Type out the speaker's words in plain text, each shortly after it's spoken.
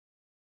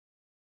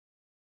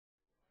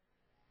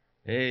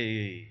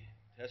Hey,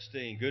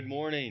 testing. Good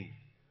morning.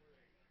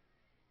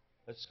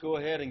 Let's go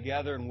ahead and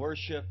gather and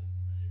worship.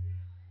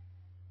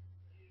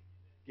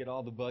 Get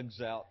all the bugs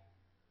out.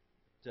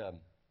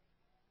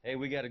 Hey,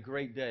 we got a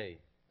great day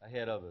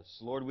ahead of us.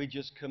 Lord, we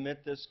just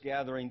commit this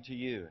gathering to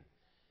you.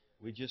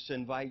 We just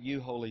invite you,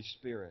 Holy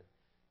Spirit.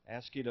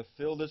 Ask you to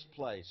fill this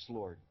place,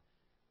 Lord,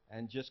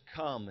 and just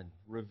come and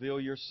reveal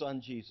your Son,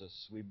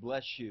 Jesus. We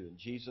bless you in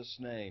Jesus'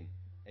 name.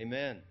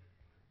 Amen.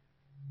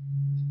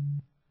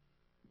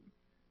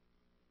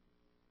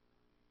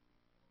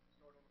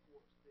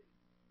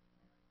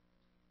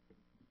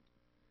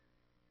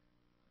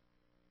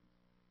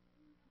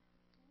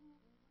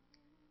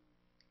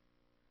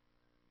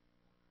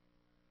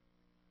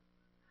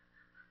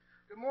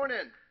 Good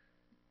morning.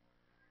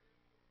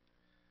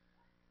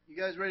 You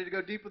guys ready to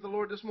go deep with the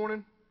Lord this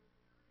morning?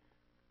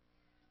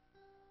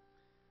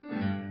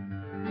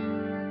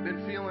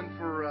 Been feeling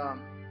for,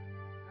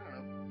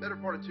 better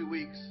part of 2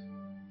 weeks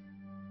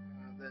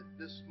that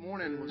this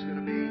morning was going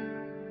to be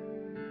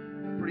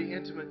a pretty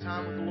intimate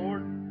time with the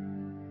Lord.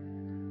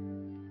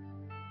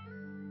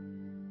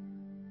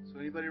 So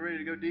anybody ready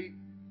to go deep?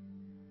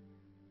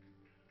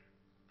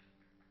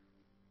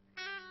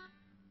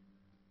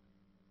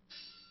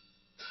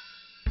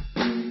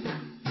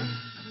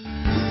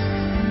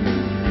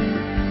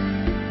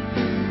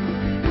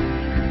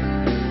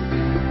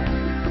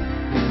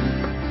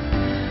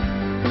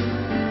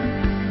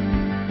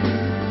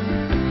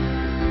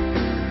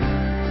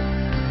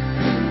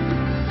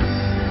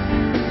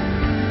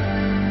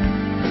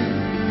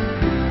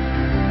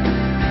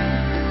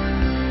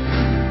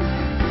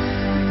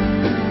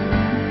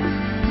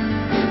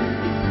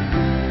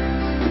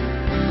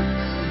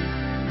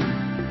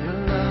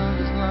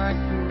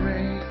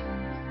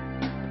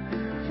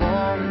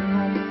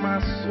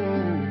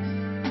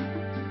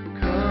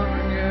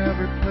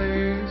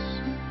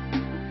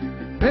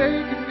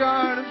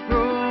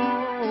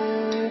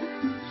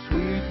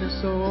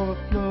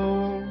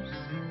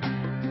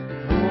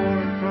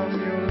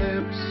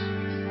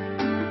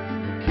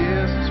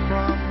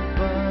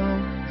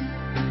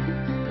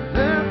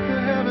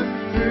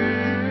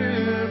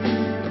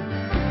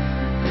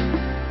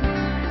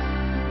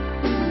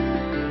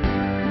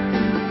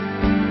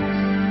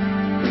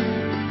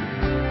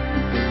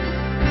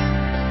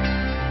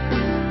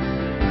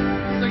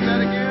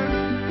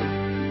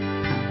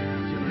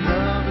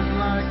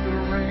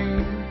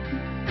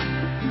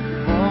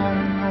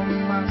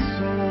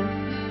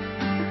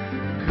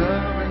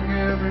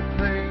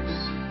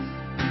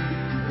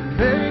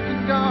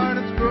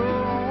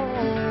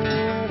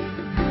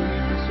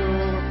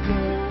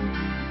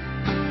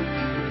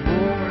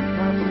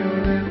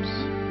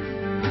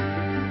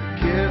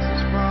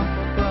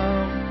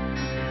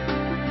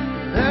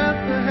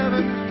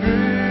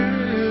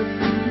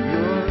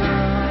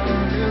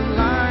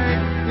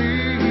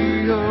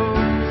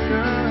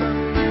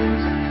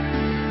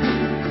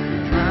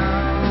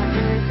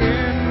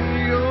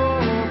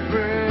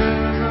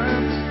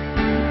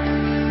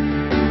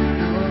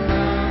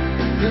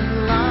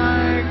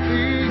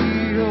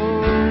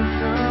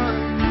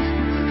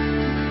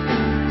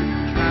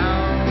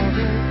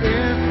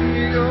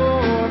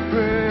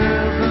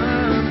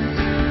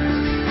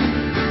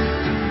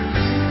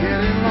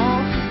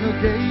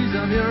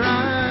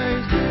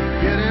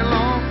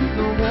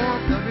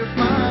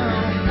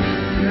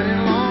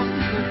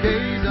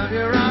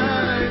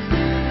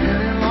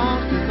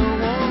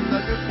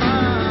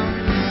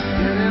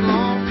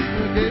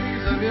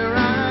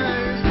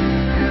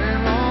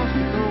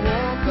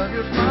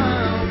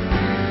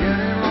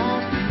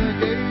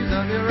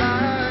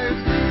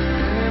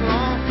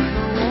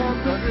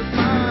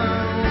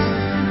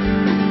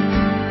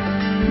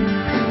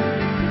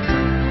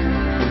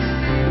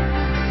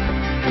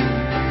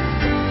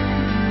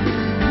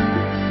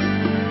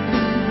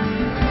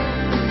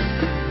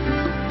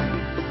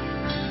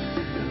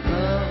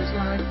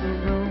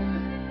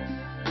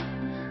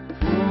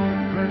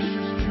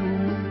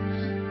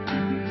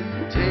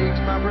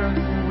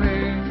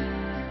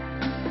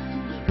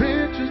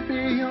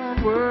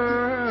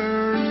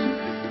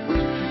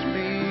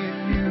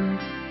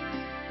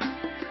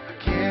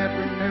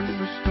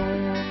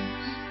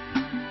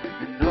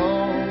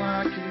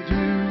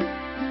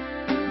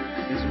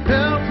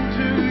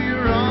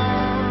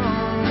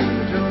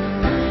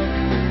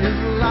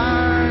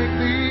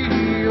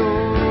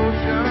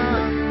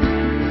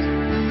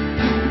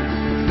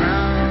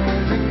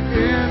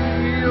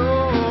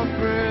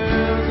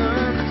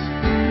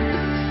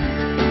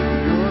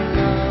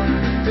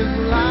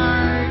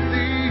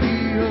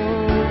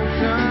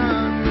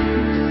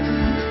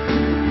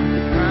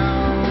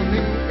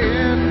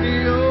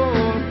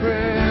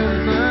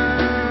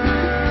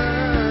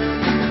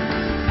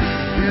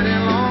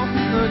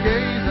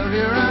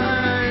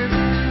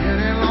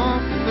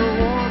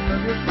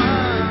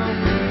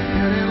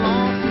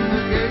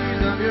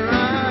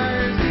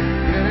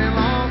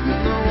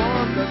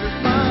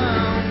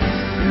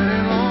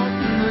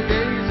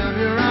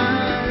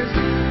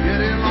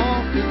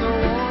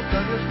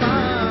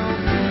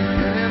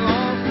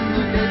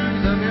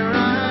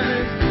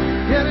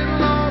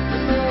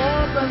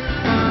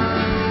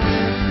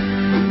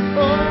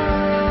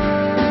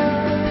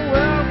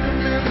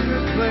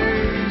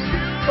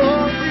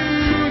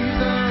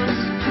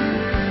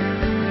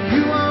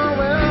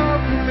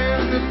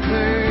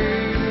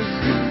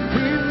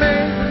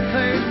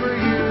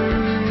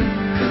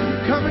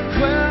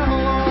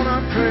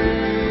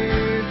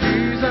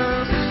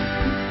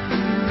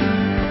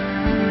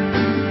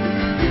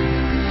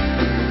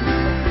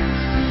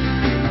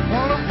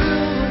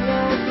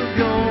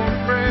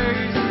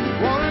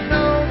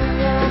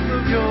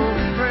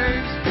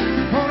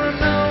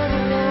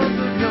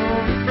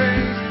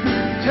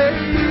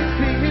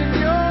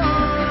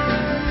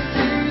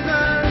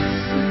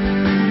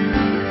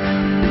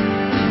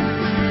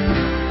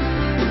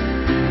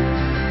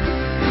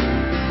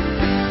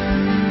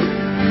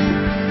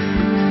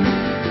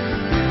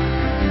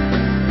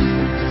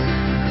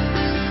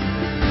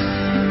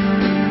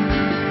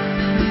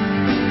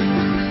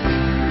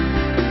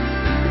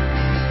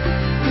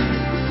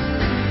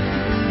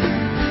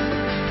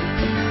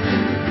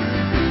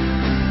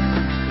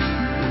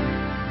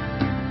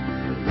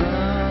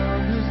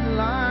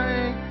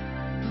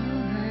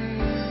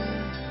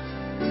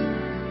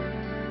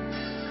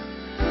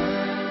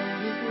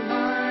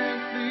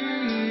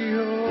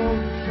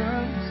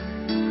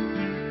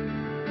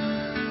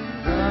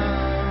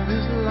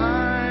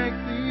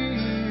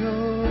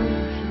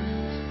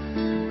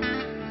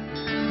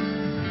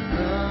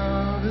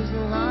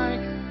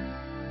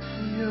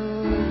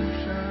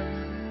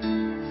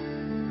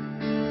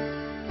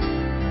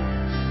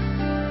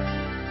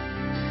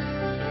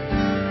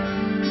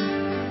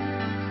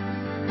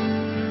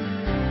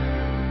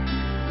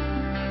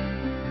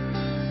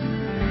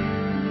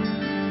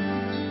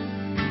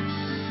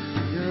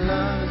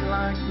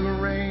 like the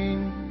rain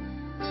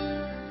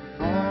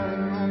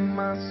falling on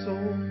my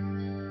soul,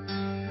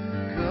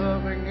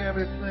 covering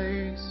every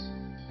place,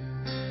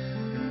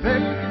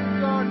 making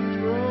gardens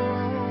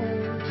grow.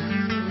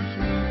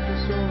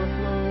 Sweetness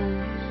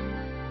overflows,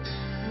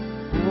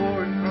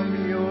 pouring from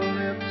your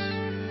lips,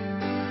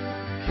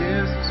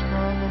 kisses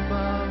from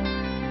above.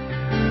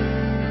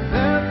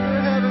 Let the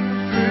heavens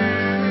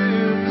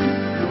drip.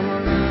 Your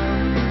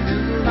love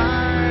is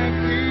like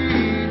the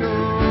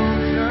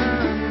ocean,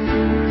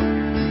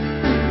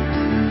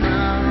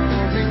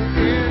 drowning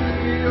in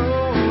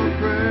your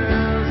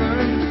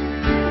presence.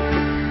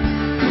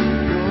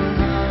 Your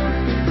love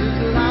is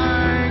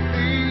like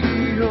the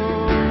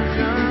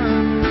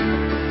ocean,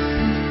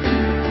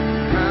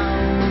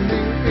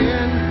 drowning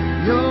in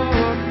your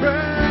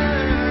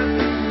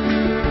presence.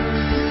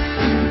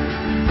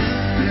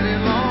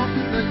 Getting lost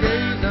in the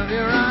gaze of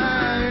your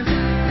eyes,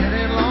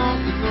 getting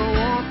lost in the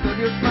warmth of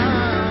your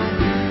smile,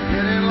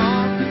 getting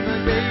lost in the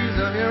gaze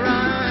of your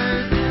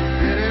eyes,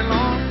 getting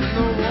lost in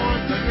the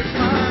warmth of your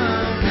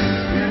smile,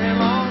 getting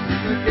lost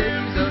in the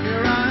gaze of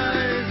your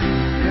eyes,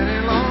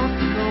 getting lost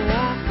in the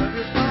warmth of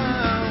your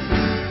smile,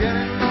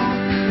 getting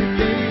lost in the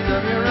gaze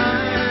of your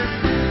eyes,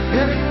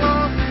 getting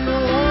lost in the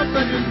warmth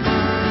of your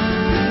smile.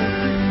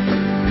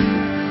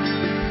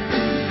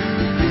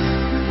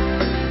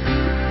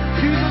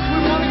 Jesus, we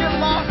want to get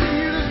lost in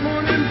you this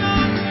morning.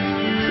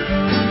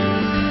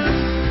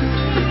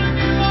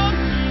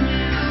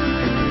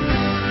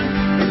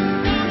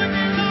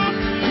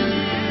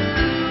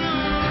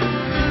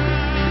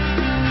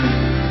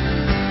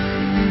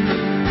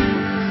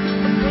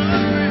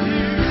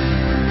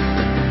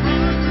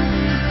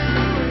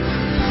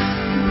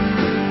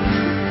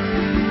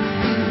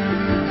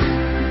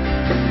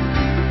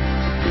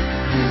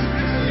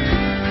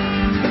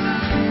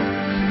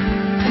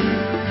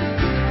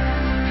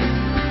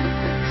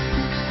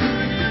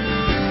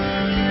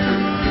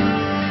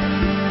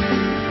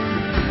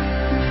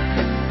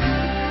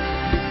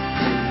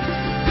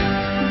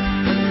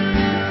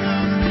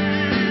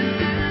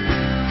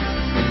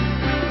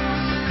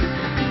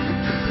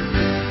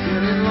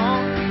 Getting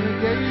lost in the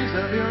gaze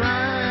of your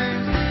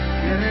eyes,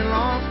 getting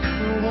lost in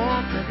the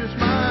warmth of your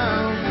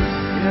smile,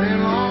 getting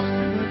lost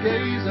in the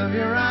gaze of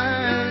your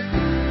eyes,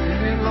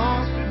 getting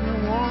lost in the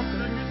warmth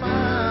of your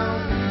smile,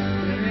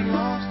 getting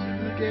lost in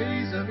the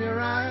gaze of your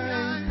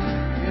eyes,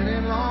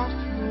 getting lost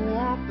in the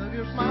warmth of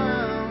your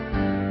smile,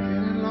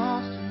 getting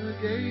lost in the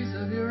gaze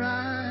of your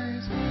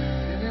eyes,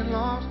 getting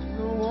lost in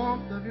the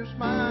warmth of your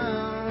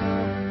smile.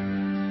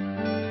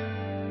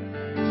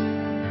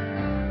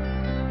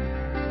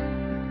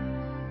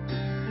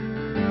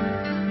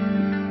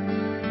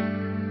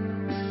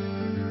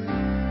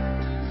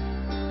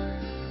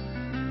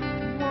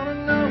 Wanna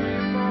know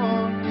you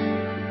more.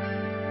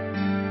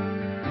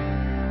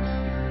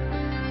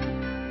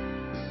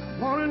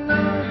 Wanna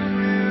know you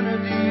in a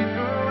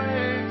deeper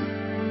way.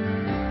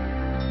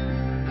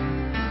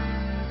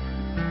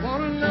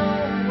 Wanna know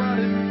what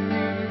it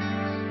means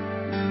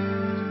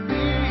to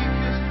be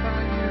kissed by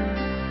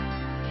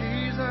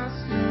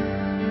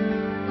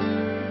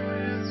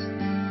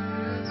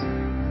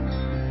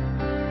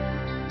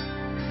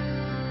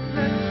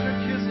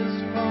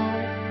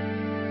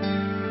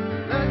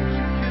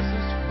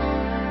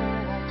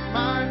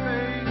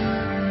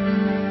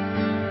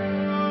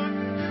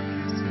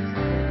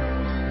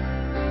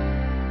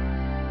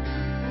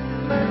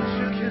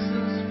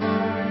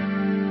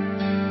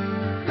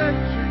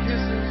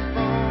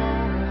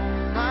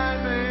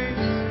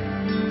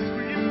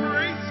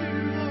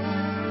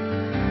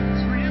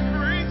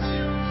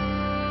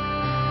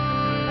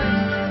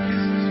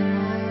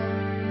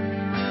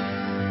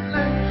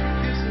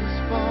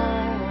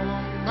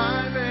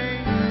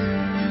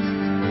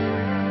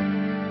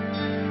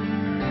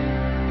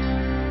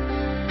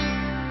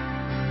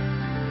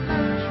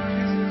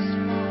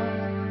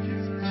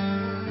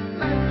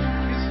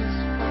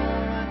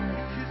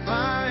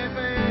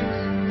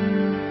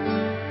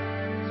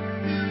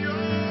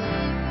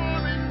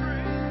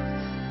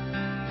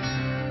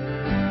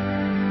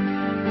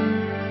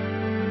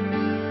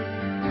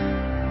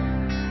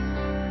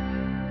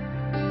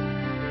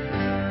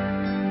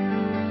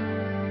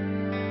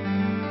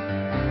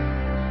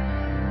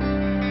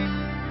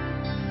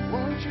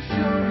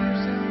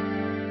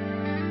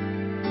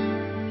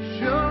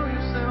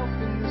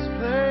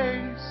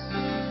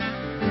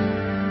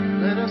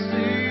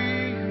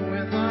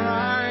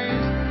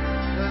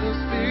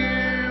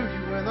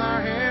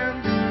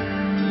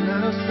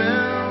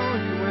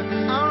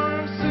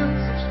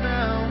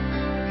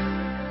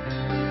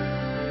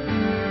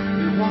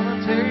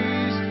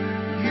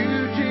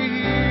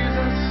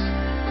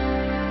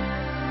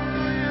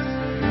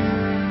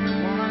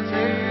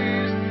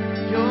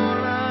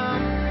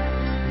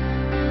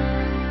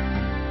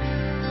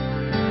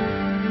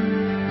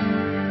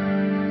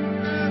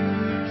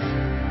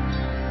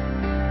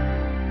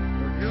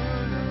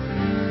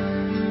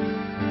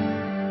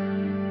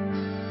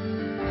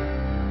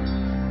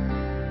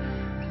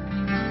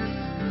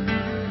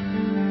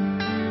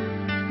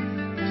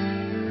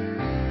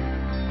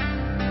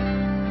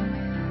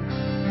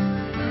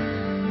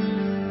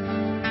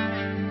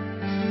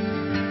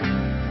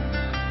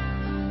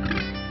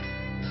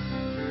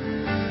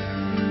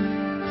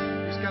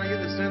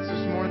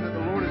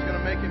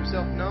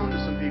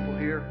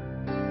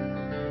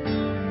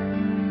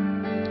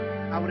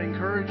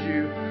encourage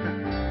you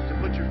to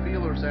put your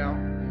feelers out.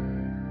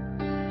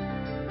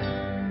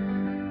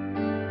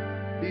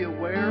 Be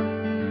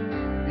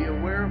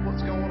aware of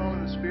what's going on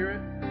in the Spirit,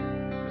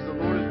 because the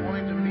Lord is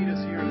wanting to meet us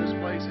here in this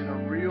place in a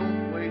real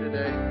way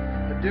today,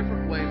 a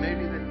different way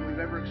maybe than we've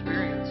ever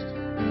experienced.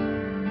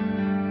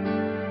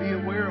 Be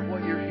aware of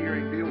what you're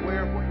hearing. Be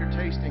aware of what you're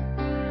tasting.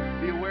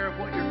 Be aware of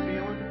what you're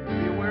feeling.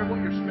 Be aware of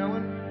what you're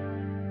smelling.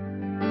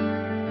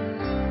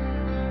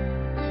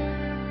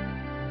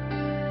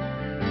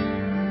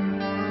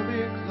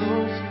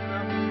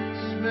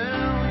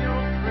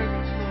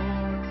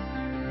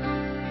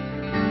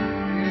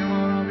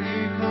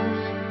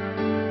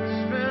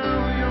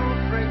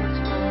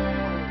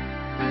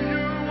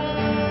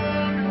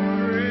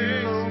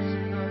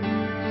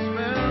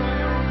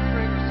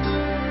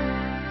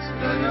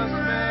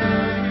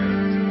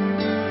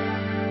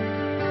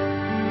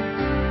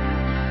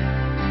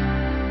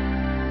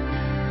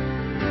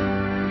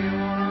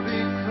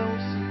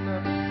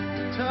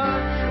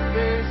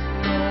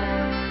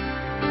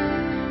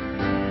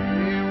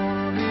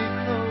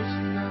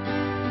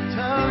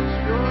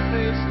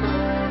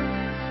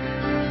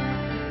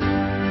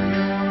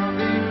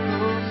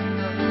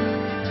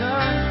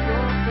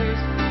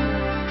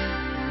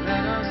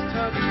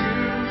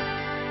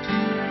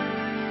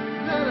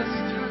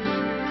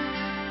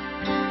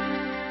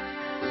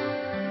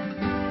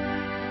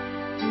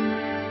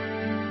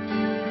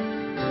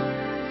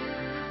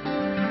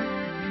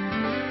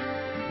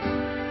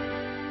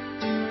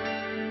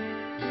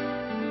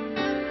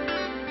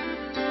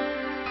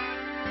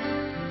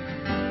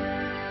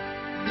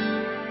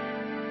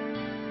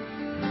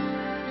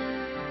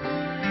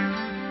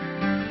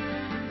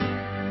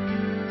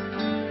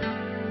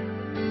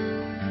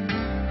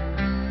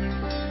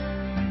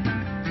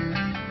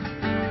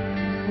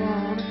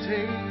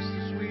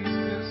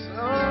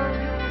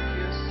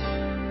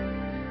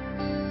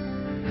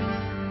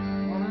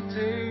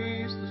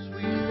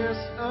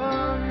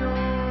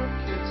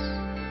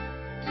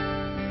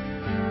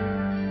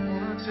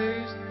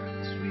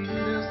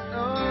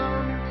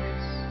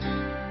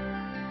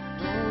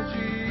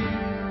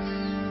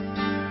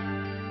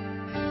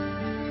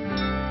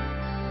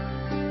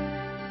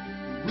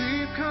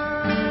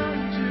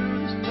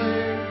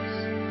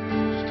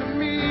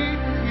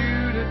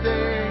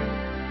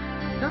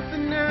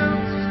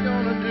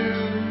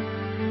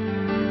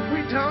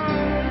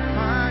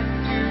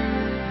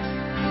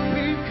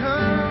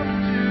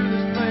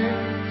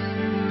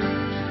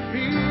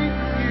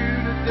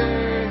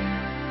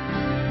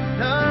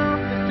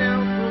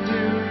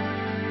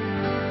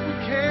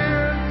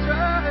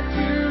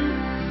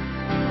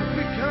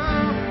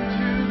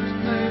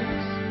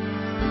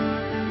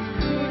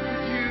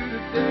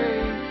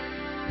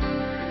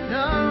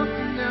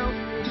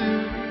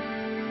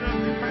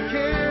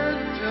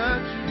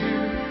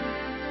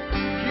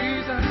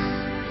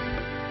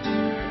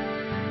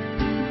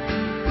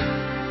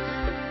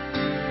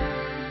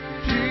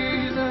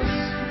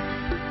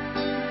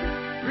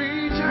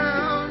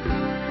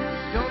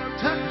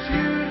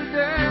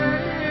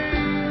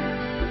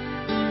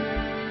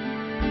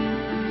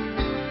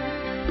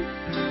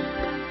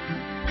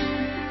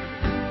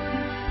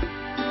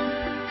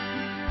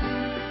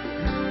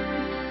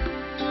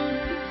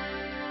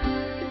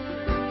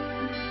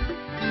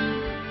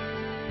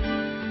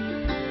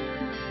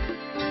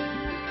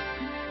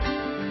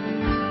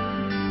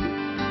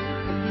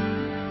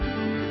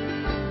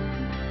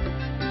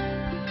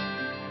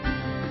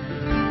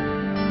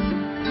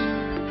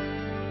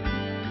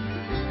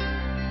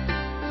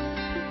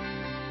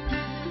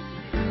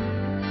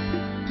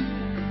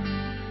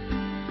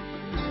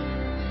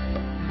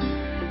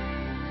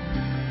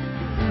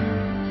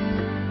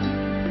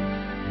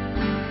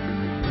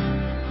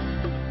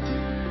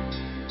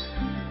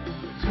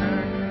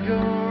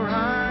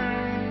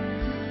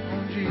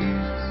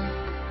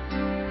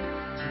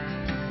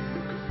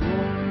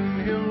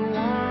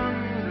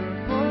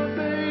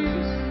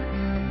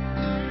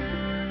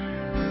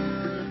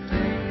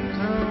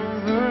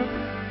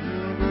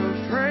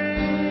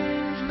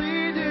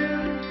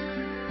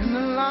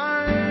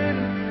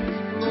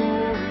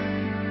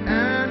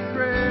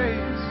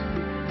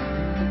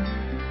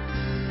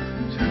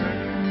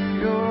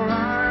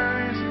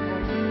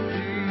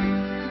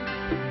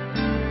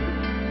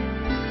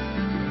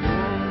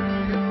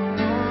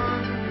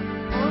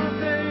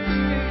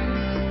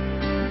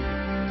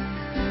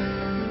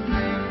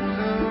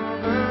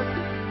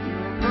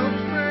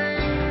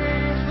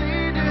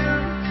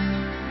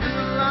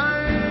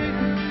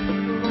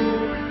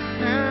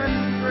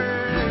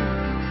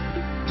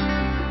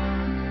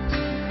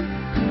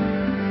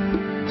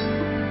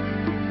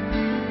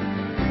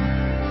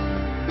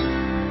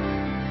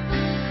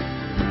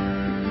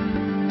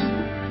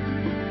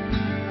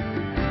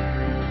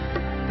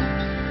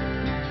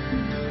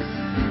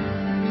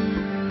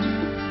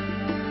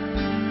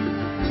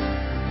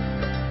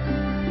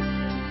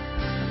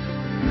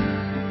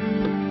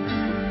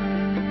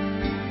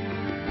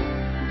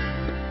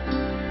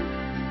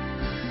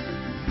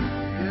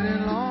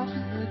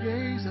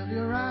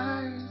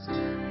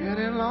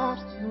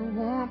 lost in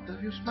the warmth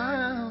of your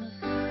smile.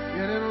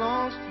 Getting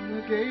lost in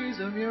the gaze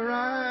of your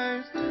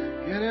eyes.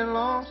 Getting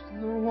lost in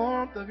the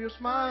warmth of your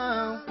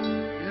smile.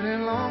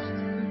 Getting lost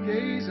in the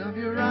gaze of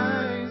your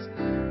eyes.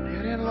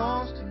 Getting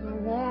lost in the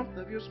warmth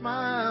of your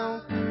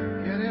smile.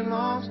 Getting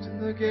lost in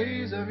the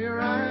gaze of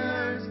your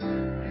eyes.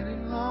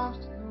 Getting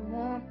lost in the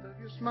warmth of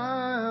your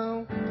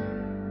smile.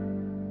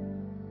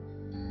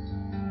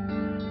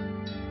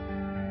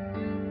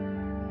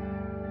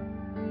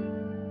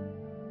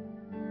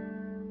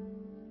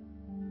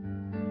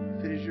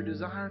 If it is your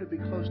desire to be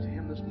close to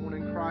Him this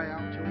morning, cry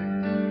out to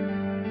Him.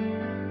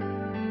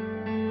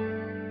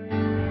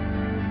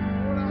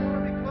 Lord, I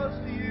want to be close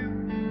to You.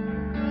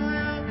 Cry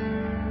out.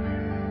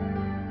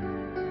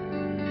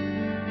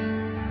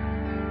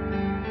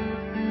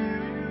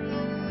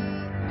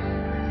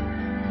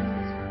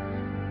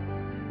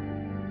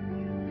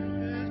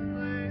 This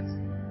place,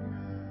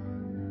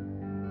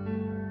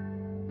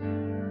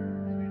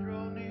 as we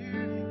draw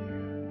near to You.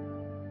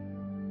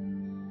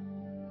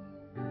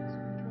 As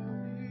we draw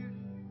near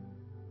to You.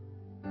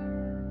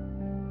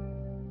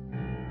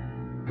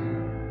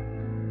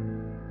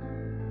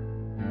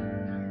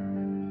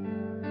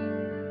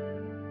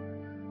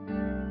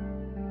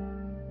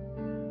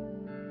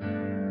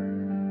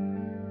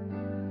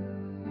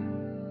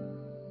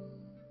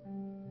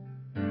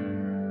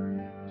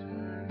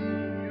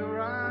 Turn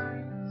your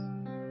eyes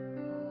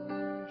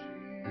on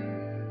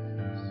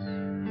Jesus.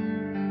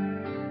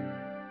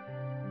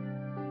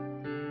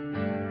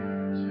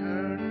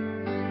 Turn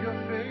your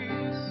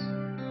face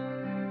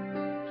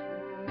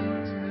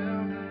towards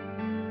heaven.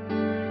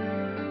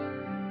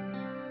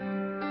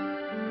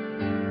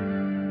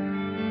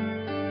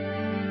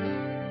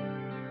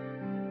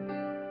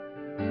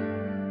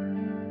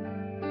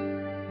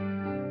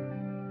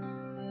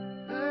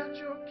 Let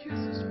your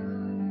kisses flow.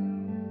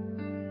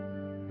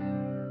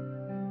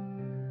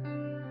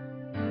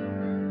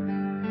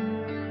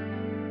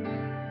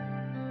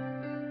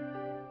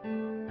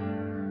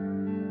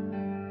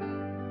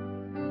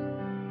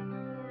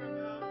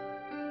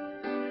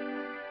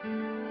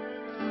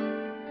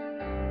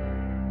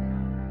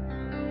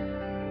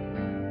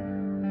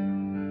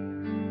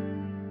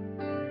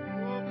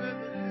 Open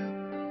the heavens. Open the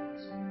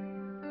heavens.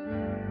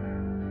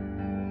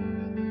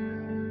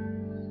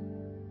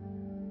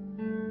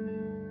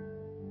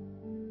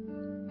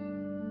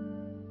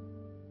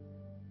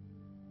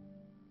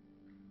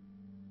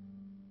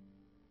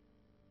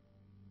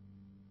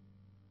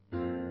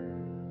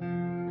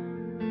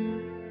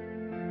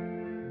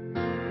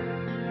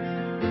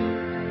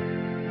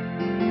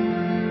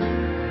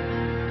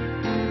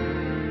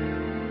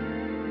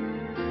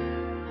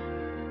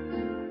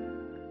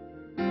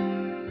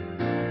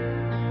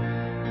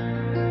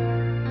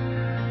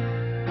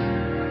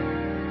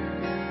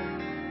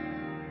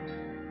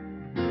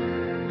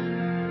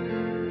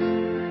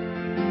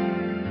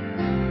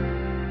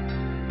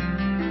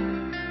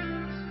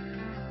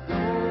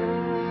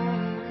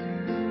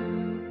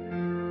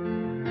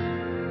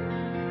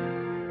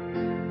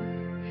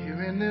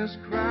 Here in this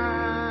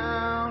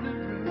crowded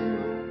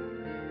room,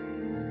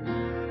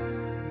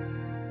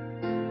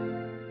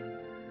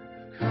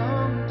 I've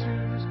come to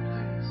this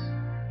place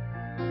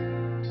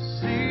to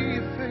see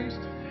You face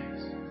to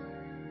face.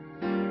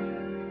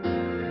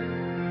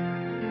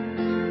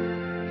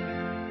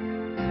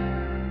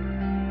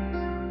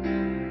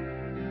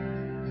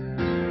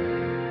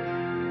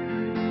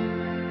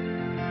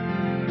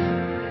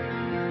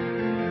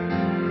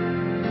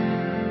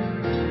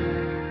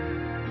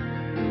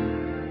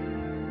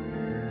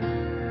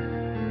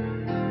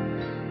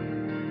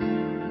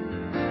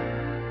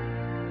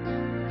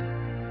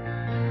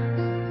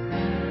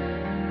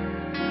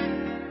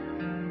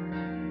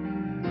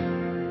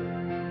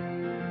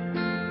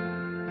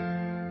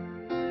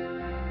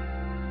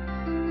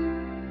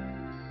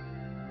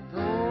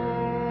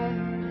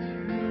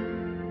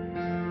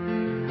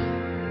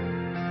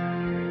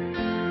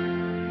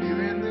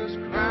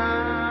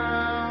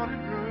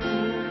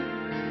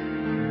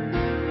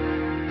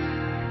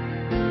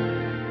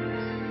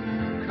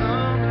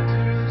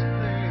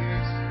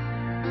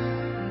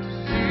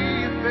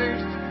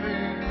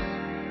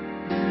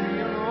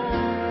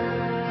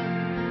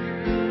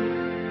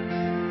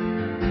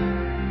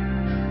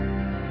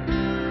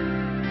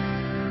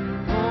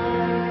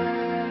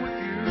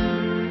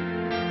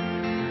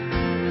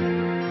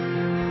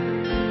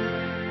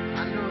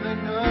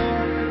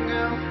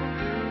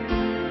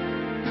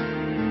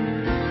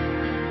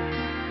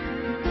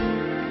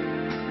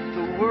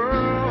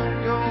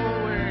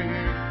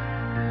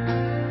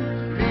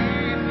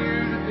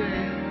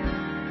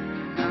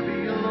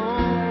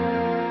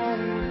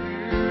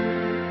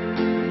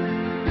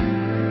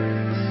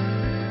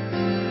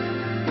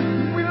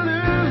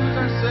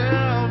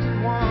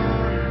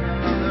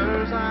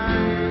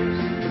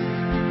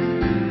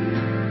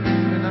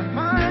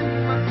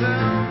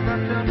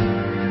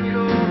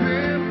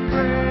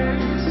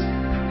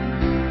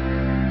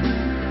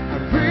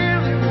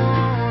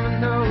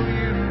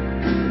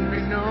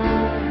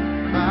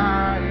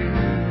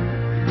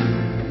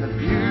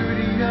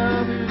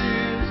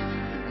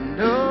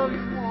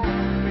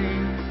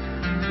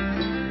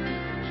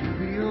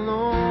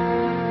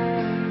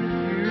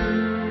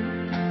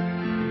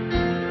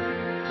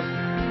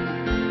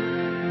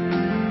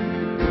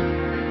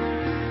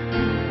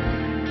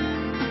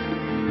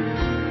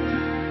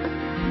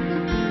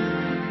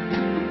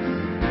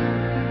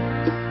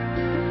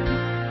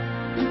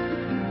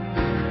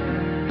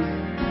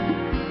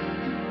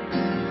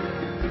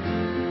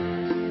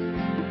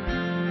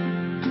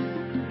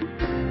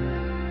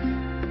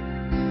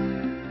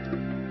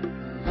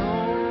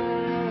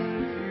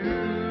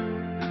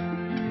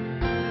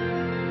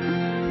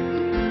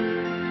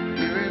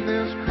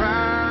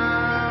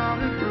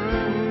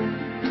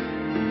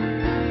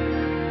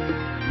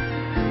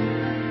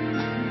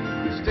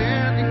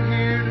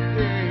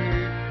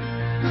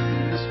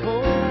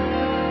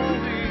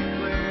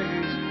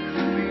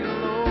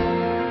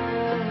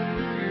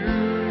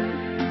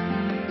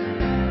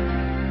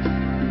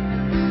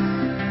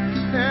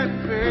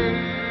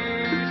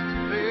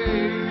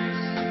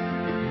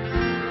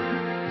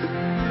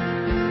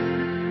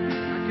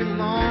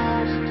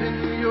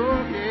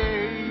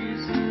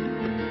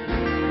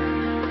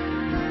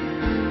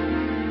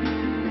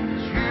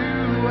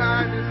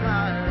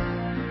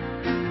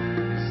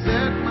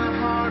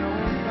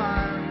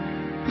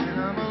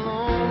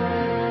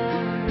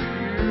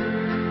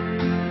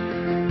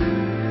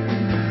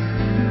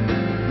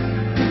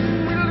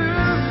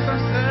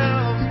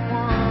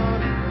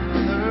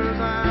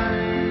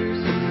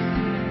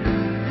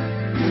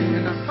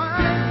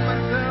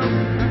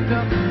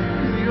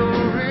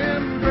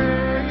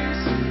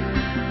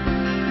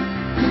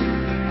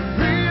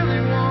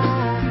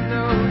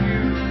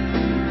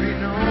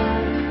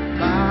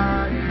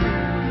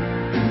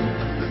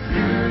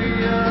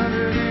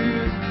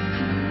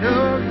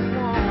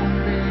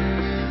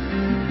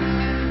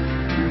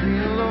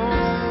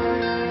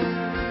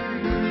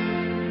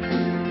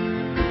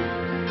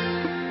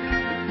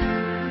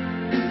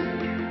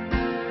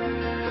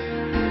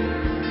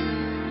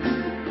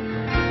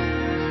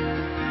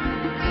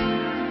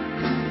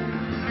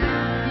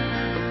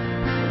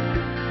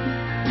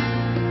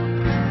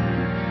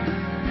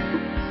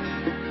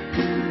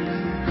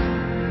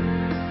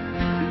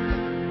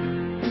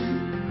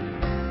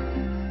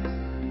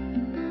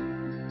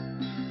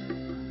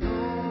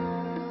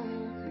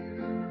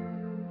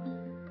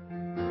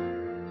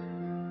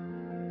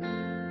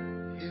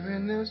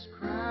 this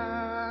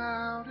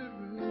crowded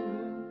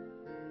room.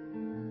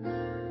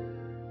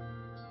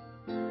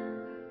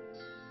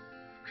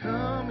 I've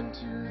come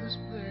into this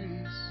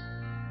place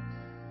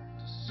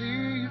to see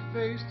you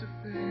face to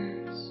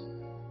face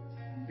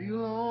and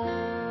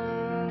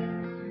belong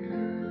with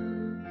you.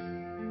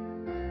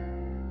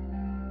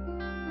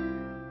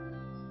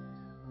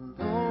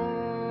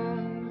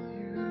 Alone with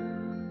you.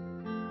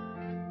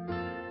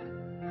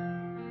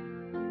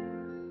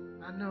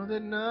 I know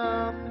that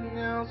nothing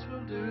else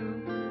will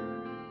do.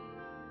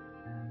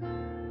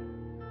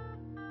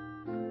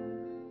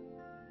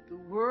 The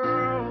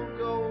world will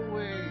go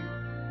away.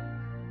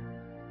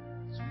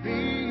 It's me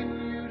and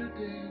you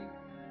today.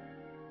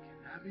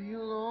 Can I be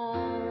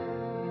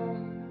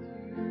alone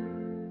with you?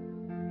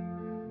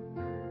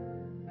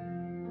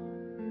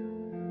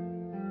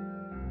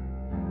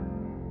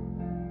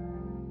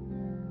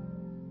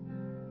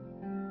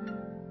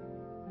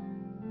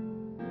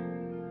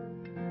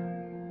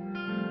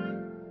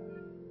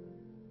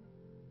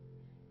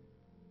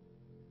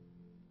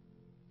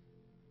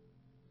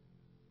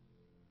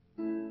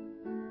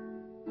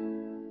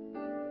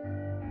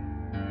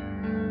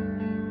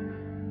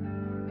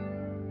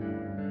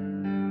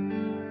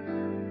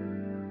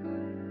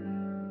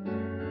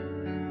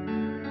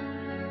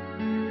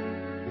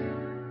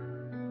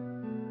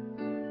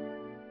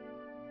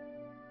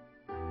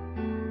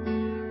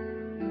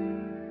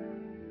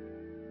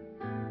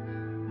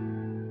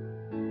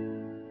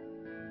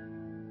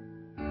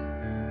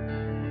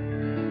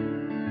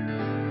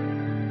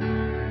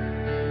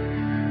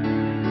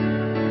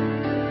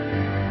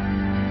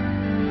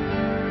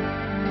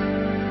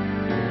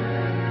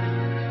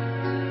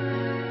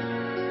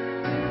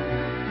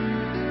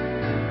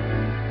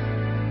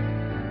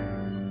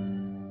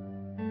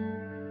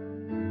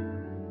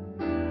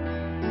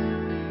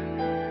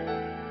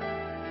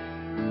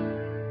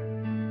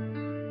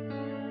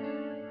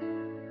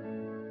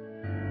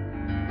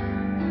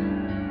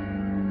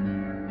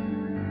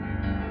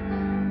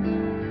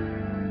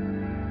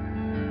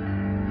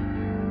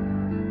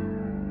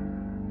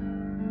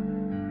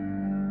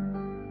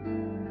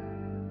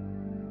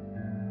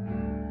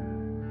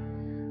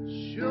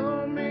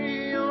 Show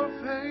me your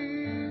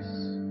face,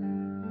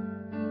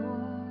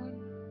 Lord.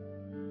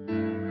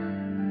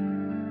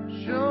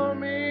 Show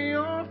me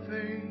your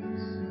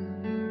face.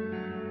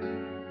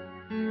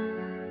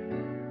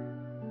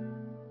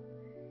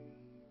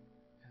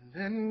 And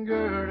then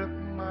gird up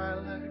my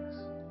legs,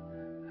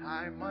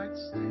 I might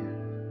stand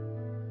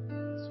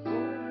this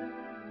holy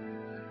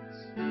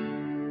place.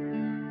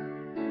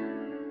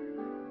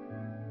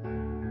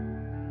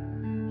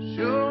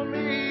 Show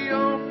me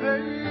your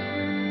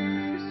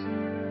face,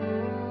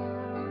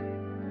 Lord.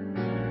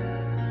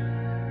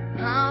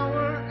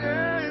 Power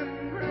and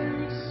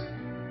grace.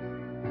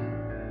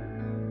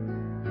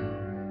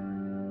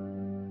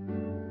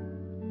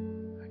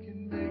 I can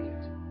make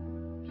it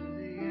to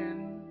the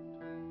end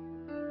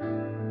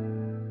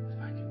if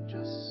I can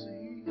just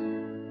see your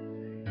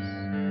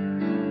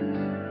face.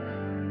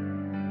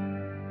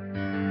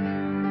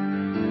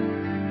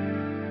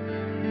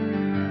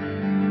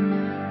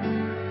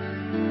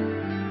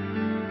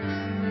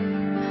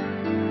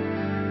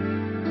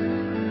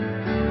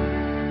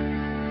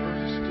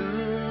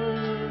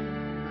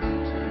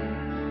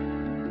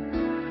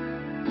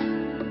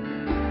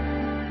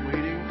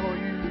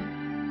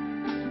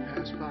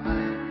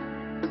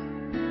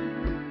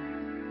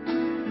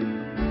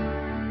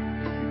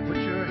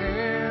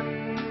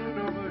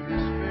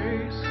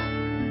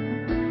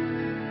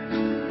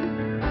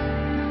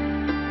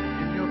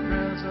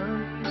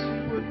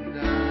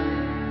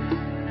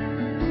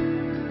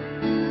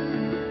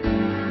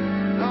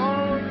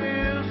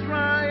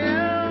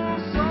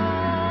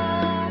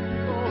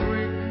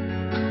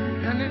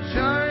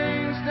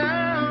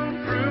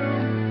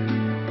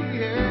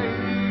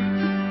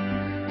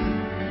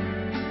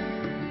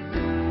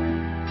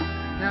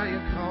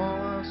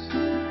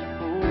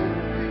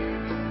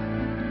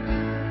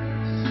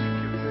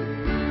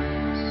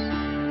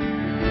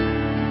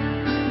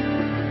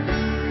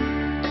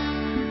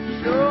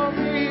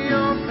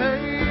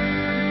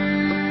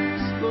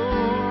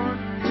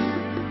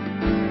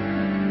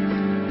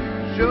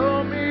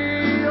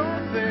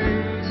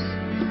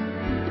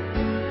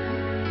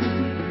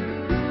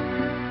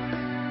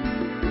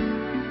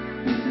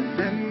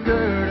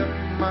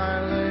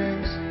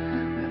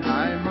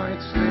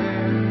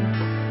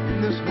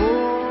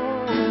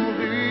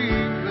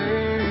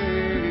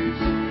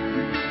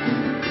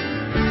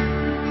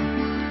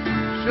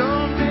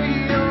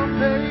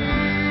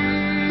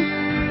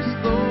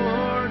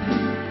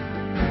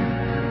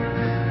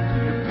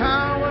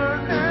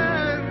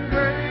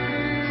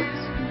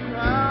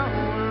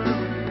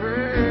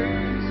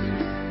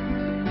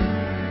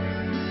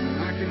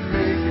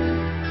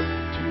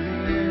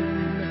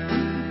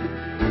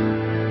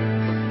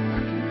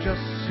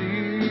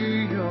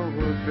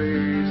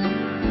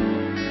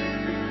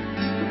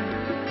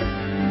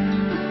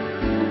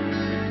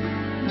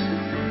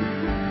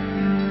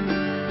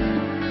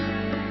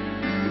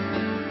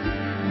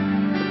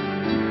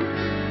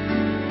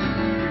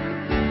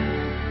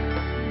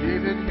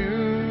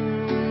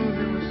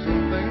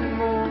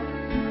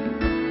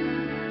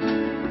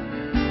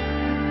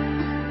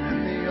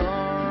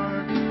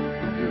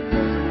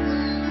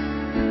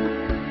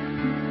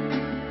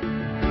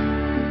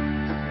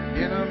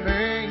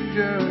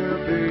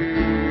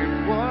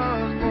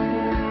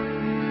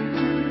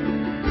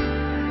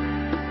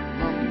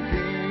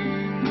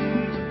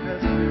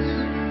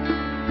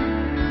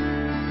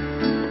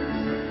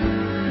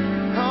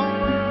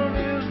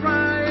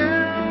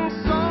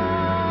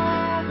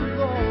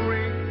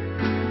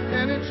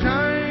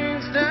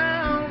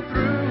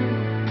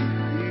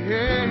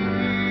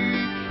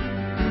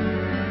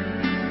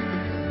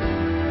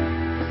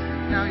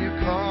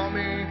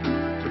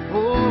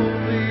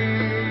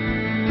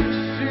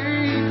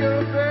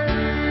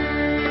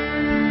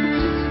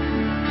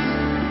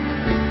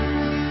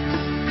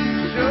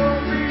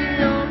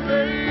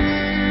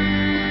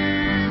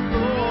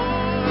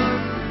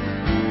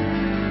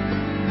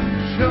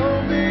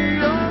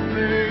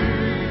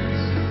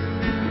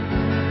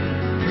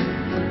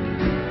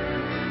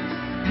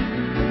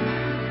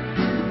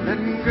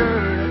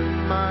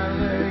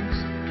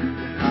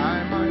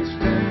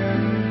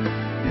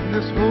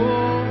 this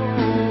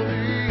holy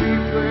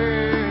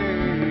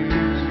place.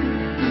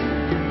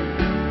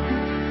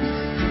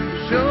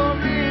 Show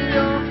me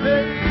your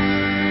face,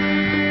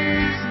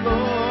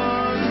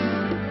 Lord,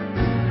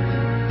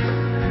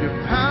 your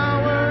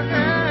power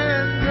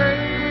and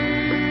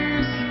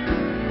grace.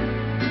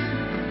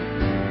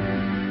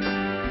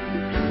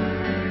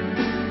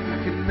 I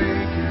can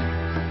make it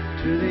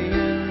to the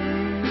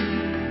end.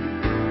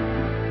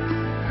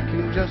 I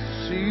can just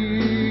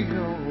see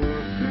your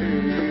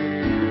face.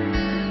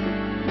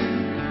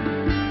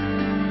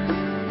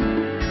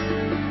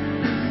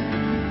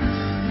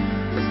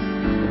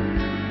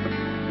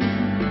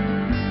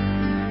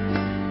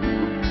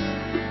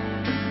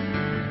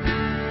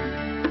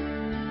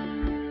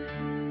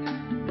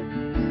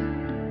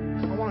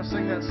 I want to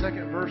sing that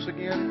second verse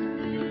again.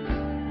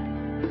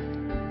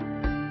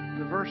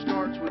 The verse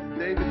starts with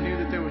David knew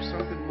that there was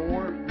something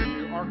more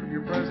than the ark of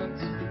your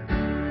presence.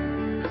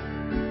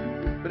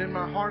 But in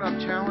my heart, I'm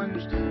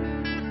challenged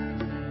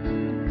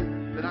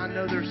that I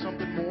know there's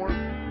something more.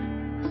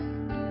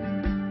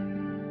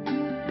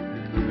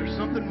 There's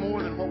something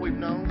more than what we've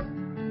known.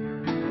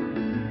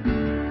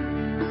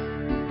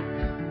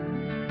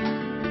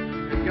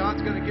 And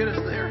God's going to get us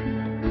there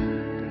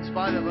in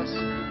spite of us.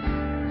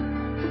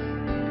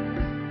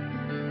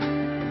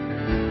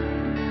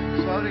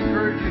 So I'd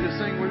encourage you to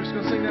sing. We're just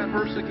going to sing that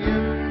verse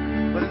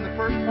again. But in the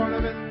first part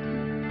of it,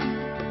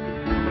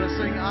 I'm going to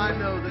sing, I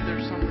know that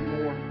there's something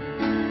more.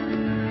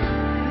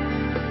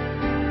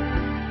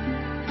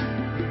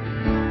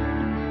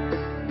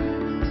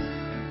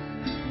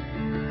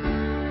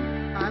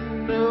 I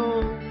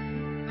know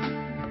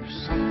there's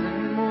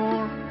something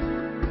more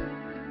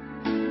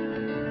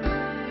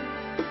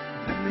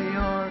than the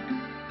ark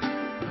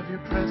of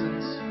your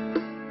presence.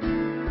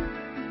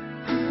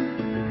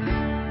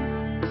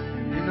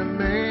 In a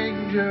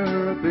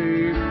manger a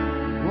babe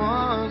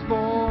was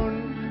born,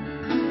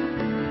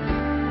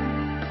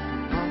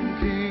 from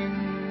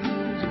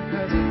kings and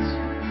peasants.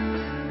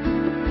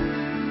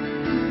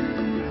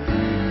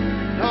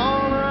 And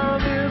all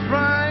of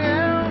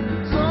Israel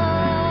saw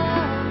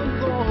the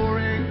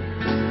glory,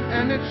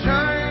 and it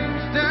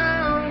shines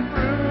down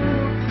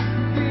through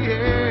the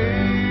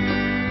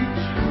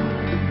age.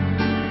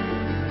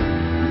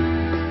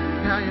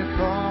 Now you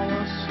call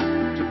us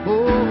to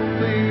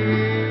boldly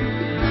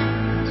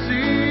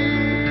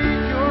seek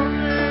your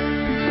face.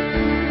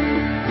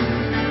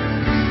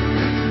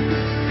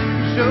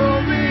 Show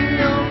me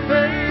your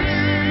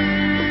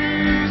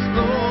face,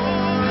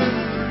 Lord.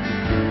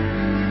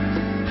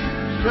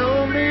 Show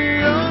me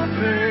your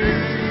face.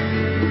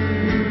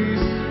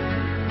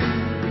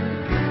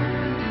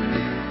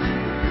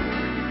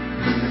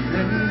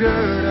 Then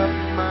gird up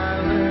my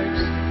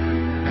legs,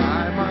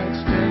 I might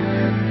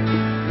stand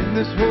in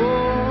this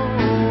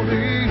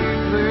holy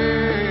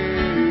place.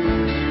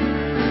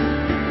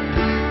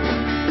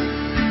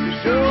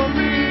 Show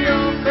me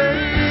your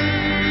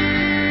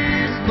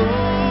face,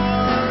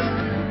 Lord,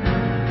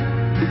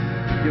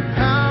 your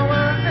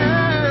power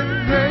and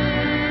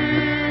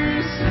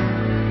grace.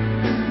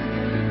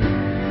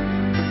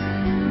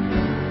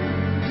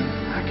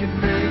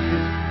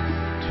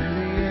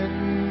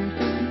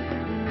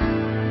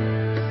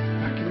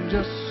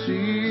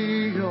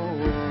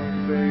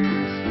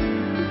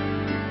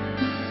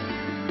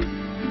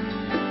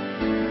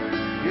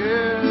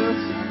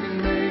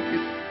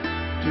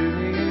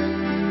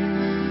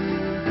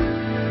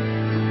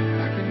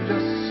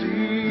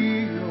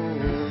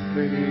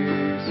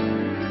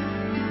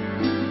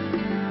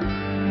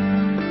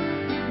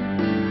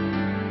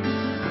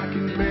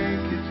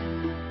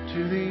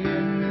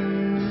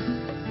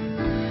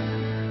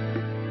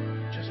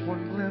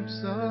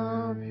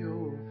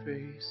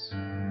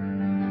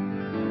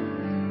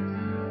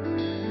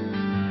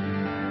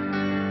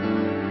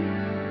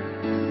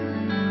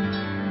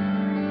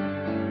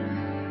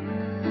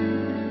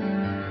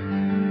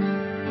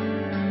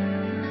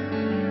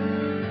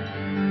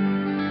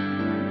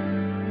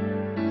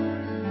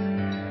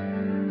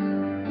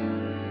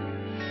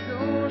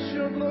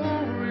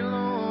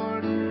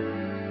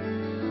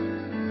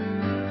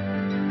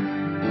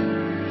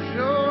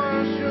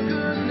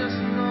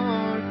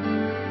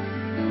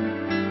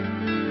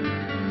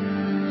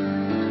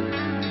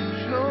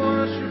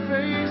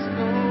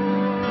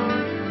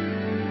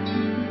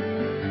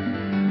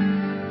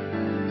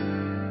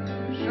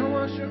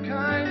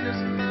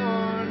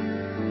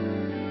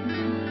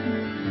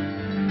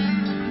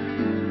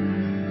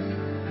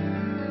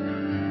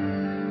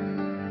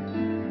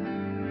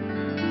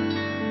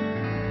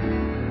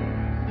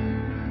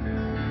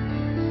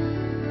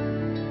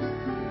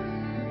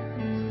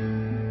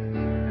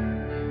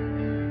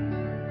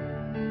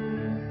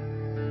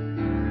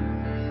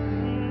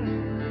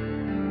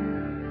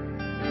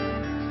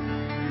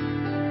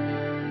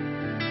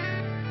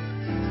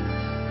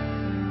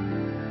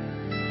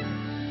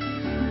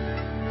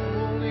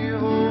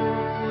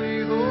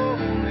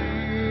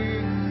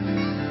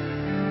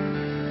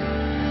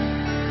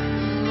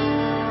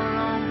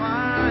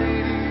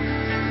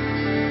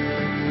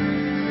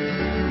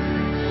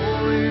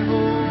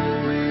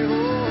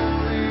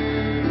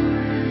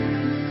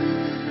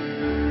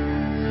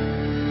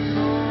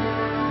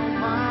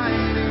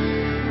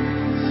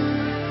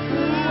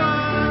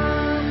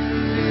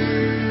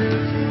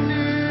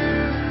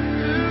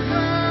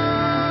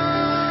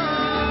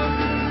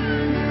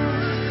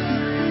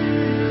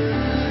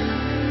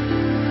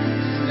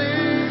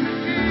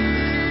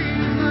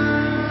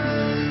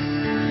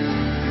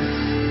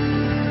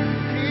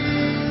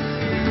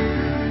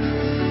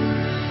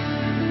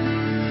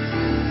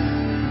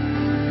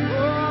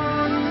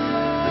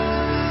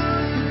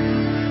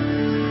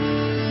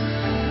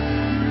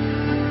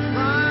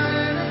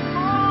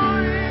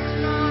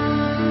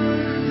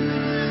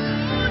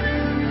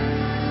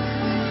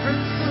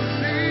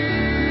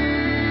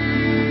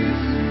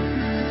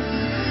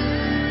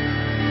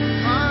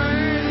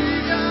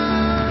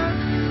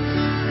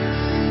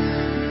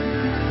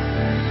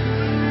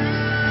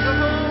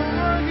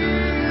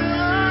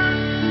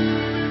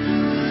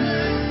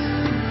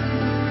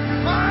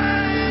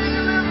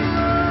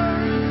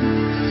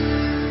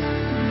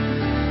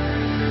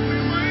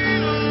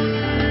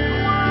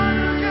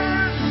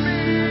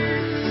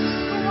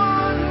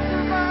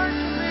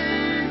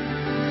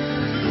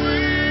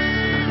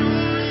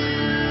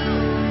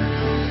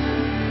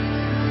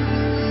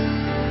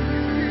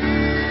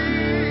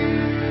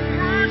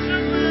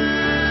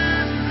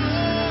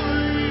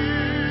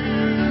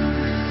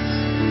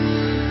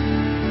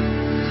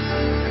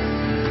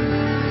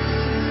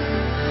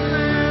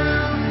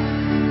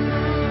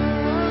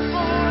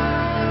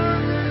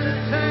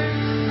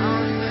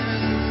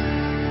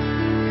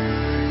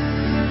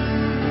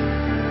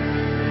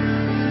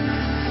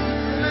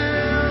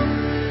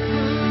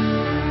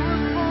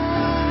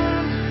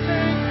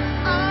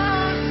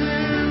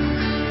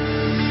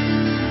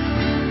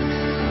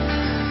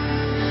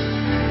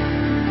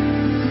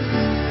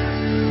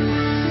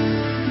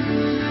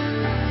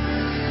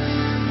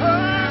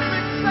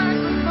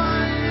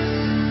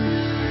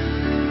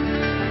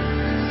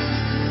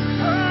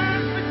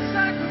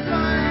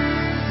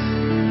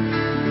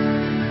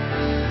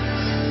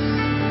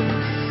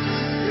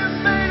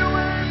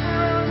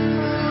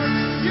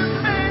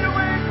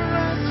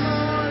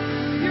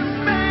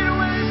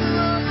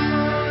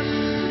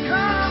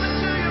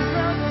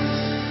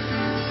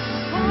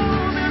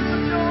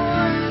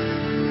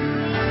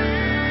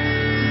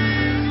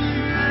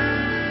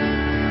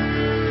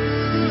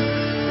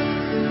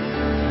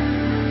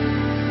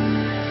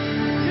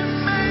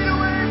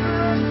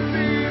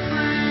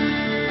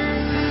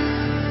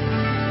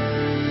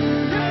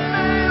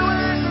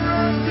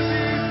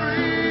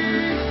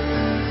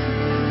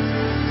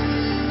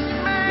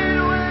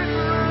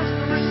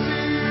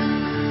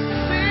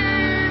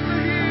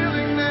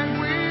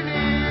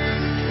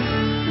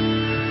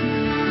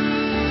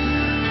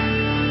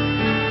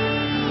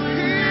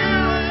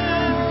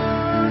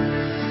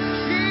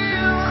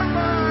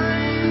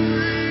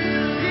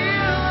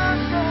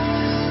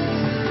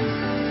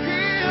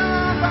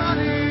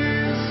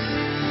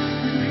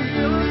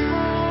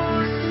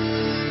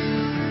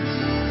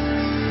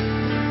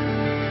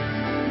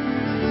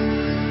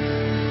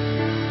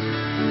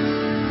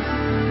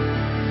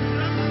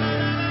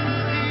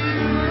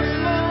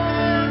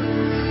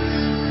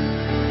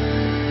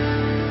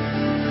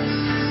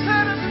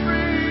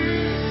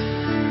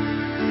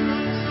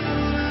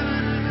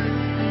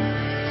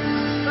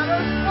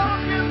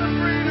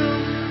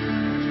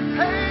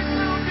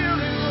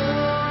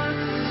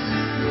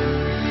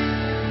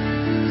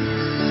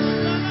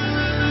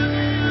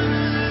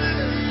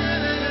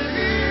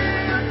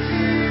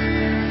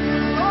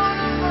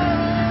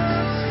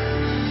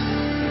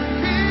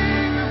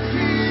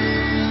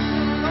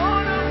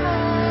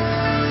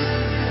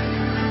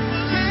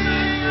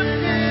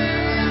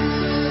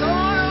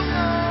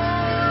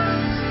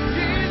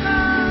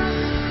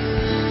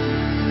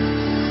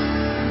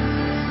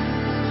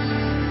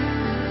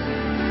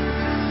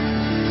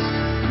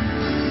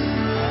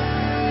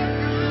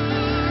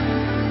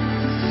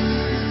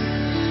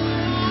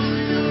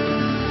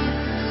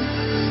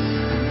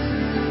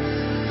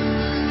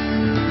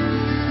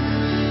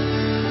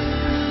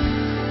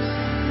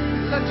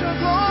 Let your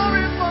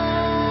glory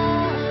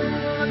fall.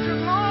 Let your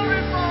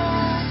glory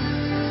fall.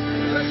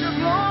 Let your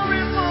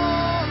glory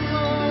fall,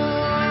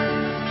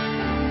 Lord.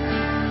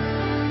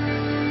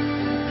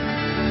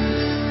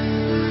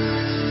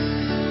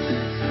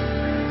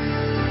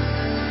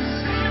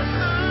 See us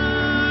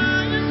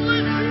high and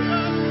lifted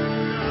up,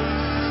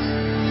 God.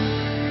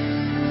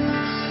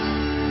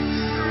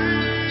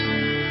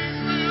 Streets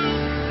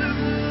filled with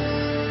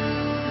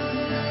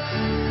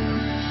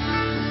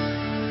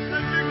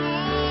let your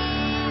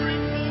glory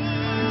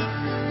fall.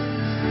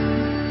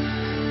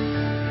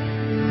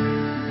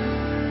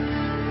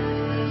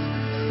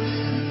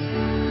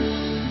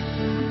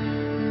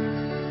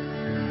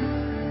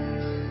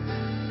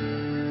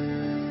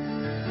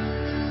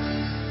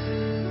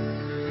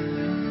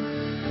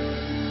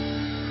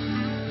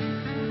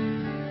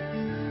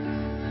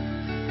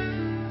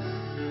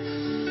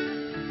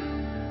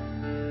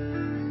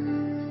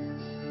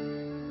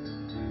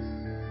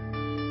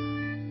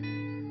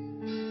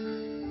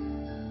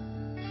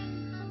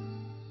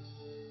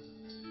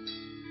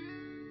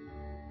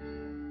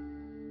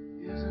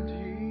 Isn't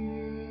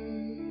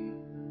he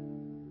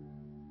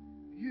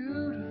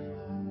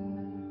beautiful?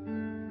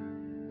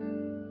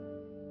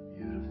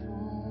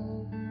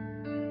 Beautiful.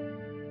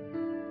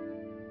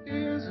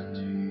 Isn't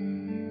he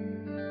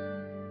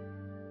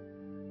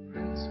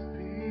Prince of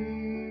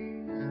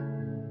Peace,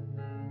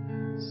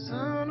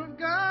 Son of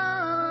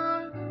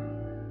God?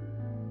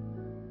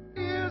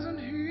 Isn't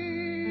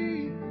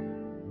he?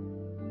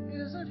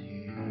 Isn't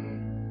he?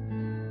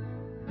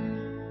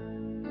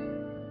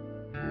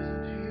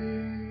 Isn't he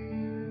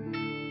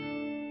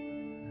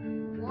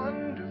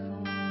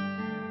wonderful?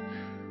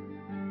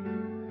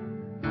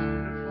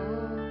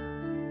 Wonderful.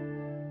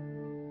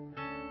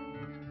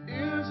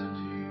 Isn't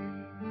he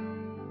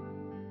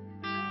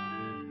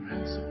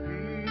Prince of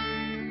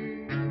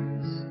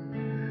Peace,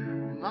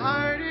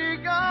 mighty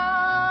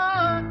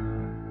God?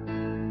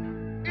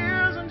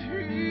 Isn't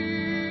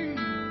he?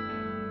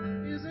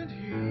 Isn't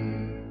he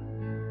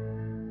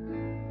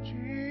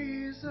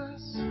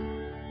Jesus?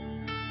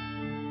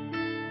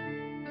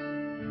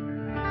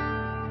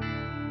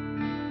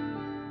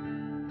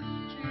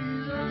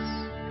 Jesus,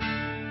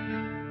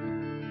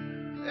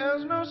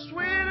 there's no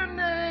sweeter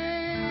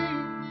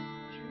name.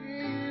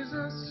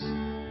 Jesus,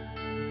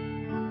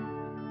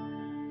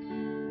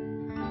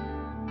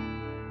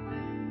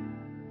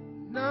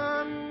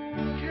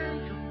 none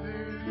can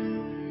compare to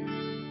you.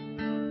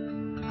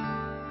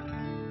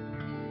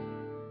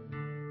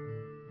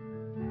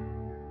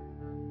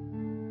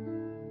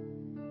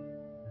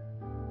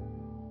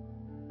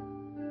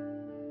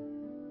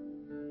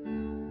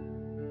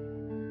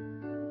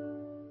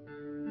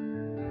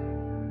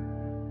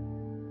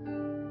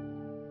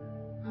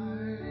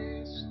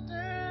 I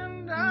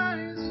stand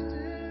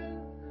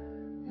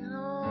in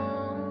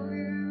awe of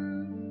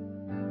you.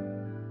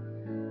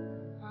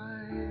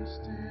 I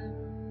stand.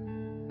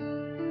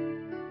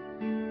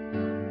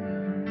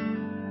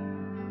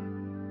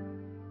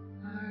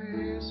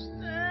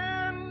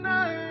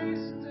 I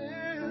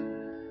stand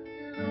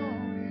in awe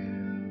of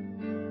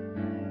you.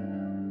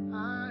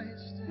 I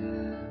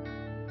stand.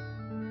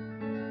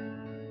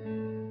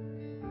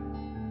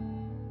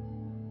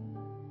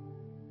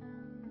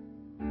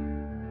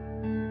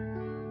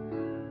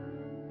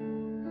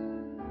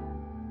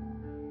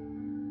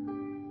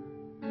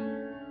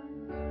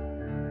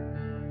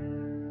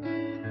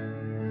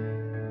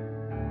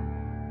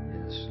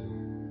 Yes,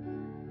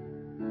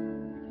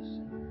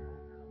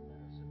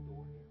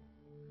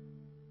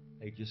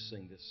 Hey, just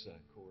sing this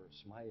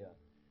chorus.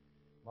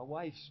 My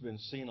wife's been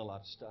seeing a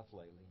lot of stuff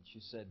lately, and she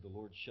said the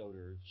Lord showed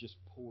her it's just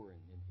pouring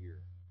in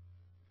here,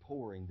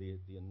 pouring the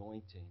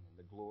anointing and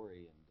the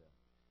glory, and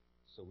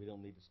so we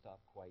don't need to stop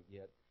quite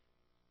yet.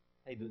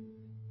 Hey, just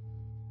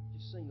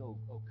sing, oh,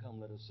 come,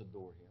 let us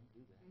adore Him.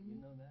 Do that.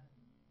 You know that?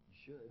 You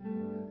should.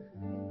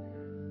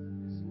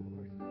 Yes,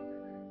 Lord.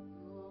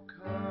 Oh,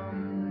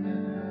 come,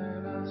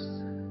 let us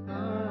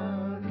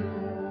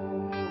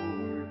adore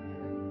Him.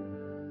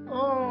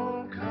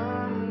 Oh,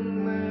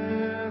 come,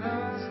 let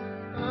us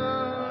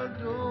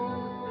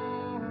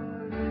adore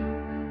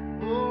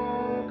Him.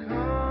 Oh,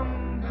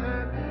 come,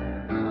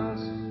 let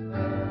us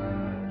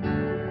adore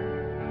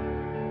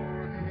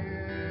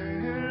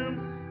Him.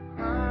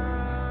 Christ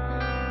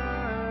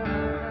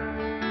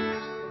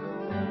the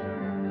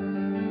Lord.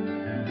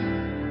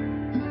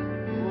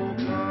 Oh,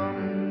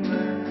 come,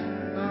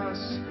 let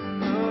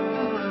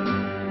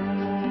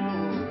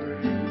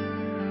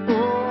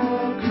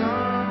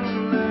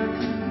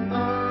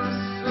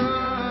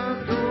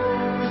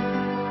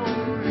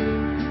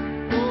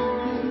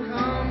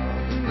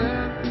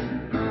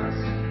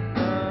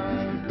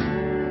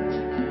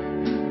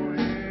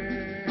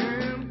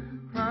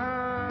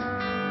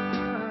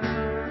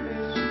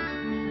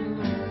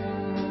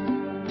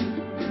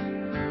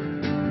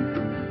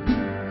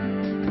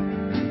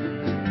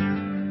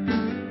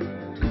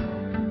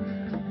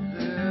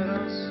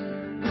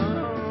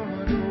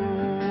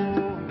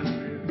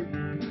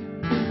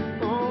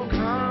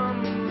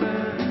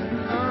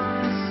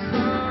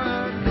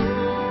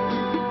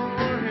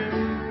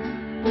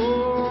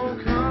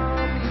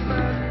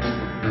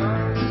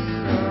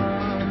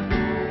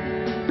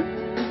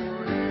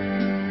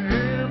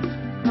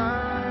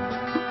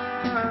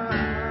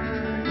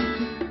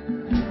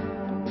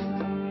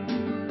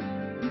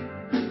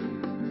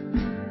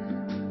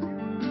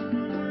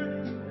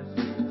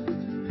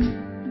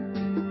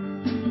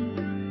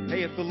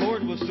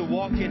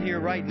walk in here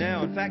right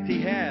now, in fact,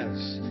 He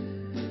has,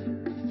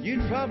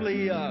 you'd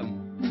probably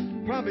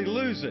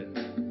lose it.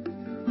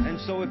 And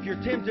so if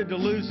you're tempted to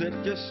lose it,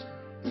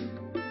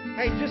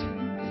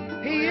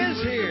 He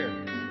is here.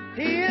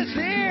 He is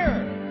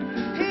here.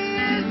 He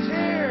is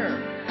here.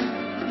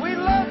 We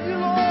love you,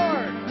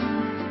 Lord.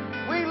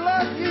 We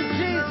love you,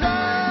 Jesus.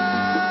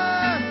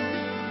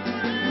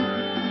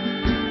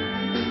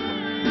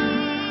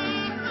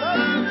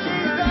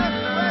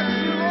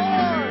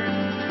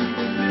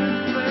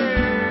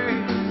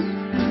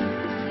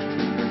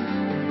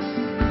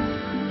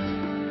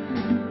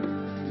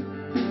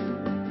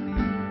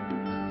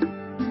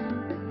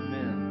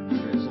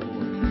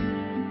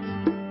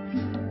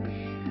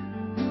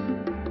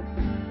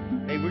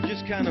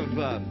 Kind of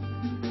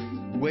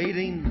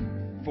waiting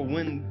for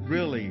when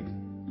really,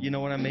 you know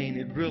what I mean,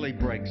 it really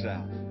breaks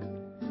out.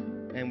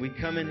 And we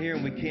come in here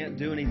and we can't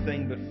do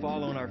anything but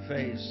fall on our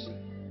face.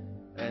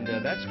 And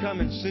that's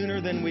coming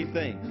sooner than we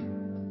think.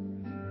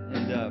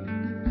 And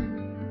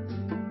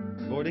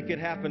Lord, it could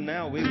happen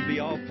now. We would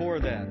be all for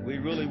that. We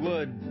really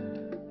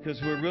would,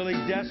 because we're really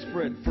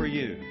desperate for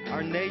you.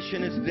 Our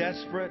nation is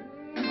desperate.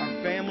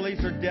 Our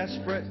families are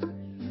desperate.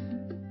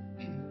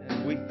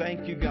 We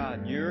thank you,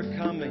 God. You're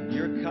coming.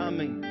 You're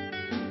coming.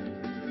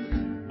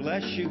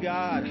 Bless you,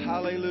 God.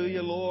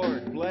 Hallelujah,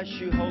 Lord. Bless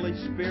you, Holy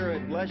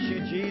Spirit. Bless you,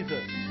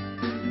 Jesus.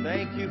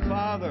 Thank you,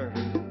 Father.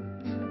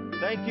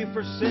 Thank you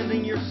for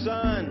sending your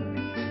Son.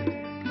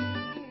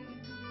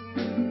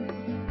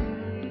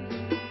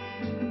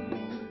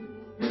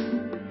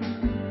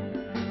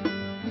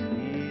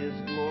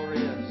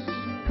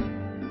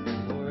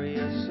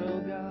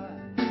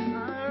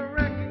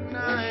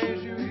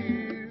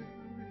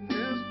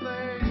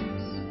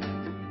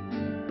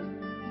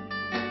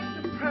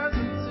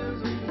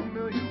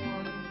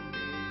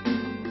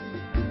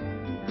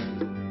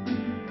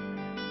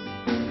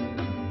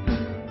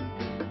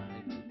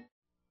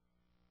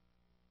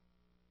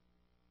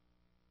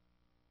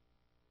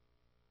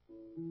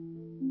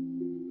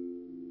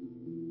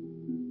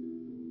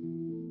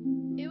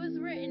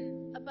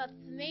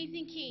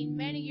 Amazing king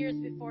many years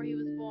before he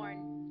was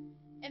born.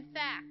 In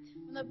fact,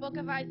 from the book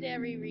of Isaiah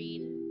we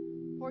read,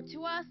 "For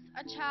to us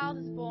a child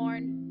is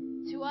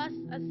born, to us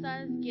a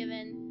son is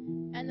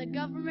given, and the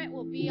government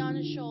will be on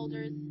his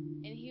shoulders,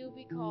 and he will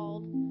be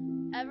called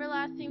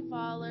Everlasting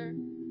Father,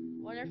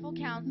 Wonderful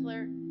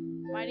Counselor,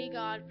 Mighty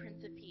God,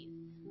 Prince of Peace."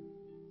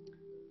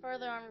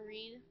 Further on we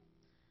read,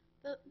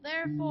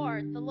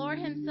 "Therefore the Lord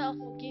himself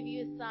will give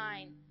you a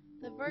sign.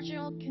 The virgin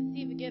will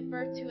conceive and give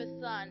birth to a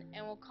son,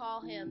 and will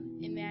call him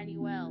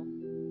Emmanuel."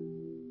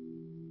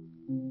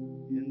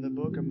 In the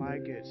book of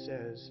Micah it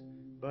says,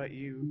 "But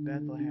you,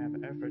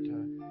 Bethlehem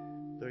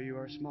Ephratah, though you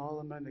are small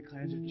among the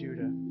clans of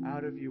Judah,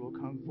 out of you will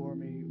come for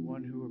me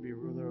one who will be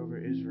ruler over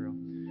Israel,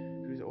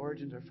 whose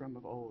origins are from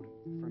of old,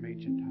 from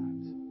ancient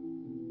times."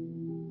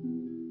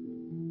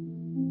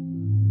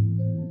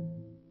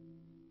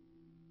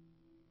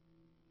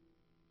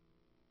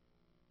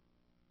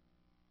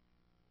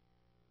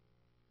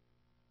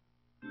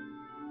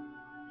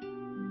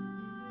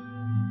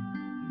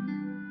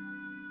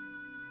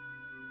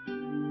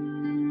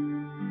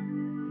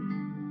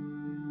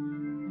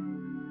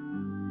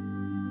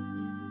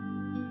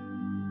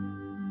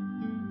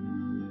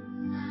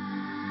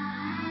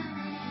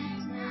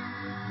 Silent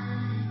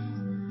night,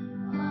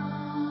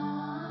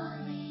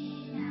 holy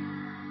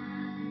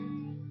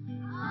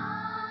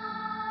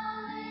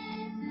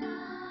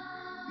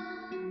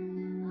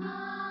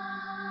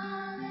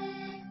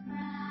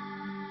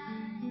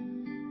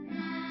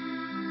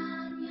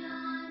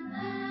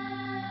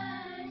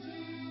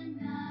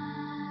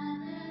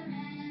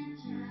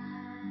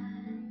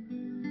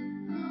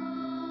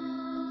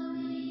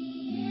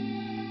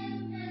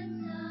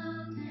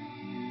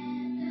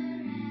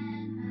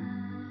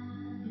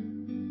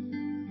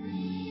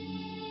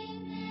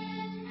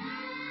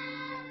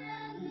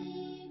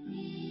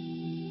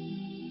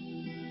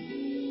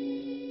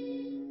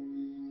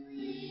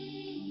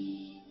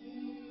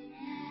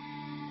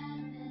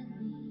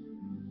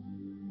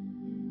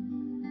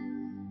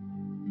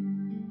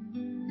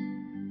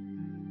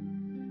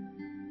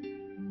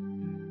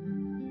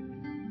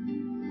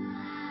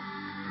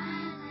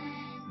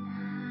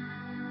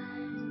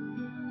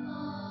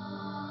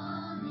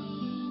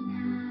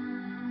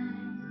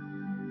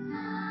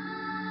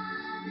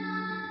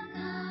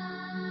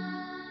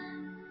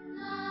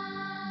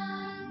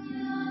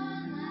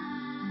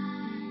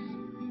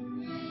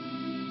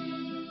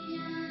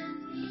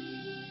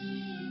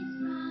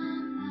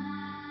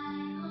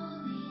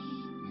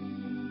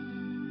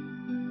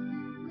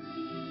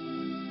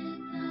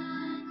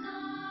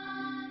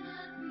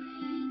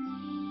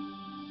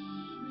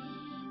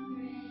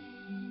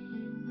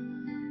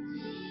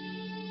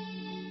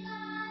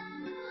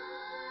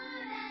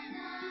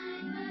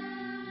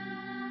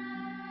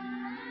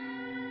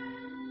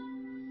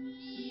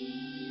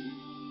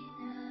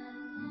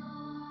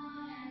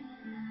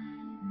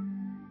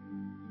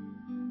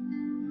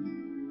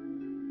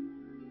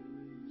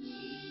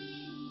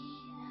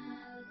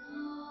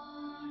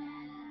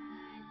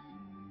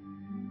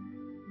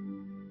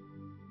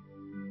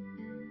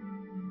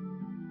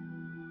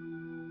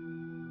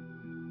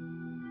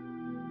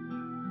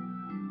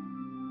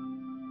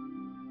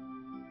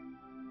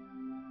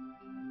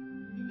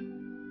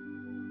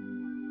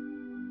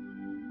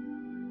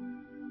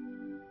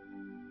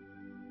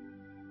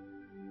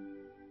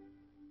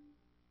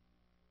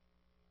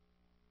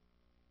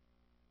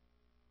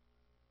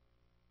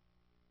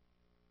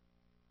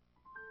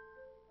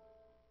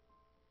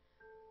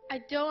I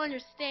don't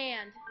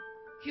understand.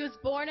 He was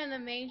born in the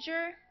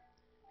manger?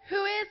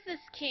 Who is this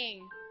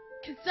king?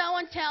 Can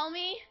someone tell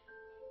me?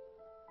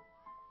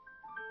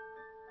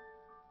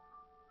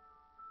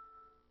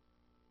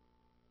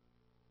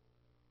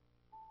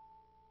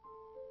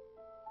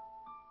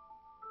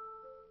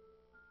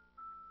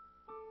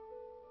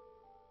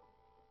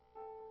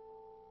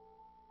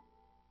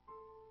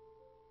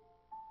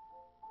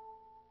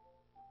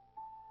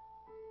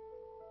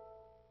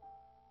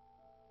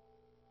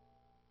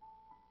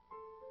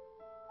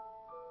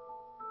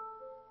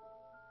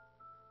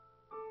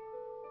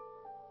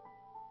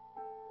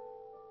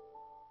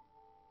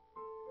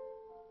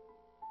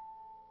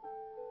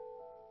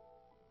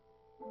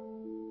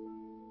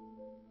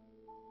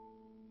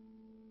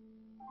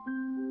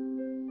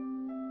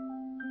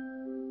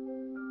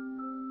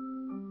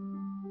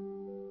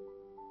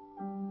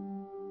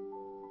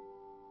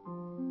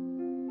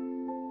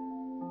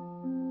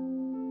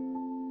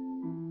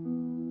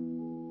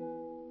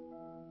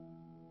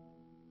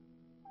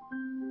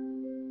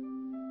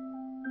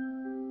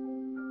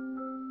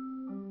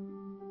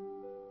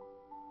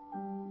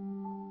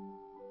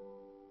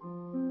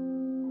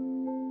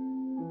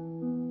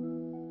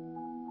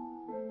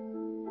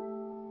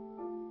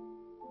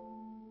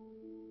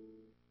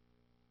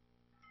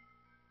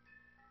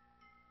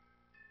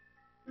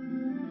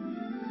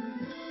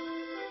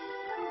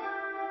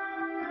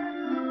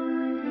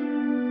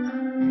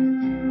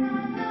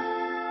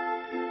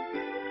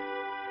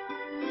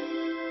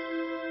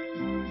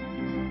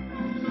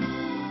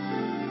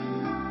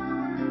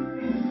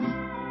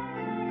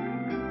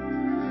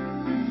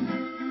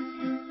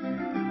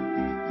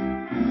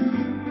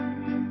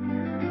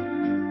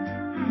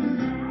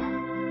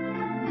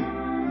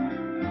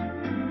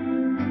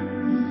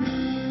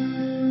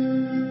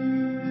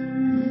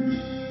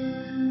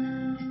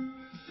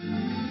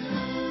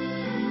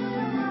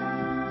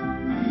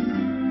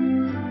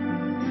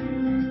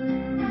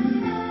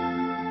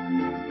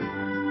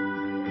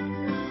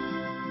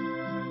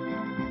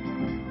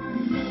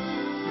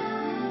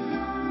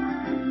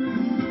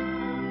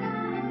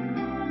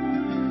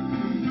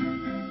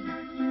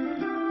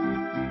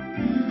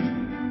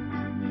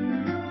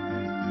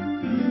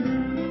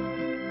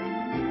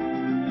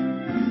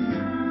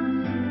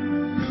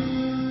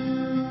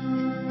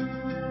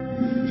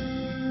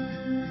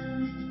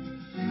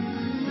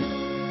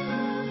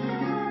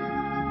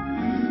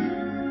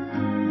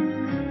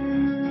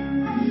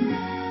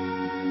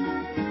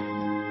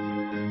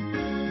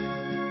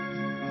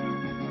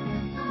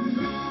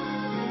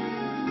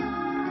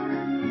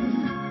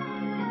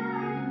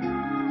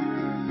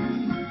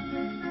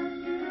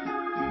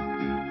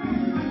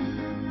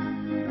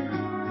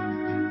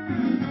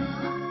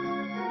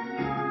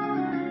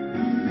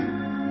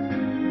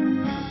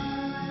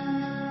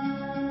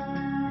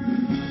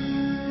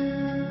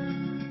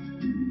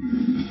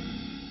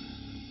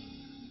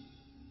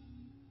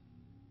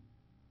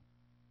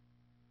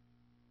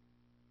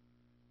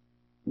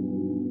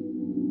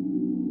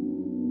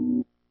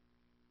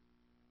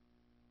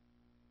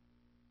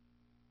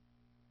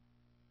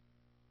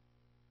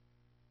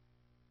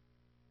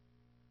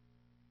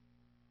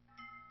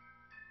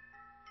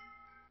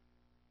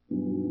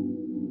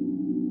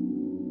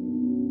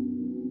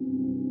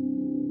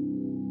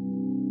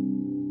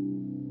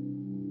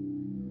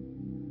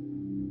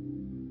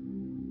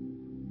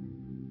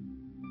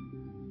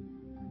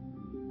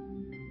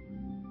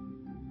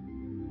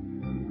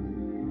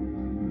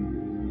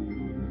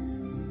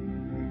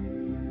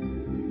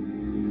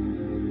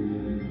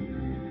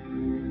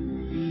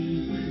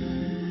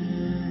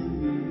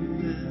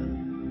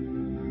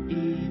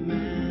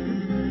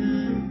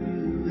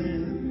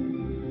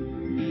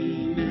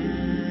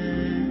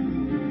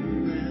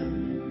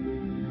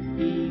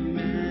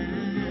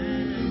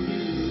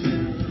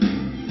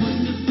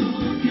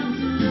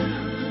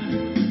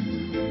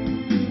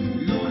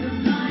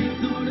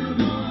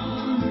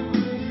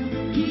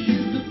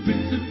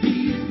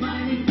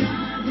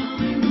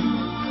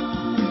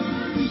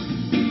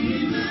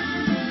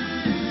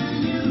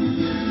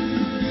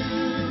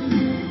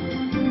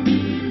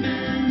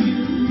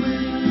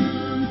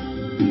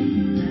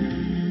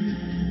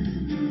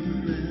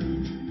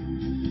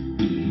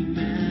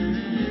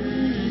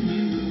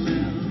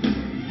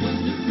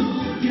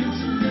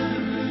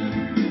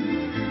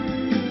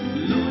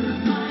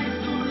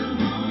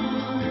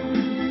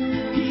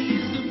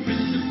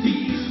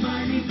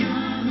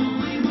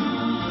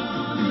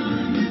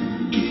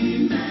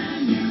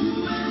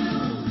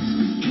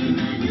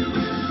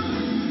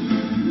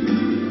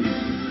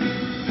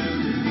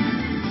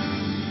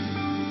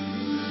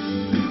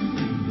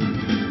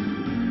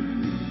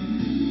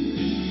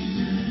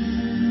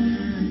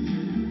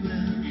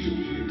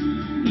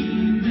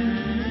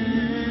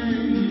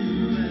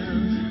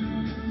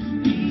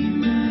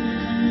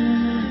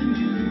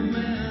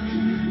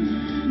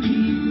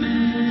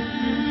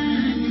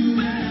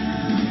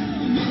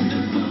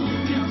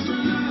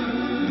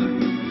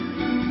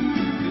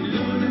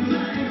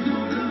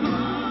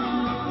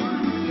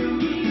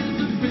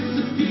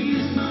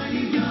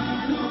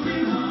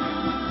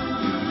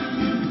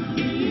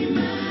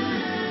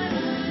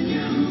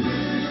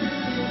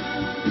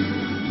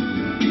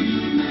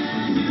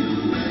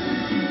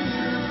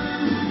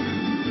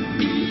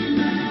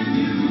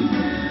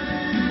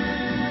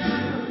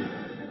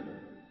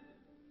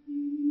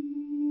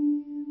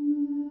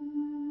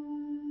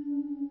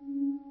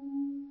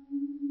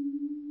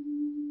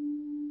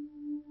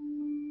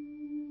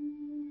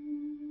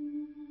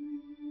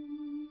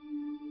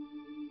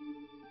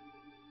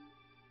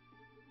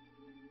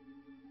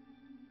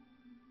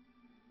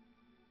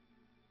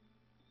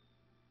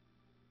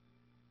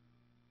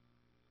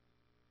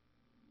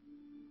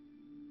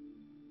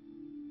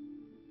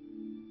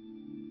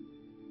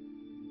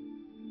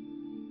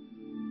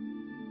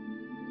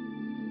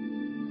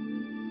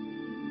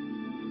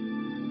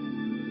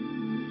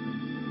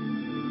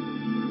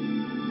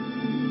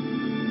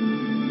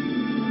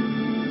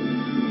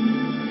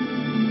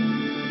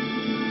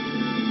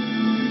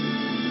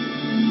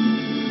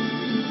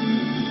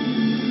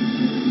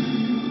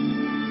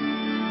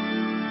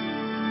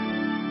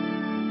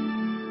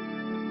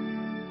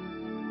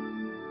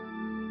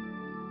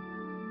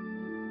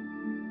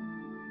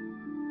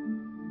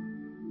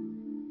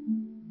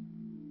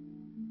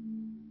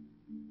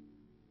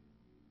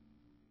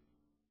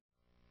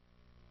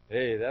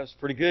 Hey, that was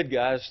pretty good,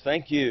 guys.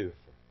 Thank you.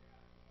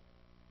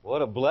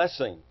 What a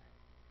blessing.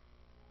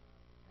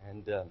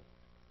 And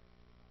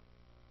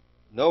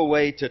no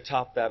way to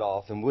top that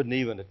off, and wouldn't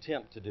even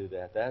attempt to do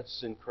that.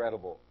 That's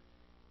incredible.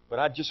 But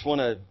I just want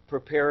to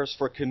prepare us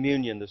for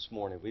communion this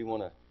morning. We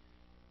want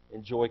to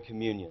enjoy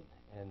communion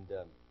and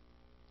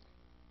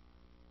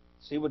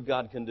see what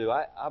God can do.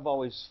 I've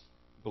always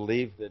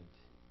believed that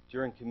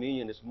during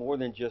communion it's more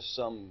than just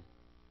some,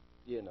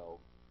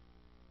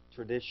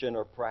 tradition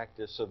or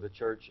practice of the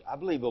church. I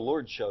believe the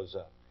Lord shows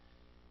up,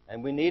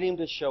 and we need Him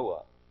to show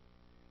up.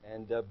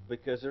 And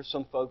because there's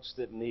some folks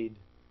that need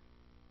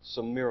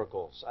some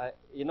miracles.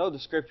 The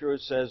Scripture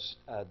says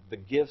the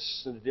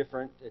gifts are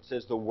different. It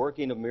says the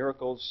working of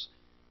miracles.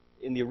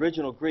 In the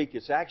original Greek,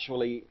 it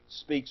actually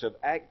speaks of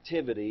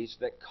activities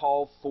that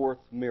call forth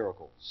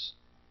miracles.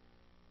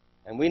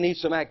 And we need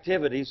some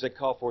activities that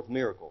call forth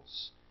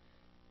miracles.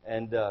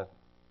 And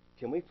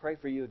can we pray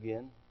for you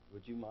again?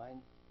 Would you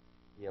mind?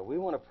 Yeah, we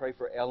want to pray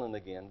for Ellen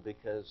again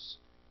because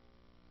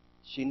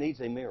she needs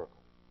a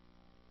miracle.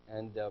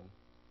 And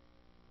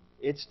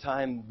it's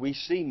time we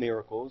see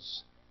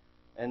miracles.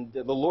 And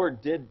the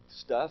Lord did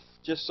stuff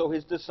just so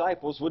His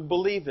disciples would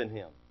believe in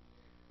Him.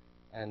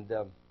 And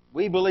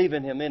we believe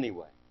in Him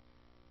anyway.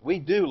 We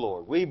do,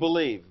 Lord. We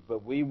believe,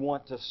 but we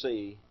want to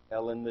see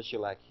Ellen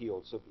Michalak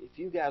healed. So if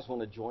you guys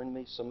want to join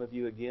me, some of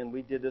you again,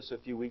 we did this a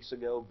few weeks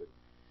ago.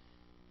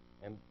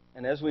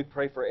 And as we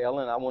pray for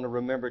Ellen, I want to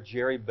remember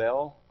Jerry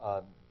Bell.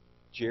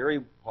 Jerry,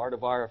 part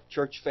of our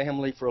church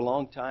family for a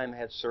long time,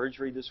 had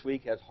surgery this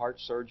week, had heart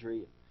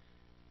surgery.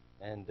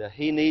 And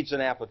he needs an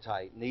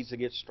appetite, needs to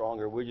get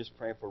stronger. We're just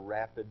praying for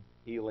rapid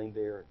healing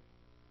there.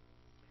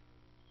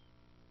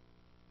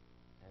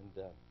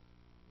 And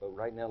but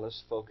right now,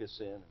 let's focus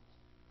in.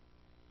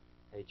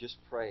 Hey, just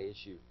pray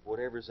as you,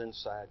 whatever's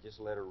inside, just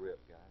let her rip,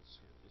 guys.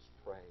 Just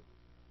pray.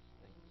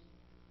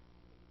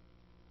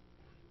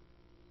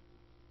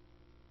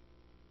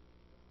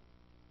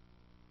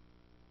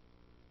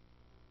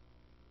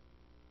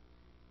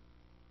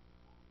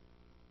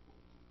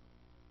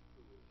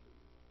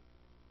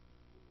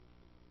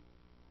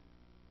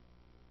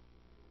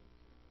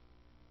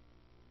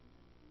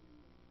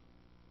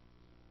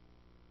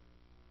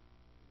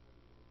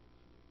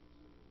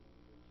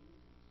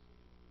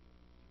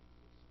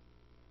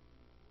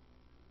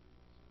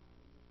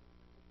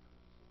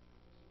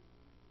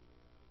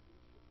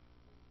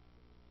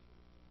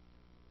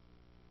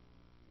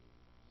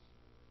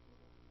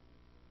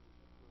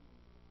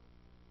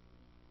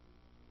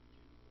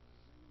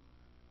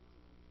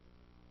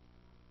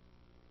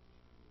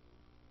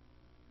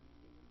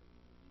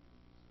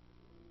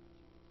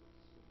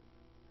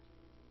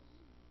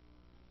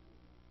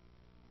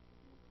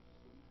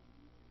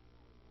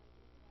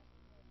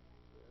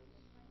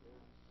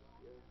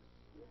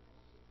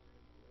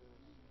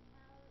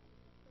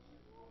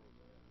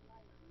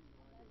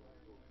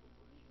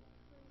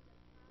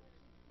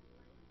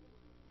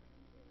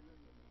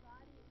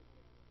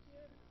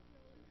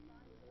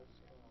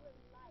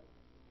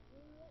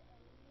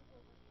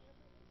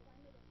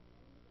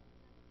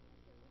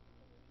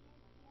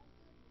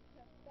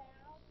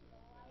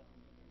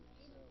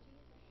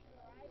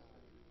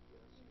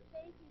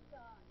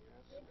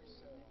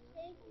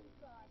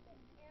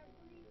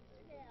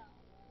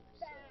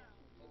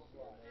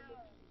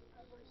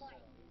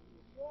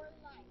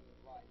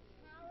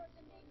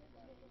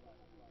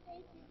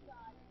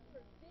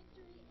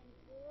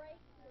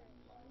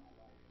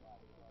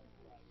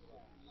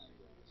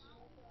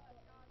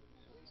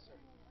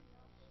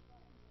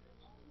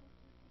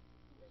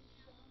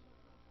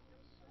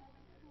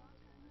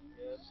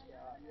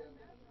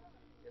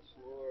 Yes,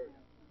 Lord.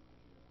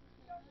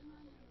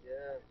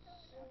 Yes.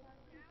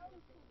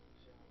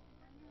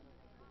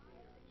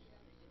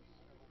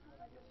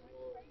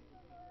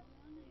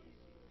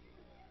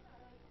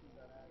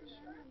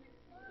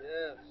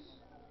 Yes.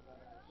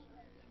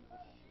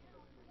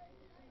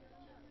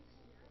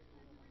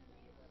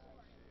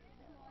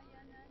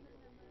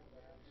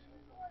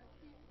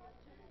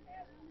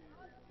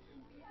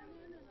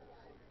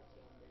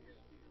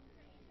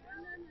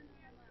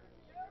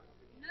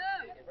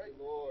 Right,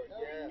 Lord.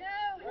 Yes.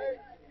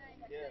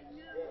 Yes.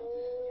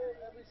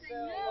 Every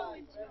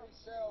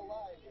cell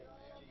life.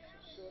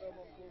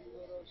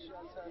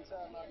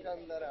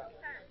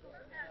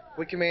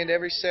 We command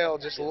every cell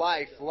just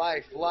life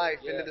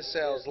into the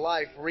cells.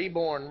 Life,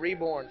 reborn,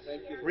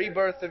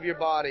 rebirth of your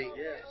body.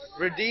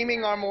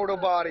 Redeeming our mortal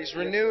bodies,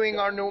 renewing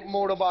our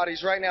mortal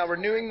bodies right now,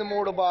 renewing the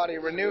mortal body,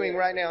 renewing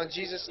right now in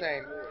Jesus'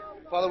 name.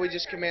 Father, we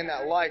just command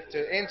that life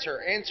to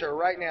enter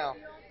right now.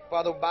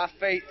 Father, by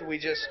faith, we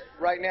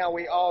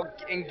all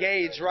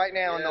engage right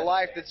now in the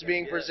life that's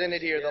being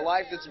presented here, the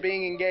life that's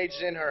being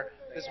engaged in her,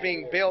 that's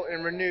being built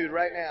and renewed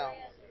right now.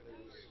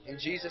 In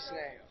Jesus'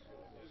 name.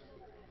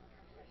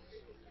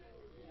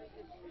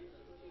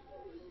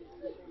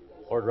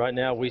 Lord, right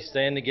now we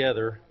stand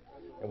together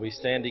and we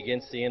stand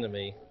against the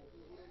enemy,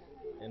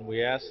 and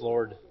we ask,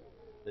 Lord,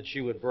 that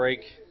you would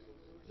break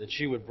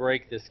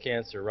this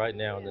cancer right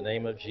now in the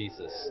name of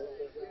Jesus.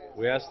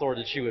 We ask, Lord,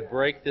 that you would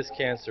break this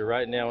cancer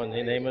right now in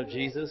the name of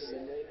Jesus.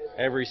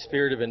 Every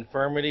spirit of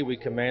infirmity, we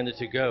command it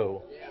to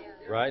go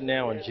right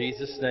now in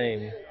Jesus'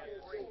 name.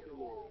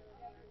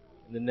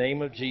 In the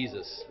name of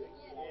Jesus.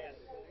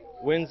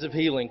 Winds of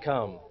healing,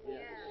 come.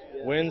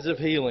 Winds of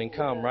healing,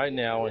 come right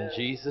now in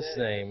Jesus'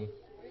 name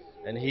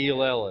and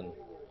heal Ellen.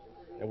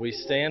 And we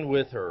stand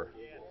with her.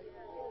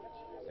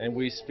 And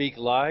we speak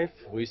life,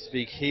 we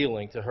speak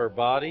healing to her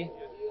body,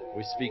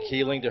 we speak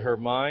healing to her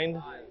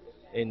mind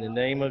in the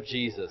name of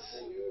Jesus.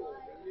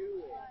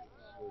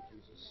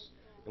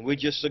 And we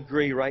just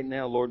agree right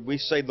now, Lord. We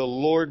say the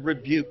Lord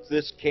rebuke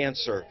this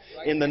cancer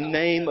in the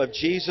name of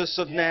Jesus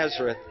of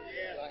Nazareth.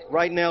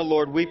 Right now,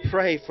 Lord, we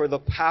pray for the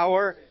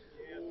power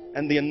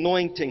and the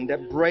anointing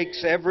that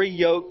breaks every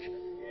yoke.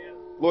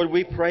 Lord,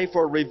 we pray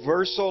for a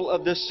reversal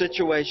of this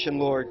situation,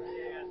 Lord.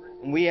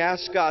 And we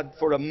ask God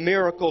for a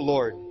miracle,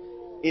 Lord.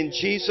 In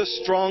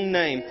Jesus' strong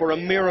name, for a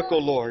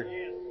miracle, Lord.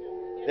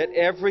 That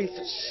every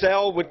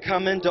cell would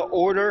come into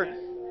order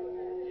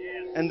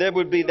and there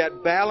would be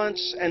that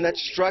balance and that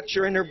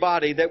structure in her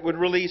body that would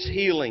release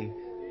healing.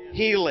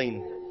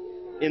 Healing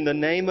in the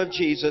name of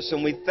Jesus.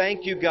 And we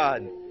thank you,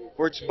 God,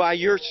 for it's by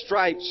your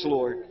stripes,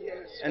 Lord.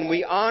 And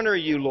we honor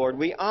you, Lord.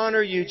 We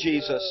honor you,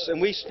 Jesus. And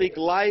we speak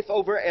life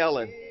over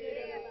Ellen.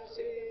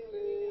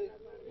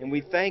 And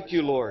we thank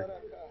you, Lord.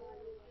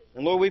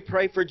 And Lord, we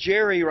pray for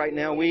Jerry right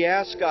now. We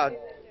ask God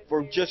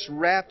for just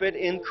rapid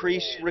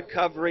increased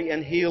recovery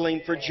and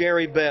healing for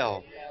Jerry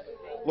Bell.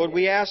 Lord,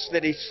 we ask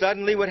that he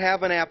suddenly would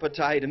have an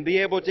appetite and be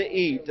able to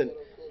eat. And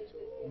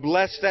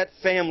bless that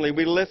family.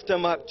 We lift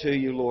them up to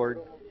you, Lord.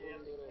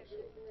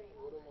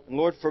 And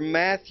Lord, for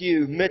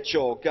Matthew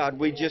Mitchell, God,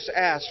 we just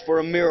ask for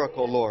a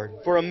miracle, Lord.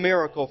 For a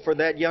miracle for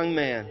that young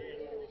man.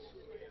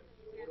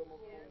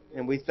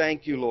 And we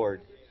thank you,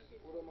 Lord.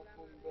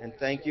 And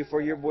thank you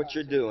for what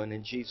you're doing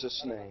in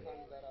Jesus' name.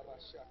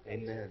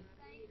 Amen.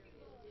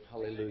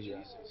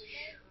 Hallelujah.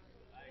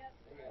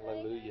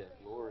 Hallelujah.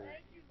 Glory.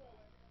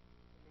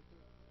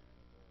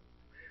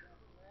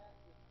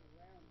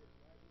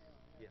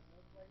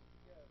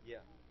 Yeah.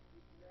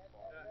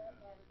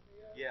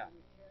 Yeah.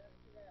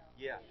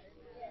 Yeah.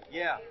 Yeah.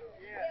 Yeah.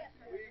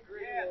 We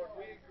agree, Lord.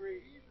 We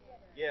agree.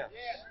 Yes.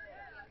 Yes.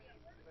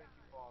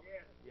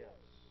 Yes.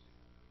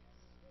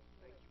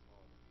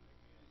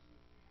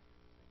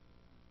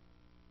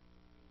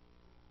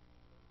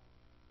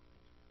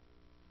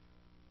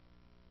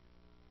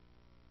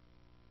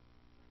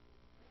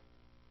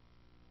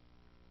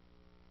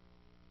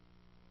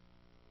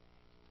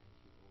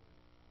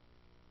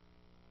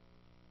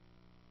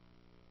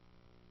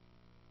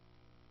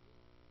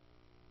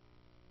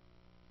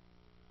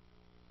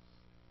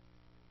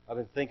 I've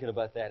been thinking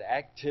about that.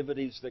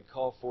 Activities that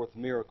call forth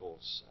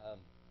miracles.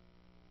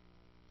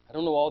 I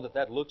don't know all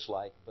that looks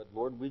like, but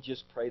Lord, we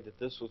just pray that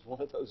this was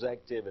one of those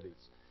activities.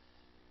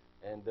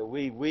 And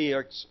we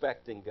are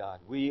expecting, God.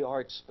 We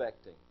are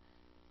expecting.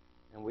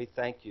 And we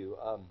thank you.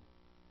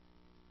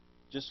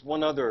 Just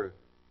one other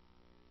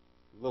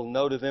little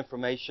note of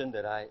information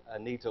that I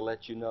need to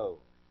let you know.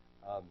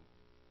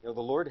 The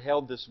Lord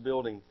held this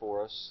building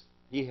for us.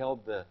 He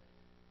held the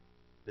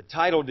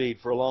title deed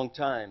for a long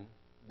time.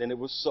 Then it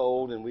was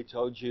sold, and we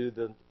told you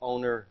the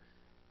owner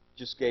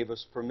just gave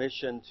us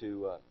permission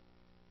to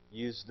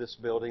use this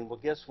building. Well,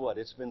 guess what?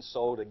 It's been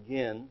sold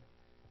again.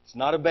 It's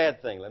not a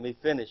bad thing. Let me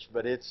finish.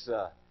 But it's,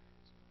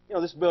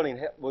 this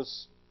building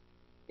was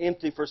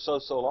empty for so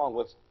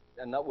long,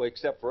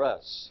 except for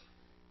us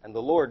and the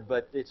Lord.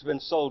 But it's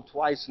been sold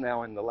twice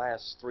now in the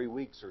last 3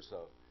 weeks or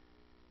so.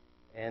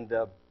 And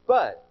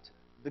but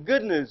the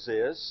good news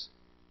is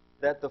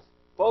that the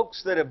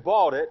folks that have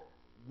bought it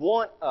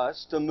want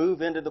us to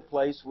move into the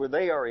place where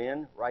they are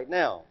in right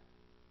now.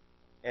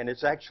 And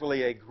it's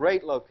actually a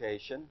great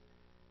location.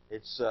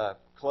 It's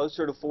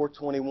closer to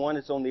 421.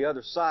 It's on the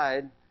other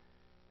side.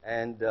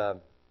 And,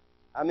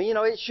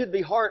 it should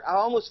be hard. I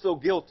almost feel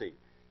guilty.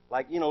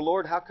 Like,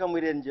 Lord, how come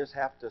we didn't just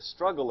have to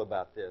struggle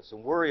about this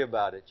and worry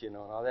about it, and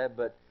all that.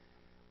 But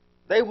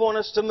they want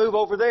us to move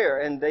over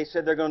there. And they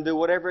said they're going to do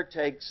whatever it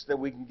takes that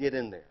we can get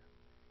in there.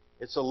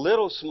 It's a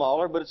little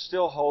smaller, but it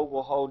still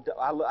will hold.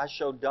 I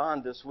showed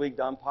Don this week,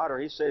 Don Potter.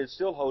 He said it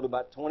still hold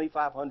about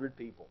 2,500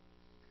 people.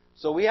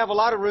 So we have a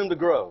lot of room to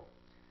grow.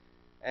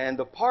 And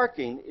the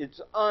parking, it's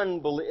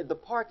unbelievable. The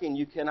parking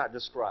you cannot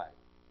describe.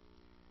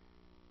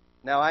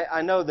 Now,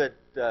 I know that,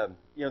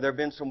 there have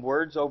been some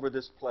words over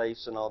this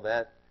place and all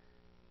that.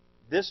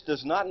 This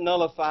does not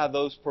nullify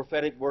those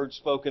prophetic words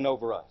spoken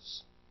over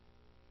us.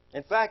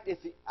 In fact,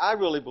 I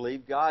really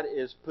believe God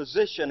is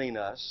positioning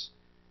us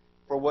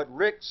for what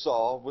Rick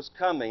saw was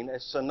coming, a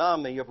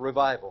tsunami of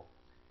revival.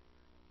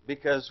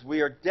 Because we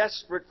are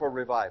desperate for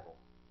revival.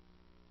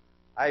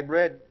 I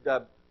read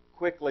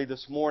quickly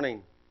this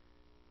morning.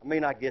 I may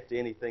not get to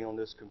anything on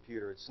this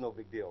computer. It's no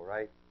big deal,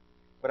 right?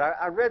 But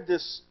I read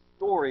this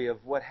story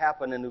of what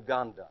happened in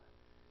Uganda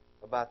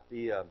about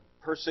the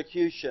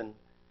persecution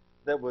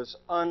that was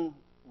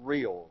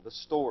unreal. The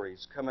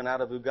stories coming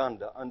out of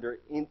Uganda under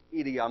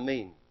Idi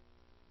Amin.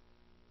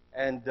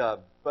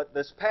 But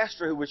this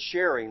pastor who was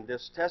sharing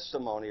this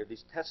testimony, or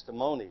these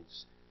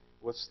testimonies,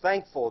 was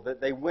thankful that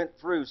they went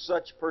through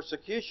such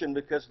persecution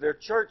because their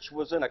church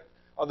was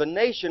or the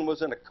nation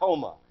was in a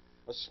coma,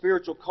 a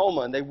spiritual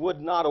coma, and they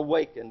would not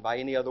awaken by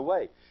any other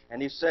way.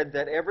 And he said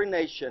that every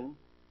nation,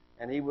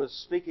 and he was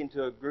speaking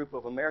to a group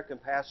of American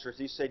pastors,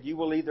 he said, you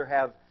will either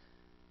have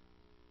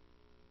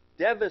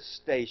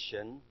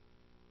devastation,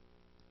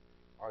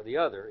 or the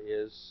other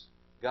is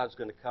God's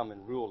going to come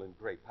and rule in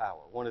great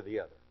power, one or the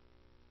other.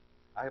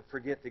 I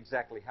forget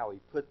exactly how he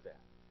put that.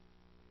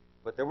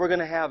 But they were going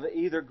to have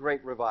either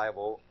great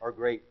revival or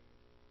great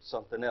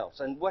something else.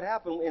 And what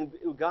happened in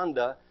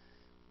Uganda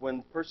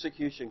when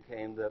persecution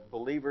came, the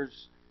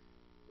believers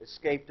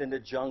escaped into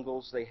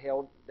jungles. They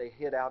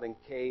hid out in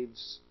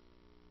caves.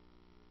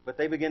 But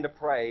they began to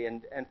pray,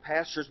 and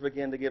pastors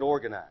began to get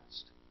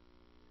organized.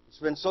 It's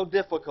been so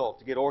difficult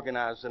to get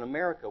organized in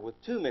America with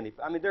too many.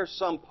 I mean, there's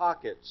some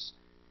pockets,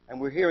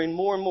 and we're hearing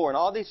more and more, and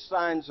all these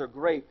signs are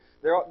great.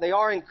 They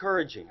are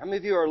encouraging. How many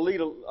of you are a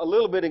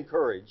little bit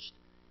encouraged?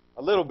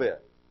 A little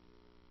bit.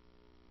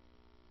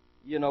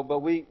 You know, but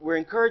we're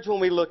encouraged when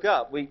we look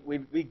up.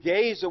 We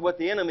gaze at what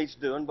the enemy's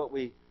doing, but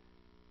we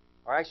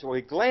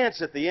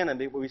glance at the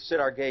enemy, but we set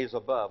our gaze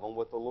above on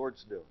what the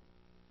Lord's doing.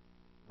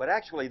 But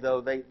actually,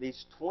 though,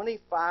 these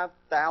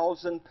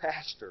 25,000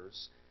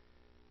 pastors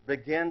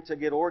began to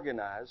get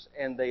organized,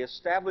 and they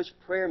established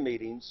prayer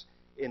meetings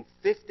in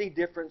 50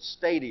 different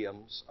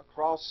stadiums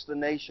across the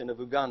nation of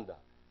Uganda.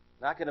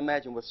 And I can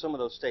imagine what some of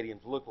those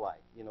stadiums look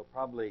like. You know,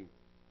 probably,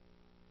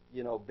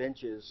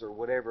 benches or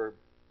whatever,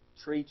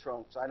 tree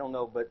trunks, I don't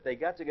know. But they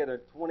got together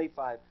at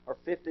 25 or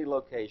 50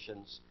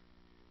 locations,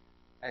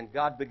 and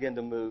God began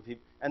to move.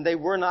 And they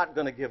were not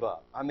going to give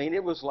up. I mean,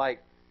 it was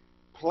like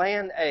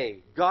Plan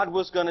A. God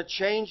was going to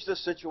change the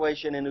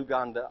situation in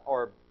Uganda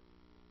or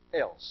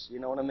else. You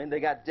know what I mean?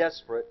 They got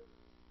desperate,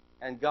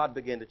 and God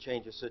began to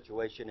change the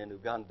situation in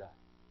Uganda.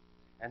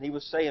 And he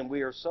was saying,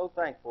 we are so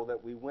thankful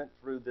that we went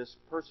through this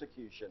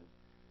persecution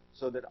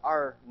so that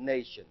our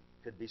nation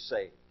could be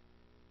saved.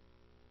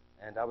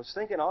 And I was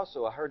thinking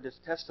also, I heard this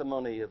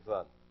testimony of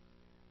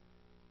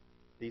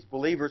these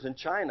believers in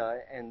China,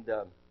 and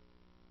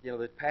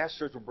the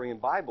pastors were bringing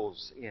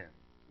Bibles in.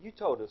 You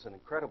told us an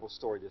incredible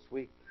story this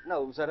week.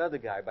 No, it was that other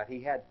guy, but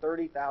he had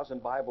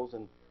 30,000 Bibles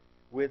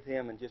with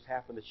him and just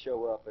happened to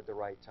show up at the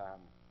right time.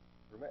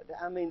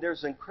 I mean,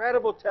 there's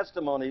incredible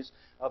testimonies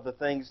of the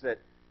things that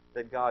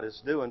God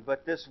is doing.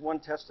 But this one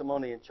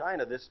testimony in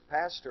China, this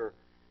pastor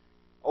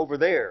over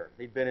there,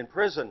 he'd been in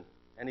prison,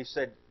 and he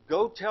said,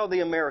 go tell the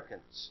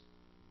Americans,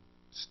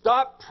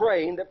 stop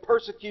praying that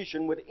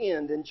persecution would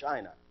end in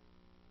China.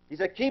 He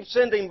said, keep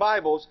sending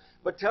Bibles,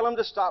 but tell them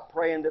to stop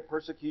praying that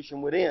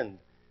persecution would end.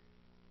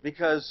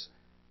 Because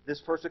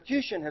this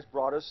persecution has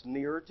brought us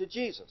nearer to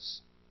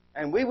Jesus.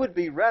 And we would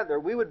rather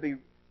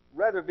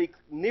be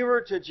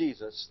nearer to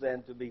Jesus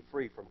than to be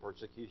free from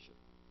persecution.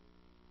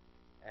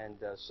 And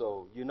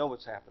so you know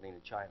what's happening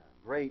in China.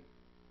 Great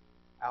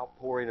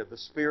outpouring of the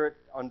Spirit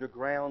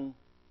underground.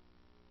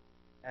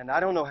 And I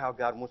don't know how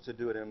God wants to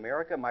do it in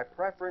America. My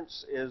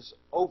preference is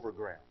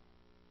overground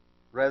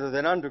rather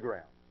than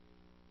underground.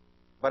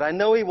 But I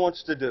know He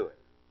wants to do it.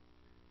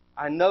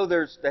 I know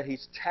that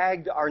He's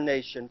tagged our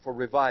nation for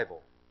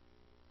revival.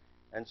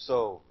 And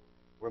so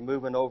we're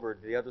moving over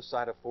to the other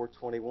side of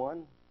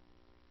 421.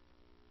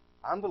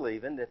 I'm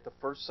believing that the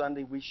first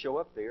Sunday we show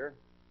up there,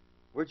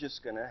 we're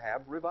just going to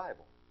have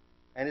revival.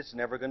 And it's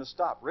never going to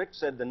stop. Rick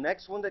said the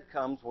next one that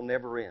comes will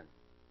never end.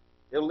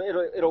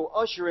 It'll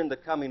usher in the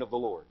coming of the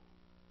Lord.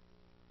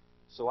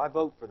 So I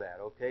vote for that,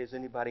 okay? Is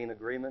anybody in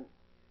agreement?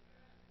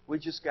 We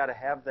just got to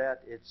have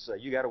that.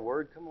 You got a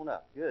word? Come on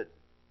up. Good.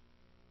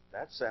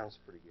 That sounds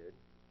pretty good.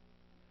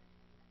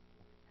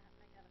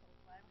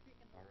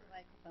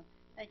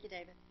 Thank you,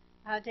 David.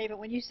 David,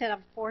 when you said of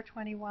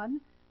 4:21,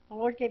 the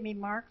Lord gave me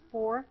Mark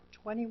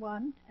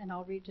 4:21, and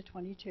I'll read to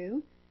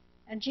 22.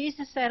 And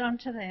Jesus said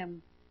unto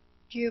them,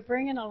 do you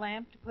bring in a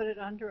lamp to put it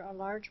under a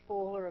large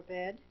bowl or a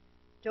bed?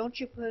 Don't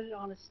you put it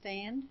on a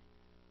stand?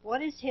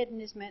 What is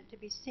hidden is meant to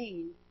be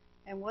seen,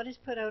 and what is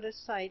put out of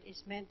sight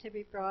is meant to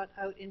be brought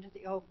out into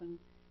the open.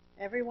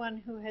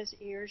 Everyone who has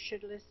ears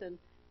should listen.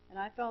 And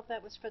I felt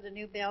that was for the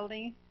new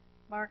building,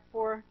 Mark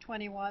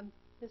 4:21.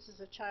 This is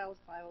a child's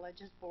Bible I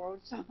just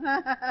borrowed, so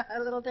a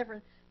little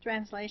different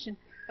translation.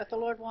 But the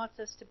Lord wants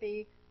us to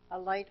be a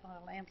light on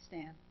a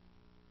lampstand.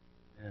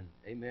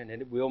 Amen.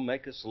 And it will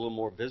make us a little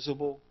more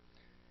visible,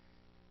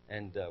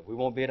 and we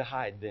won't be able to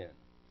hide then.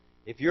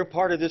 If you're a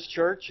part of this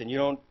church and you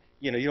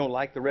don't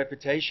like the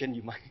reputation,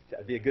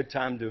 that'd be a good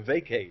time to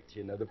vacate,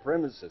 the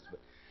premises.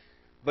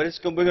 But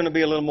we're going to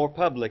be a little more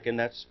public, and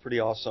that's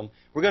pretty awesome.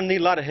 We're going to need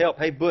a lot of help.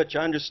 Hey, Butch,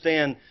 I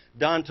understand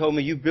Don told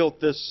me you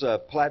built this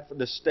platform,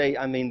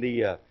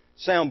 the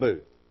sound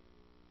booth.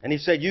 And he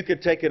said you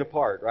could take it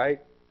apart,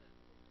 right?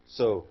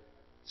 So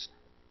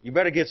you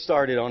better get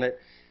started on it.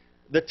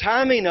 The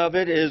timing of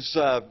it is,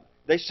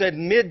 they said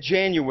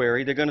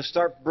mid-January. They're going to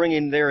start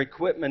bringing their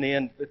equipment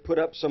in, put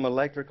up some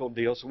electrical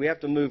deals. So we have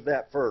to move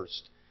that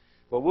first.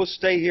 But we'll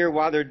stay here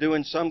while they're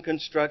doing some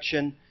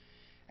construction.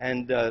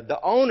 And the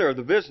owner of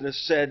the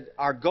business said,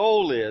 our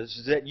goal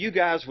is that you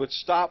guys would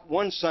stop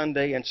one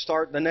Sunday and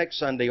start the next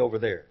Sunday over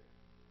there.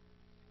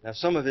 Now,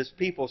 some of his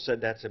people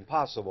said that's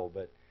impossible,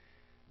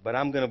 but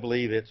I'm going to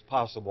believe it's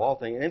possible. All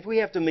things. And if we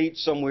have to meet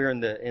somewhere in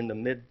the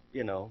mid,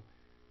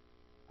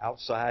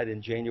 outside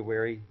in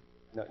January,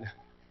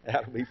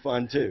 that'll be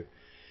fun too.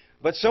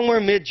 But somewhere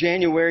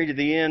mid-January to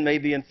the end,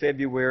 maybe in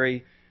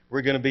February,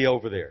 we're going to be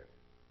over there.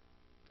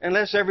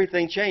 Unless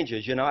everything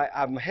changes.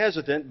 I'm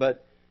hesitant,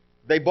 but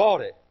they bought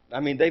it. I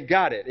mean, they've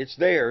got it. It's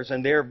theirs,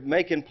 and they're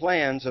making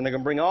plans, and they're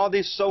going to bring all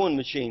these sewing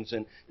machines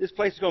in. This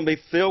place is going to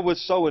be filled with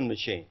sewing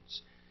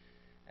machines.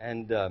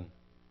 And they're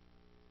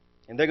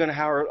going to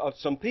hire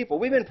some people.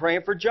 We've been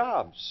praying for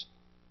jobs.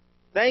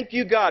 Thank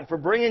you, God, for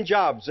bringing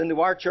jobs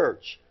into our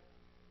church.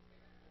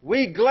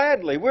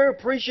 We're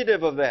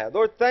appreciative of that.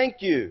 Lord,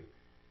 thank you.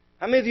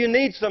 How many of you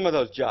need some of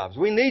those jobs?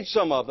 We need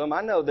some of them.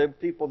 I know there are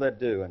people that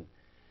do. And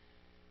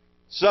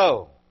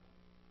so,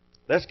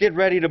 let's get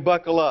ready to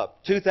buckle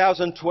up.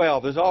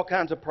 2012. There's all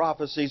kinds of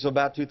prophecies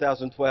about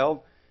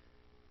 2012.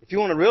 If you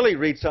want to really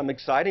read something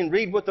exciting,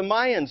 read what the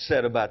Mayans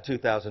said about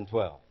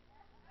 2012.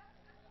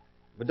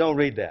 But don't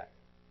read that.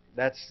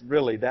 That's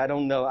really, I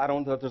don't know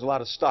if there's a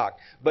lot of stock.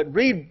 But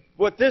read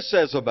what this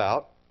says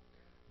about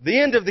the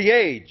end of the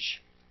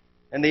age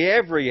and the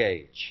every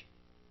age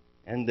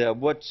and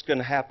what's going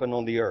to happen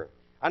on the earth.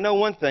 I know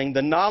one thing,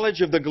 the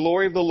knowledge of the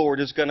glory of the Lord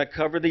is going to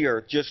cover the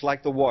earth just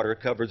like the water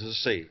covers the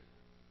sea.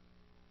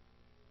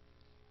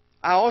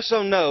 I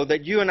also know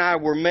that you and I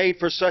were made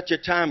for such a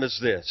time as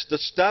this. The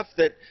stuff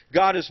that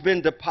God has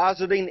been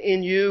depositing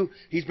in you,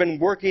 He's been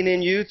working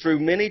in you through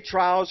many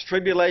trials,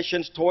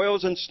 tribulations,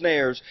 toils, and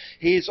snares.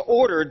 He's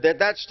ordered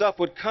that stuff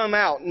would come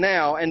out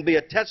now and be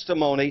a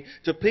testimony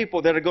to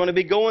people that are going to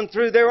be going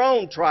through their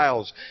own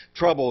trials,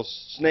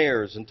 troubles,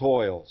 snares, and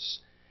toils.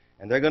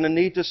 And they're going to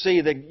need to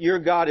see that your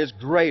God is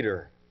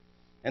greater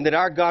and that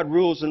our God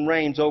rules and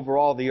reigns over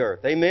all the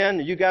earth. Amen?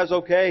 Are you guys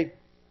okay?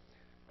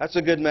 That's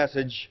a good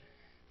message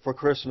for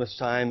Christmas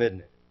time, isn't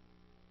it?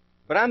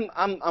 But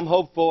I'm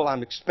hopeful.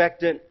 I'm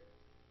expectant.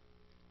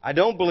 I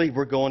don't believe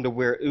we're going to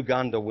where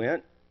Uganda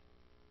went.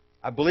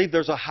 I believe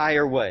there's a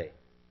higher way.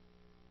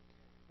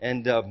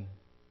 And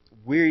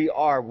we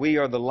are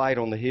the light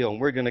on the hill,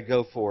 and we're going to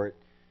go for it.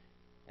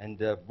 And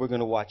we're going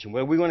to watch Him.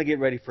 Well, we want to get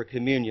ready for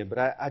communion, but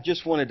I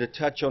just wanted to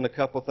touch on a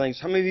couple things.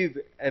 How many of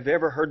you have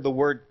ever heard the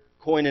word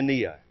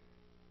koinonia?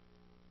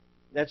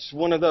 That's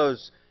one of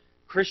those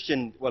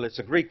Christian, well, it's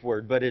a Greek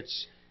word, but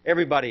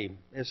everybody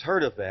has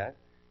heard of that,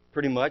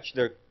 pretty much.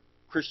 They're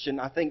Christian.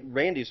 I think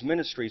Randy's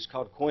ministry is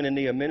called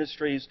Koinonia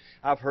Ministries.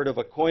 I've heard of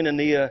a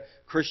Koinonia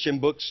Christian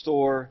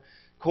bookstore,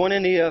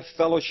 Koinonia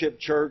Fellowship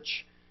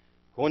Church,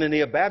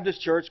 Koinonia Baptist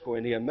Church,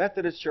 Koinonia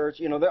Methodist Church.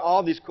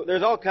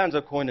 There's all kinds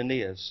of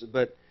koinonias.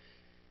 But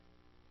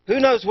who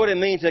knows what it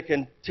means that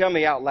can tell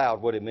me out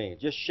loud what it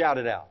means? Just shout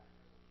it out.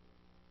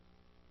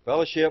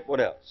 Fellowship, what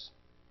else?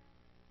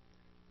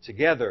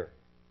 Together.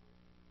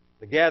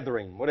 The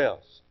gathering, what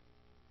else?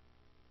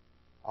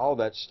 All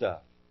that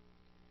stuff.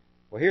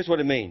 Well, here's what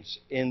it means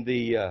in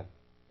the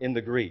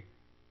Greek.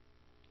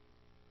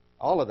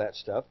 All of that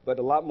stuff, but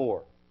a lot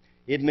more.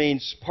 It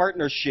means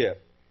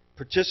partnership,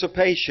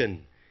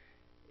 participation.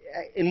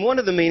 In one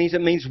of the meanings,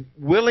 it means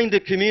willing to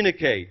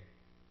communicate.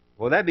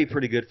 Well, that'd be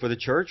pretty good for the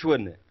church,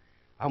 wouldn't it?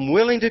 I'm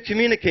willing to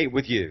communicate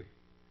with you.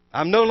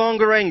 I'm no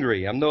longer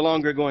angry. I'm no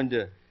longer going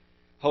to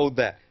hold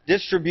that.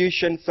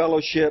 Distribution,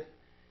 fellowship.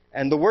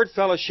 And the word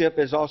fellowship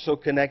is also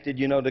connected,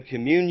 to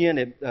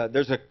communion.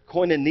 There's a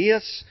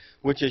koinonias,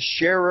 which is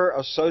sharer,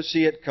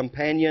 associate,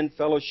 companion,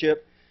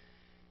 fellowship,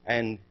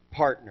 and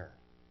partner.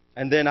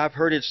 And then I've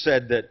heard it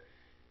said that,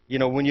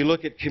 when you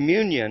look at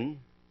communion,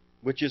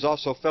 which is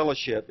also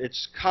fellowship,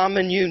 it's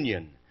common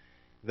union,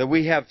 that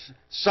we have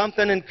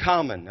something in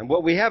common. And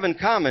what we have in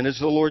common is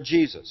the Lord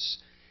Jesus.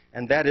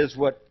 And that is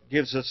what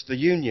gives us the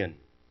union.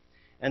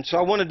 And so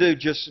I want to do,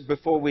 just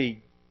before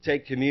we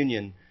take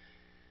communion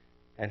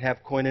and have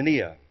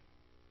koinonia,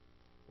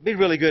 it'd be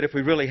really good if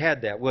we really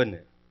had that, wouldn't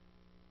it?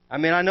 I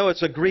mean, I know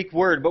it's a Greek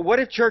word, but what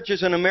if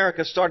churches in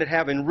America started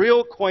having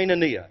real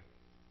koinonia?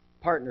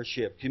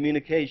 Partnership,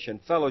 communication,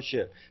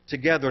 fellowship,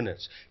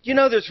 togetherness. Do you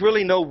know there's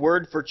really no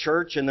word for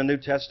church in the New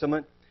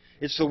Testament?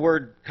 It's the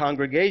word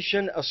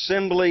congregation,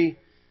 assembly,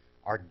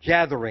 or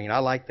gathering. I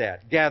like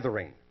that,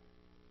 gathering.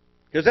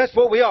 Because that's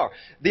what we are.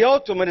 The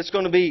ultimate, it's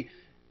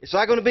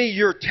not going to be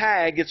your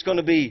tag. It's going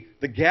to be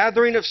the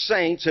gathering of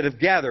saints that have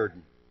gathered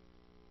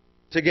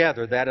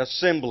together, that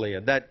assembly,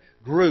 that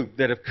group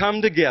that have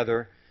come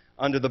together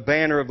under the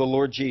banner of the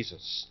Lord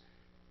Jesus.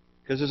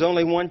 Because there's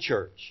only one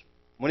church.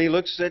 When He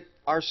looks at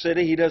our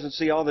city, He doesn't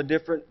see all the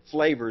different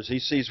flavors. He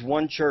sees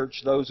one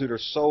church, those that are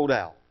sold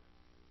out.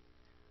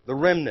 The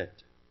remnant.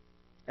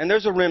 And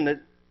there's a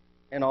remnant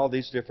in all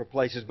these different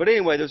places. But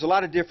anyway, there's a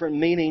lot of different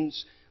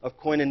meanings of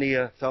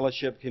koinonia,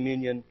 fellowship,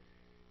 communion.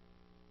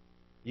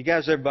 You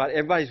guys,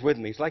 everybody's with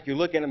me. It's like you're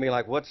looking at me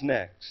like, what's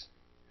next?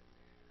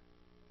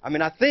 I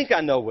mean, I think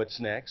I know what's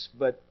next,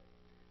 but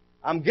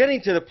I'm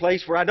getting to the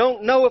place where I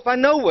don't know if I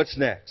know what's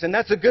next. And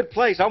that's a good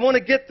place. I want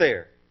to get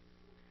there.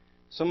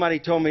 Somebody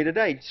told me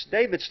today,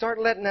 David, start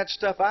letting that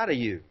stuff out of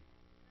you.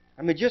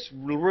 I mean, just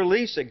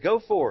release it. Go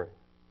for it.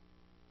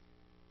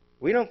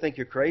 We don't think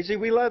you're crazy.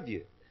 We love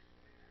you.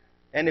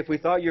 And if we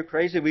thought you're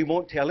crazy, we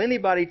won't tell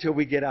anybody till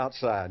we get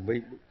outside.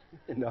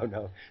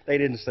 No, they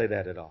didn't say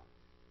that at all.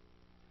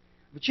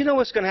 But you know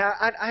what's going to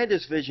happen? I had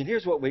this vision.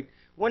 Here's what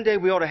one day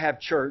we ought to have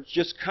church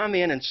just come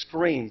in and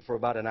scream for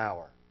about an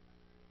hour.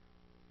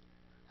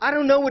 I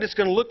don't know what it's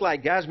going to look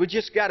like, guys. We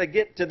just got to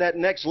get to that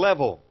next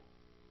level.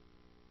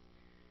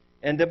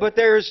 But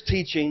there is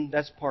teaching.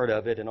 That's part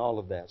of it and all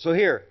of that. So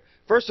here,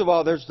 first of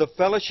all, there's the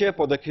fellowship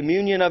or the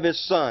communion of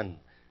His Son.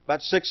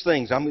 About 6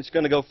 things. I'm just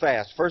going to go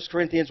fast. 1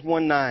 Corinthians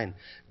 1:9.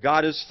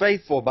 God is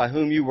faithful, by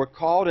whom you were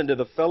called into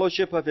the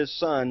fellowship of His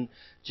Son,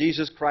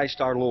 Jesus Christ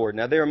our Lord.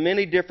 Now, there are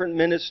many different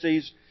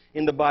ministries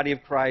in the body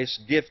of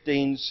Christ,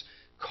 giftings,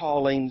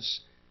 callings.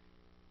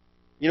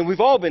 You know,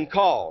 we've all been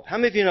called. How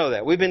many of you know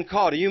that? We've been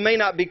called. You may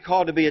not be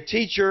called to be a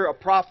teacher, a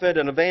prophet,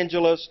 an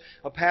evangelist,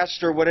 a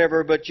pastor,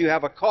 whatever, but you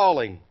have a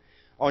calling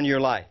on your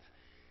life.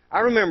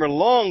 I remember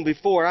long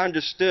before I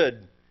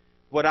understood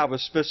what I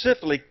was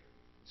specifically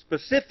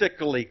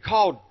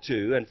called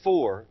to and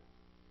for,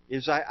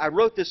 is I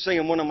wrote this thing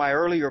in one of my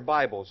earlier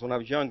Bibles when I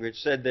was younger. It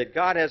said that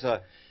God has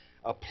a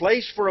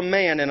place for a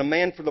man and a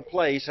man for the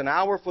place, an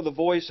hour for the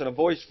voice and a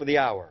voice for the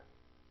hour.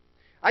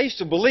 I used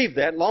to believe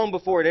that long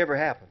before it ever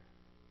happened.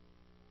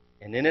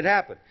 And then it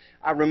happened.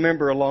 I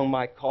remember along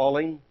my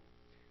calling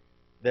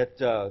that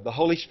the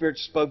Holy Spirit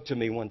spoke to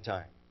me one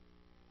time.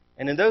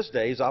 And in those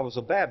days, I was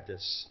a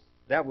Baptist.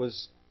 That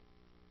was,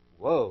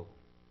 whoa.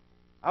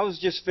 I was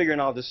just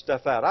figuring all this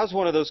stuff out. I was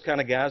one of those kind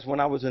of guys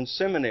when I was in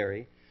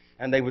seminary,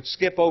 and they would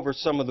skip over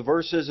some of the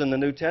verses in the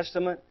New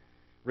Testament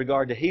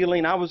regard to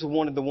healing. I was the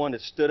one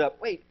that stood up.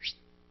 Wait,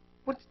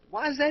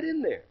 why is that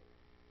in there?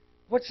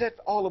 What's that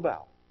all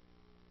about?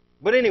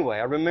 But anyway,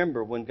 I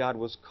remember when God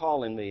was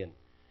calling me,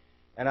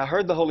 and I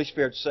heard the Holy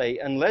Spirit say,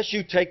 unless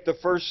you take the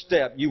first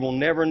step, you will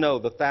never know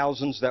the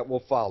thousands that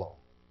will follow.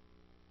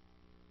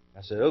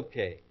 I said,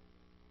 okay.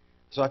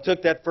 So I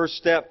took that first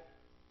step.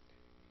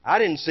 I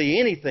didn't see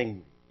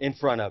anything in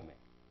front of me.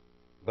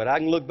 But I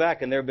can look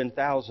back and there have been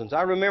thousands.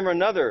 I remember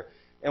another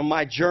in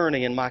my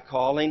journey, in my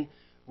calling,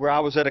 where I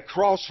was at a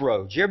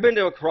crossroads. You ever been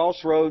to a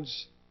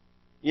crossroads?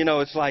 You know,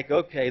 it's like,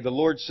 okay, the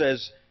Lord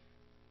says,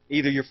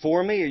 either you're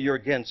for me or you're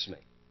against me.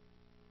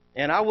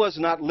 And I was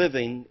not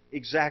living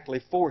exactly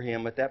for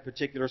Him at that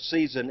particular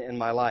season in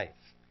my life.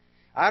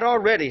 I'd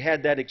already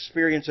had that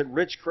experience at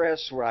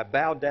Ridgecrest where I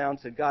bowed down and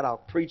said, God,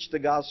 I'll preach the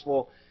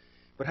gospel.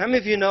 But how many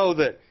of you know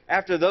that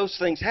after those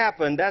things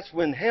happen, that's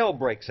when hell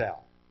breaks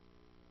out?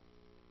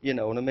 You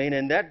know what I mean?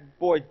 And that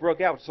boy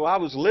broke out. So I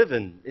was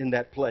living in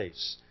that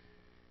place.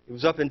 It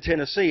was up in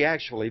Tennessee,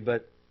 actually,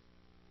 but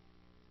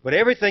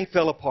everything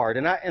fell apart.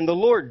 And the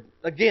Lord,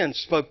 again,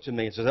 spoke to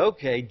me and said,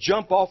 okay,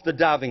 jump off the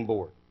diving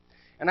board.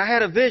 And I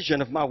had a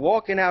vision of my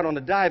walking out on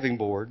the diving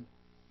board,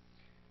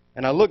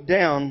 and I looked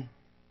down.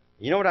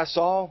 You know what I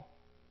saw?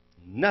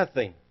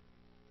 Nothing.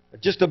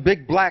 Just a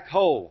big black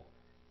hole.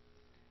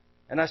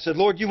 And I said,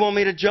 Lord, you want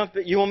me to jump?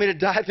 You want me to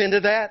dive into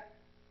that?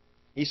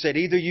 He said,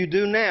 either you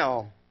do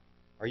now,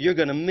 or you're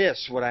going to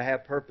miss what I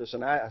have purpose.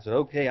 And I said,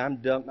 okay,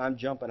 I'm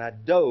jumping. I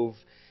dove.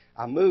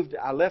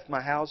 I left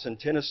my house in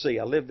Tennessee.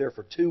 I lived there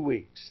for 2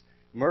 weeks.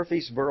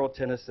 Murfreesboro,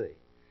 Tennessee.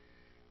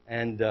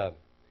 And, but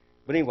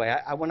anyway,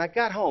 when I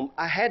got home,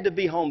 I had to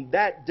be home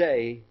that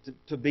day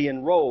to be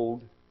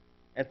enrolled.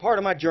 And part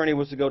of my journey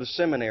was to go to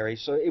seminary.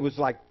 So it was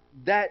like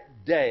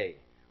that day,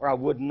 or I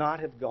would not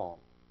have gone.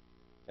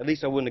 At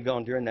least I wouldn't have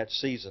gone during that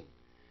season.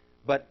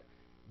 But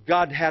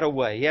God had a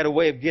way. He had a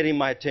way of getting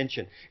my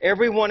attention.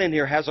 Everyone in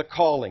here has a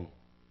calling.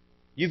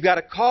 You've got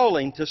a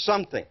calling to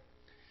something.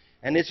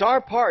 And it's our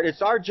part,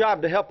 it's our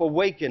job to help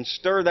awaken,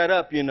 stir that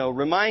up,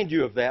 remind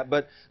you of that.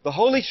 But the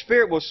Holy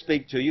Spirit will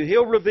speak to you.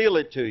 He'll reveal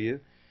it to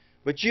you.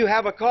 But you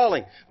have a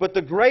calling. But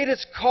the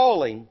greatest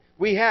calling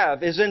we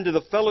have is into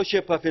the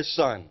fellowship of His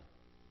Son.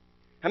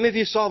 How many of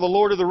you saw The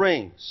Lord of the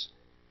Rings?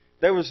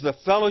 There was the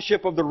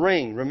fellowship of the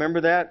ring.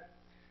 Remember that?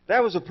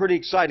 That was a pretty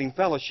exciting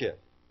fellowship.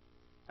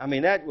 I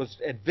mean, that was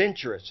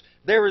adventurous.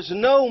 There is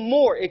no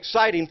more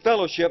exciting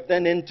fellowship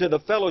than into the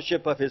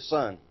fellowship of His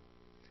Son,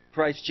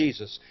 Christ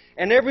Jesus.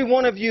 And every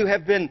one of you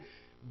have been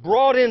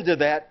brought into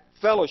that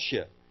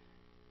fellowship.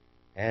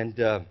 And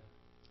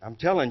I'm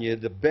telling you,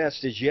 the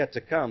best is yet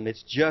to come.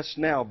 It's just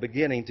now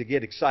beginning to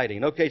get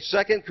exciting. Okay,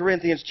 2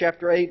 Corinthians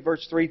chapter 8,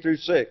 verse 3 through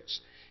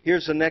 6.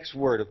 Here's the next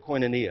word of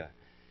koinonia,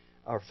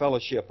 our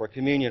fellowship or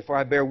communion. For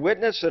I bear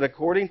witness that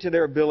according to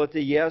their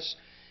ability, yes,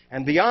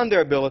 and beyond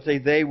their ability,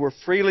 they were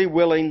freely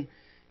willing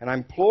and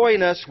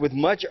imploring us with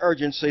much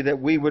urgency that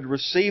we would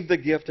receive the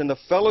gift and the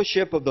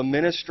fellowship of the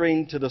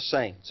ministering to the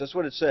saints. That's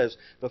what it says,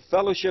 the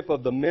fellowship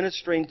of the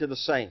ministering to the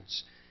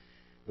saints.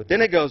 But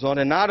then it goes on,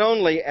 and not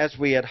only as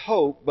we had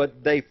hoped,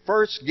 but they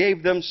first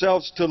gave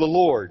themselves to the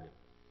Lord,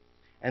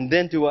 and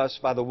then to us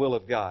by the will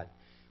of God.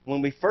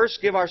 When we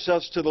first give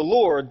ourselves to the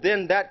Lord,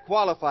 then that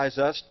qualifies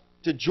us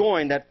to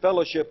join that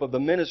fellowship of the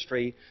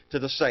ministry to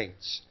the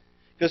saints.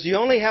 Because you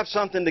only have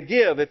something to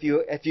give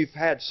if you've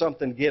had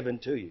something given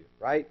to you,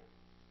 right?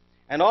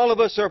 And all of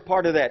us are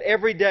part of that.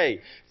 Every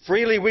day,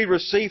 freely we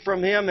receive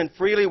from Him, and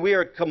freely we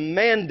are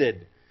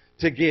commanded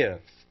to give.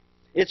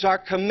 It's our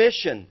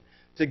commission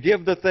to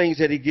give the things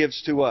that He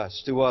gives to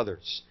us, to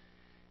others.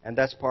 And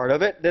that's part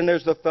of it. Then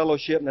there's the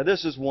fellowship. Now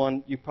this is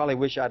one you probably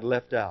wish I'd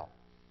left out.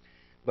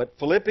 But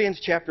Philippians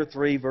chapter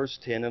 3, verse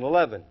 10 and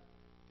 11.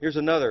 Here's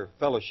another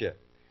fellowship.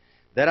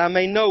 That I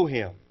may know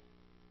Him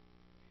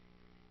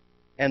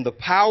and the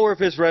power of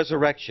His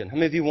resurrection. How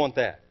many of you want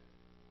that?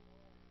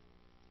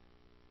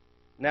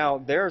 Now,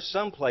 there are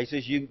some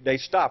places they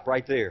stop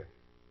right there.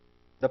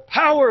 The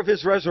power of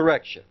His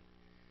resurrection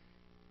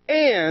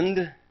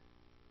and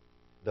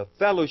the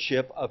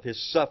fellowship of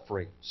His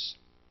sufferings.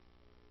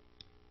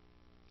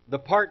 The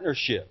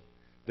partnership,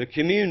 the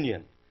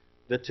communion,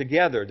 the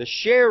together, the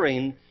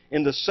sharing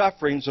in the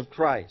sufferings of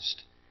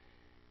Christ.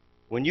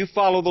 When you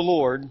follow the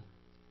Lord,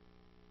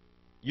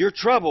 your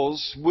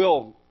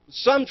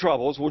some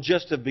troubles will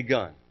just have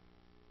begun.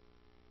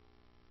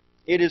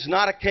 It is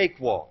not a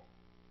cakewalk.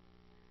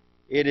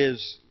 It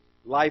is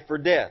life or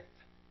death.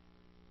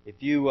 If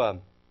you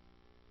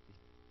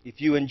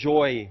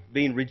enjoy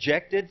being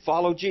rejected,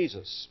 follow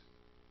Jesus.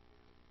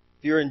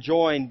 If you're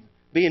enjoying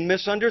being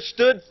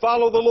misunderstood,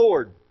 follow the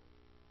Lord.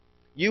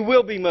 You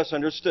will be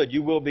misunderstood.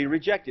 You will be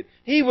rejected.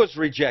 He was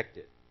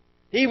rejected.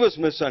 He was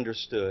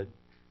misunderstood.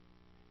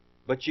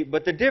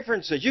 But the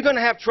difference is you're going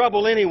to have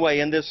trouble anyway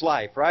in this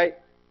life, right?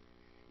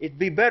 It'd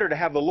be better to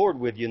have the Lord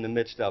with you in the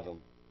midst of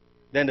them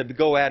than to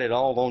go at it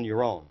all on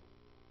your own.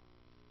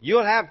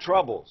 You'll have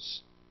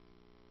troubles.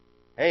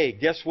 Hey,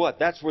 guess what?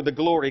 That's where the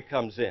glory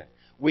comes in.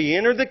 We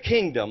enter the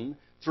kingdom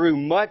through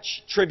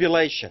much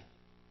tribulation.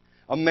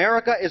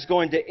 America is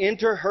going to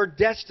enter her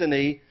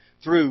destiny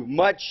through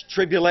much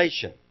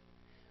tribulation.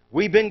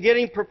 We've been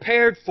getting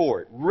prepared for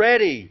it,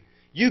 ready.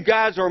 You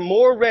guys are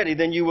more ready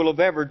than you will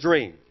have ever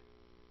dreamed.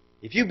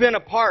 If you've been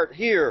a part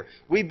here,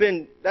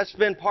 that's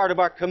been part of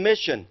our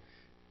commission.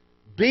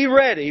 Be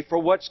ready for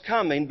what's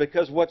coming,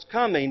 because what's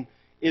coming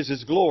is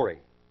His glory.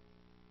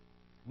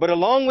 But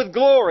along with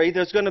glory,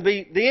 there's going to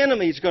be, the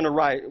enemy's going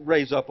to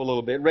raise up a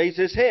little bit, raise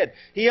his head.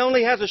 He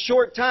only has a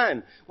short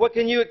time. What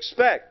can you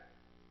expect?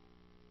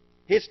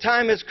 His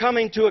time is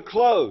coming to a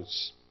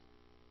close.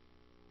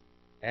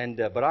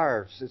 But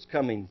ours is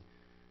coming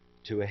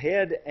to a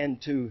head and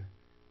to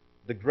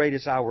the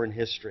greatest hour in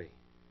history.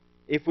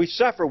 If we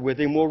suffer with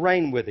Him, we'll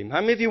reign with Him.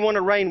 How many of you want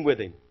to reign with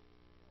Him?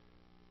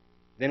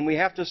 Then we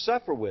have to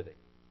suffer with Him.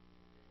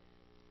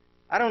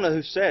 I don't know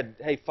who said,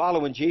 hey,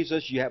 following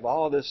Jesus, you have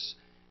all this,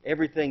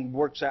 everything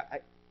works out.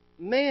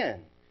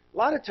 Man, a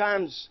lot of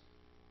times,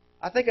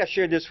 I think I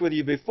shared this with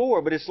you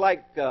before, but it's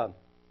like,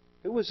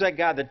 who was that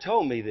guy that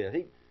told me this?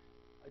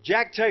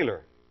 Jack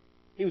Taylor.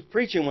 He was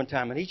preaching one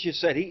time, and he just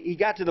said, he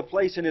got to the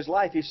place in his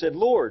life, he said,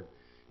 Lord,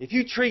 if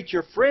you treat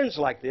your friends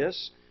like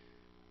this,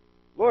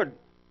 Lord,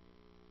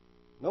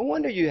 no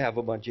wonder you have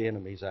a bunch of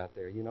enemies out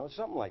there,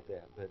 something like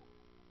that. But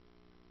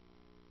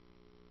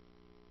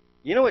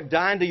you know what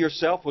dying to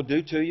yourself will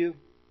do to you?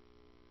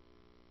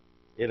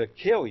 It'll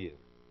kill you.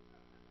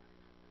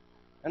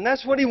 And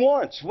that's what He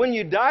wants. When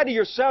you die to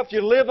yourself,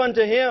 you live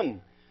unto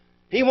Him.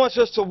 He wants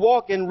us to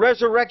walk in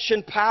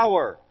resurrection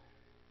power.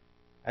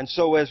 And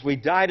so as we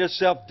die to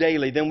self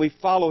daily, then we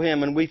follow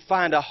Him and we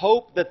find a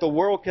hope that the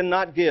world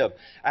cannot give,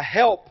 a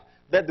help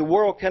that the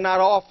world cannot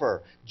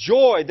offer,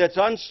 joy that's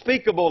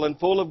unspeakable and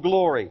full of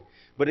glory.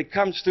 But it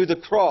comes through the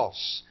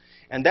cross.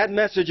 And that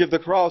message of the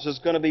cross is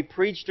going to be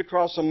preached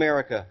across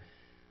America,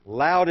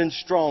 loud and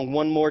strong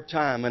one more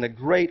time, and a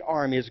great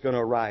army is going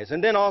to arise.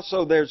 And then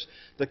also there's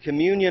the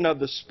communion of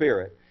the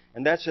Spirit.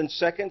 And that's in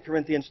 2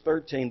 Corinthians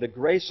 13. The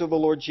grace of the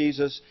Lord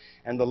Jesus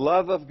and the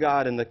love of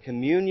God and the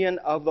communion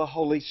of the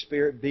Holy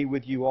Spirit be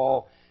with you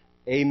all.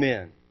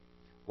 Amen.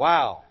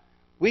 Wow.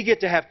 We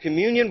get to have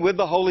communion with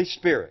the Holy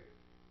Spirit.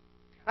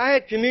 I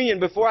had communion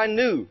before I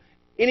knew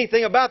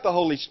anything about the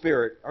Holy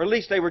Spirit. Or at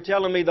least they were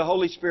telling me the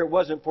Holy Spirit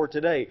wasn't for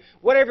today.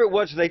 Whatever it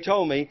was they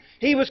told me,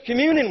 He was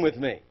communing with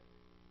me.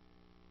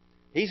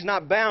 He's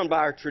not bound by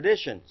our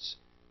traditions.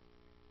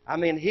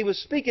 He was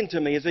speaking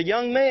to me as a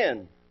young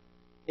man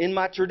in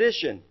my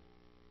tradition.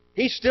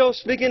 He's still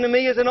speaking to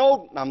me as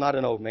I'm not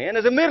an old man,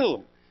 as a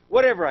middle,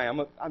 whatever I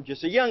am. I'm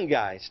just a young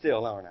guy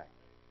still, aren't I?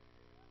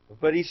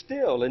 But He's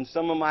still in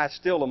some of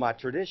my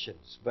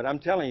traditions. But I'm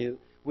telling you,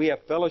 we have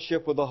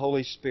fellowship with the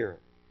Holy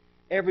Spirit.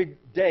 Every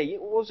day.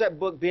 What was that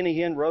book Benny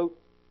Hinn wrote?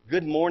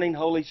 Good Morning,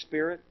 Holy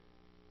Spirit.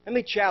 Let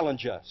me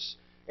challenge us.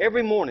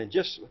 Every morning,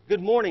 just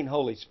good morning,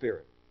 Holy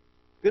Spirit.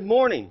 Good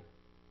morning.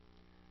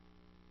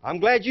 I'm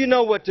glad you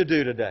know what to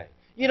do today.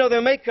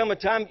 There may come a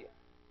time,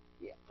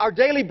 our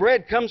daily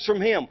bread comes from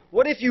Him.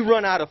 What if you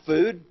run out of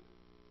food?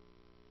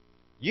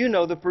 You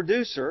know the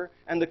producer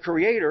and the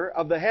creator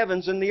of the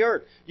heavens and the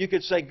earth. You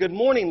could say, good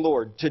morning,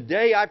 Lord.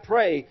 Today I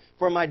pray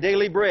for my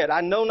daily bread.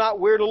 I know not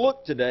where to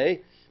look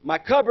today. My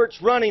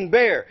cupboard's running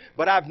bare,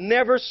 but I've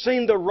never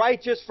seen the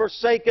righteous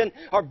forsaken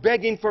or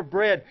begging for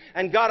bread.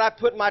 And God, I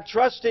put my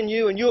trust in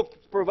You, and You'll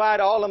provide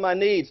all of my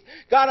needs.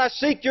 God, I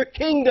seek Your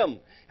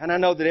kingdom, and I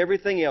know that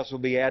everything else will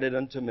be added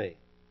unto me.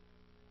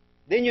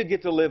 Then you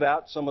get to live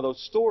out some of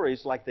those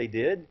stories like they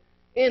did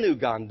in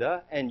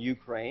Uganda and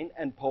Ukraine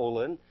and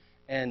Poland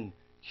and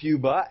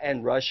Cuba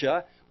and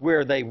Russia,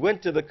 where they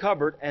went to the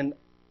cupboard and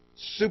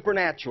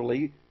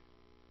supernaturally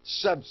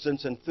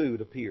substance and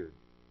food appeared.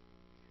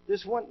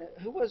 This one,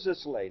 who was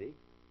this lady?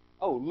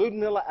 Oh,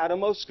 Ludmila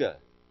Adamovska.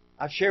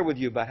 I've shared with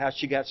you about how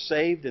she got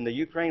saved in the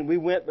Ukraine. We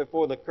went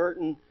before the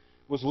curtain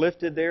was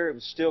lifted there. It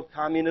was still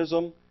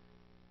communism.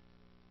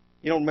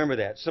 You don't remember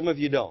that. Some of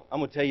you don't. I'm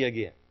going to tell you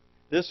again.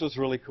 This was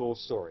a really cool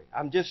story.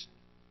 I'm just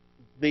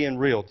being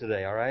real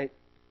today, all right?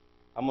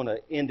 I'm going to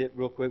end it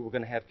real quick. We're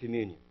going to have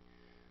communion.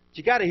 But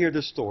you got to hear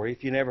this story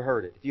if you never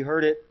heard it. If you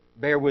heard it,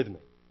 bear with me.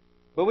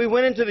 But we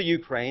went into the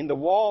Ukraine. The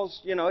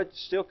walls,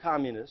 it's still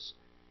communist.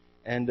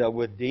 And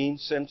with Dean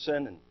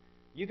Simpson, and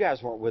you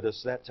guys weren't with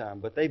us that time,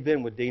 but they've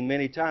been with Dean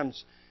many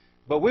times.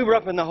 But we were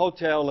up in the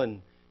hotel,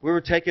 and we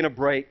were taking a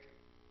break.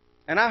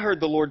 And I heard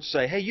the Lord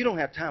say, hey, you don't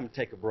have time to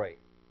take a break.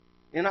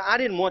 I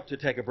didn't want to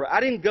take a break. I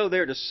didn't go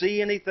there to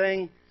see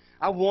anything.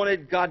 I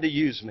wanted God to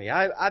use me.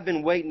 I've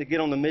been waiting to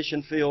get on the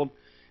mission field,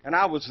 and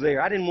I was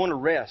there. I didn't want to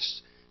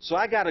rest. So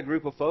I got a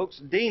group of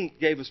folks. Dean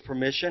gave us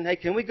permission. Hey,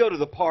 can we go to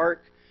the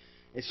park?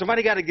 If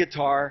somebody got a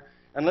guitar,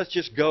 and let's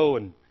just go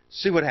and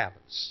see what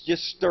happens.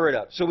 Just stir it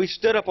up. So we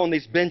stood up on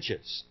these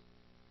benches,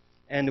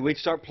 and we'd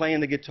start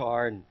playing the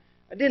guitar. And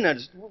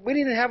we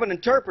didn't have an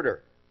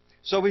interpreter.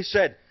 So we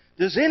said,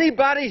 does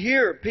anybody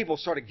here? People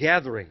started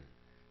gathering.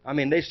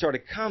 They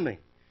started coming.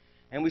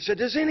 And we said,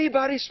 does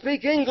anybody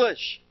speak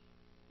English?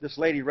 This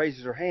lady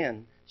raises her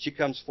hand. She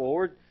comes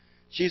forward.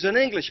 She's an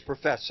English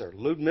professor,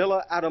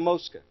 Ludmila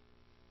Adamovska.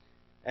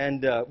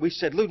 And we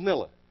said,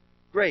 Ludmila,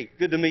 great,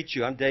 good to meet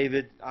you. I'm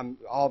David. I'm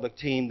all the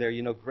team there,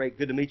 great,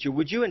 good to meet you.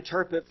 Would you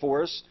interpret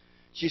for us?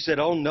 She said,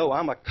 oh, no,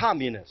 I'm a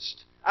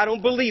communist. I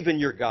don't believe in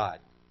your God.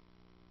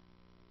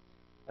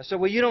 I said,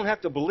 well, you don't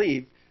have to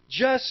believe.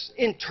 Just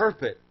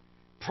interpret.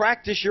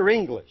 Practice your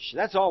English.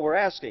 That's all we're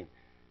asking.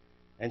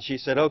 And she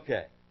said,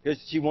 okay,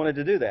 because she wanted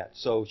to do that.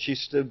 So she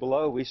stood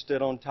below, we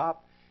stood on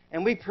top,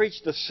 and we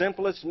preached the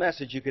simplest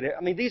message you could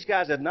ever. These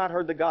guys had not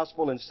heard the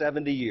gospel in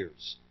 70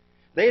 years.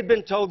 They had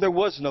been told there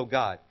was no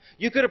God.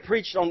 You could have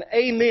preached on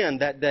amen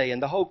that day,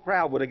 and the whole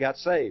crowd would have got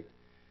saved.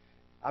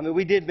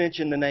 We did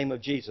mention the name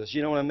of Jesus,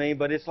 you know what I mean?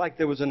 But it's like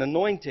there was an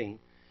anointing,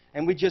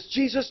 and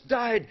Jesus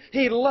died,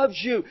 He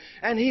loves you,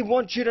 and He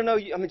wants you to know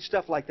you.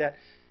 Stuff like that.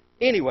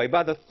 Anyway,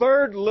 by the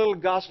third little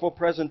gospel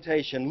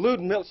presentation,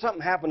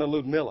 something happened to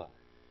Ludmila.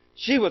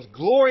 She was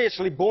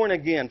gloriously born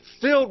again,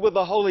 filled with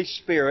the Holy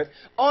Spirit,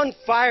 on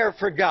fire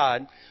for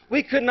God.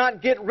 We could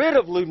not get rid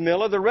of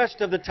Ludmila the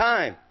rest of the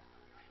time.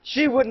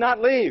 She would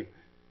not leave.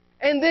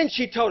 And then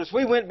she told us,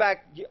 we went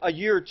back a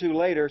year or two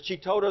later, she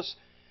told us,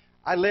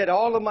 I led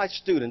all of my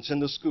students in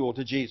the school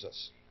to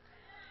Jesus.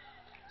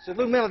 I said,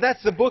 Ludmila,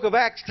 that's the book of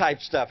Acts type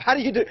stuff. How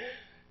do you do?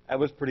 That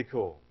was pretty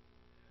cool.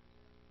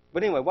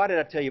 But anyway, why did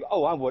I tell you?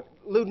 What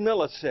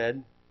Ludmila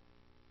said.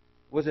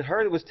 Was it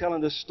her that was telling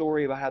this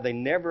story about how they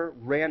never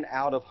ran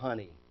out of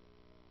honey?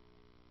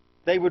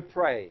 They would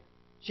pray.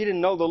 She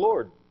didn't know the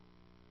Lord.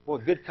 Boy,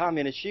 good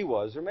communist she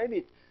was. Or maybe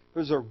it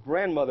was her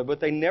grandmother, but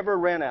they never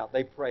ran out.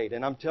 They prayed.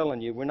 And I'm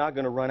telling you, we're not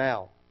going to run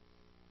out.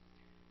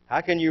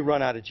 How can you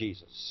run out of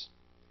Jesus?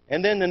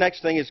 And then the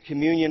next thing is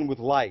communion with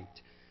light.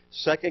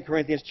 2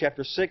 Corinthians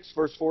chapter 6,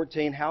 verse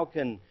 14, how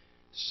can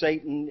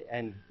Satan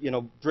and,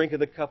 drink of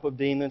the cup of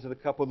demons or the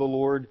cup of the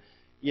Lord,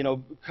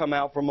 come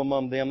out from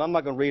among them. I'm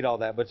not going to read all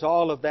that, but it's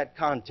all of that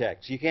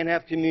context. You can't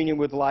have communion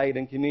with light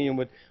and communion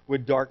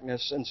with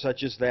darkness and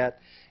such as that.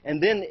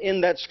 And then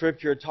in that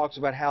scripture it talks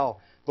about how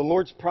the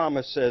Lord's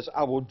promise says,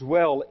 I will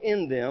dwell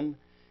in them,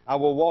 I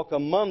will walk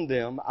among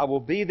them, I will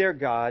be their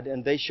God,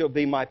 and they shall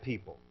be my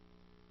people.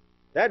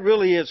 That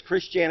really is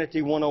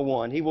Christianity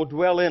 101. He will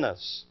dwell in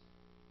us.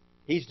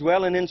 He's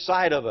dwelling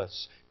inside of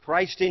us.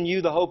 Christ in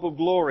you, the hope of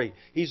glory.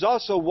 He's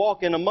also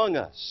walking among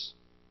us.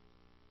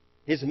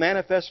 His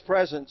manifest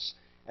presence,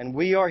 and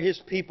we are His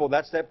people.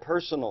 That's that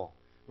personal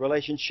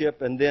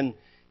relationship, and then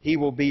He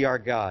will be our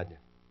God.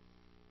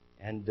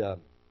 And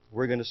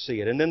we're going to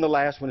see it. And then the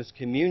last one is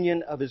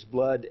communion of His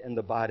blood and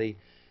the body.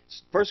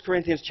 1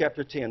 Corinthians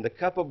chapter 10, the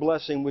cup of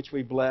blessing which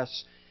we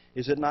bless,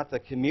 is it not the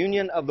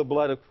communion of the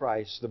blood of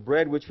Christ? The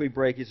bread which we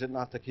break, is it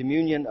not the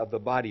communion of the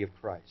body of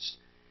Christ?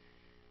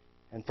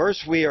 And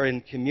first we are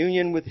in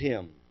communion with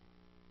Him,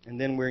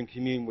 and then we're in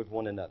communion with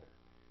one another.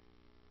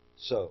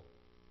 So,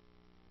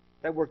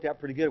 that worked out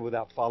pretty good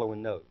without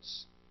following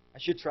notes. I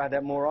should try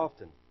that more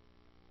often.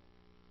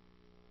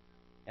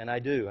 And I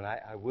do, and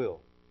I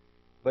will.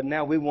 But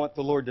now we want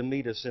the Lord to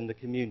meet us in the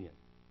communion.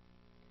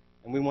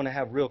 And we want to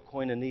have real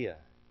koinonia.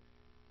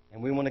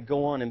 And we want to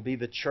go on and be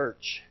the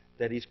church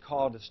that He's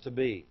called us to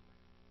be.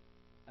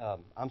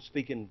 I'm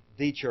speaking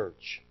the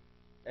church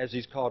as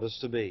He's called us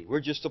to be.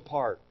 We're just a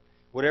part.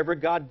 Whatever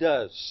God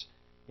does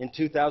in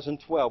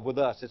 2012 with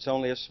us, it's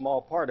only a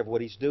small part of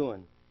what He's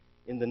doing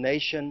in the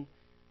nation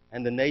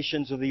and the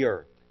nations of the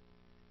earth.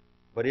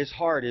 But His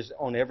heart is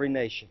on every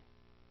nation.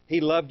 He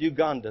loved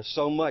Uganda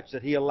so much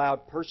that He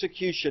allowed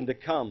persecution to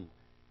come.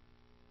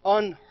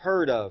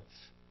 Unheard of,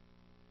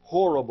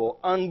 horrible,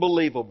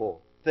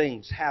 unbelievable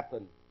things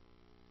happen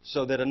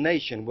so that a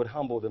nation would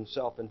humble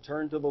themselves and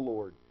turn to the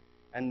Lord.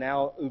 And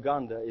now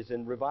Uganda is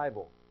in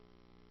revival.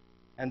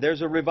 And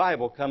there's a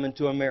revival coming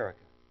to America.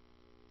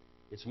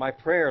 It's my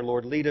prayer,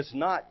 Lord, lead us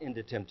not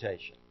into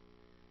temptation.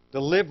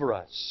 Deliver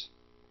us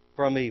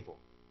from evil.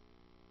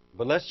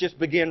 But let's just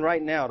begin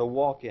right now to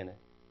walk in it.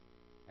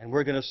 And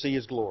we're going to see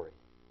His glory.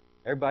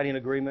 Everybody in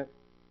agreement?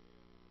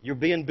 You're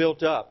being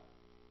built up.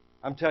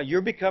 I'm telling you,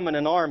 you're becoming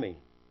an army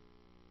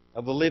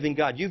of the living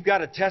God. You've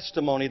got a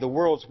testimony the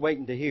world's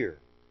waiting to hear.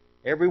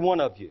 Every one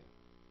of you.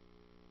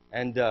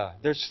 And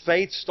there's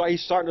faith.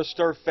 He's starting to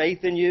stir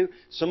faith in you.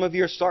 Some of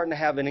you are starting to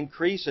have an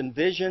increase in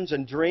visions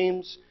and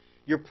dreams.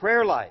 Your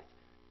prayer life.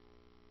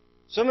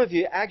 Some of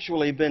you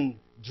actually have been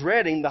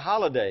dreading the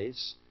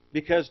holidays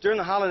because during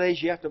the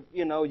holidays you have to,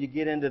 you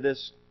get into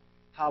this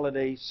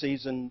holiday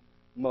season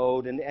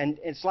mode. And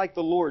it's like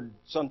the Lord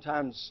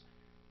sometimes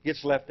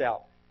gets left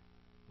out.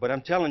 But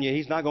I'm telling you,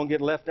 He's not going to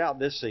get left out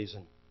this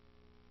season.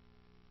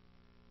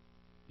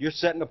 You're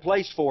setting a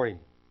place for Him.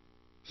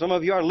 Some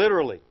of you are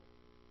literally.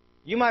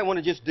 You might want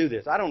to just do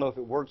this. I don't know if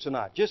it works or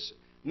not. Just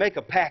make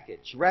a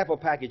package. Wrap a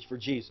package for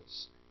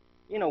Jesus.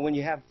 When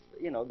you have,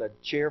 the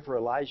chair for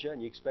Elijah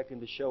and you expect Him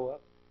to show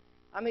up.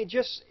 I mean,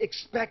 just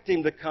expect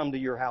Him to come to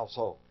your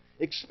household.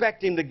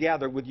 Expect Him to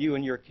gather with you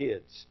and your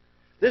kids.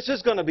 This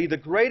is going to be the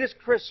greatest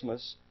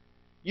Christmas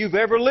you've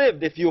ever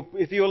lived if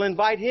you'll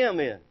invite Him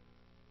in.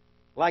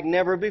 Like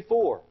never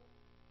before.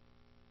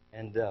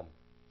 And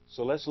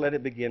so let's let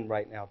it begin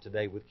right now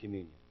today with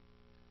communion.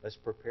 Let's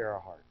prepare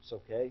our hearts,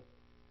 okay?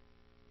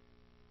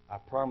 I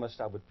promised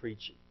I would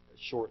preach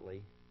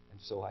shortly, and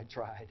so I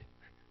tried.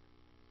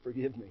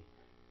 Forgive me.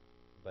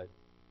 But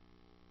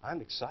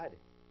I'm excited.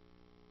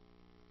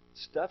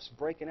 Stuff's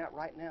breaking out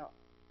right now.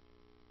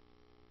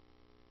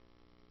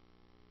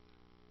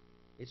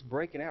 It's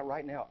breaking out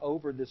right now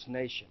over this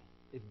nation.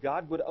 If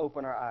God would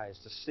open our eyes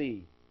to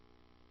see,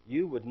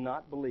 you would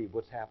not believe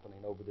what's happening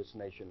over this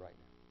nation right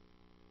now.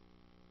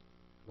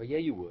 Well, yeah,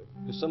 you would,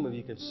 because some of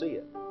you can see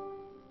it.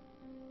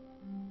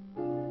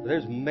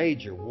 There's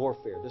major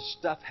warfare. There's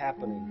stuff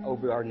happening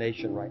over our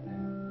nation right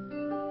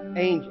now.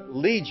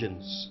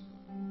 Legions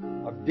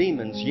of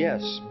demons,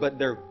 yes, but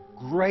they're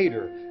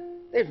greater.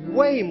 There's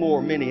way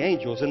more many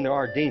angels than there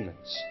are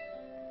demons.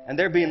 And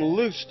they're being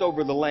loosed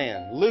over the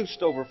land,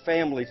 loosed over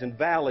families and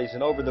valleys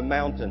and over the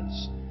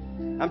mountains.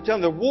 I'm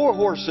telling you, the war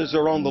horses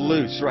are on the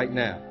loose right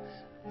now.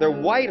 They're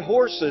white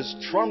horses,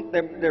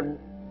 they're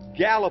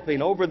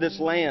galloping over this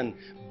land,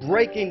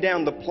 breaking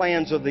down the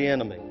plans of the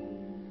enemy.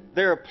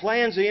 There are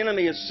plans the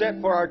enemy has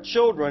set for our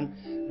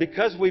children.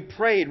 Because we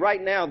prayed,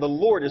 right now the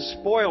Lord is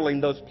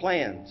spoiling those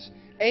plans.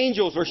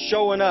 Angels are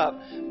showing up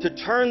to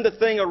turn the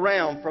thing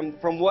around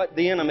from what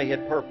the enemy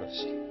had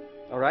purposed.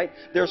 All right?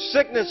 There are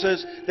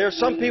sicknesses. There are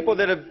some people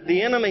that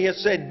the enemy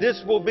has said,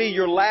 this will be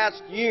your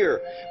last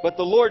year. But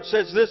the Lord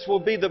says this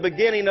will be the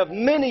beginning of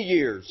many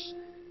years.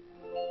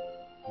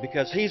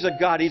 Because He's a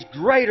God. He's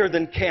greater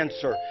than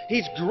cancer.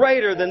 He's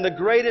greater than the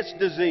greatest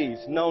disease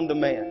known to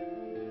man.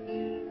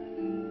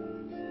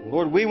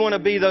 Lord, we want to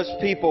be those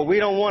people. We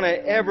don't want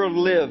to ever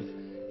live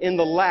in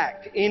the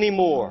lack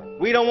anymore.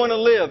 We don't want to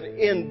live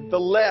in the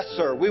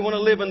lesser. We want to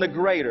live in the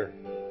greater.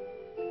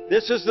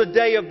 This is the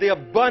day of the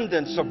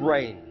abundance of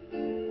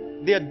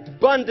rain, the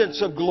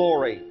abundance of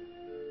glory.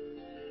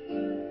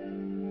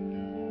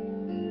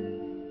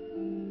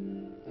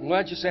 Well,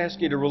 I just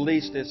ask you to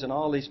release this in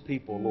all these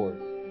people,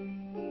 Lord.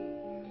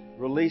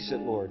 Release it,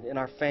 Lord, in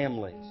our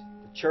families,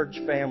 the church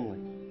family,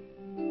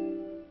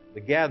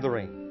 the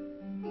gathering.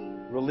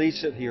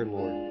 Release it here,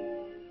 Lord.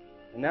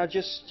 And now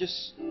just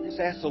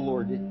ask the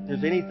Lord, if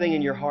there's anything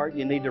in your heart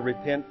you need to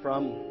repent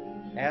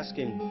from, ask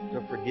Him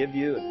to forgive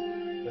you.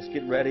 And let's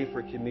get ready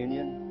for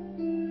communion.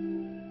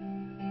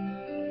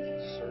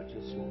 Search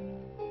us,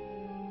 Lord.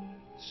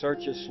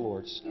 Search us,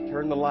 Lord.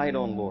 Turn the light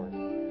on, Lord.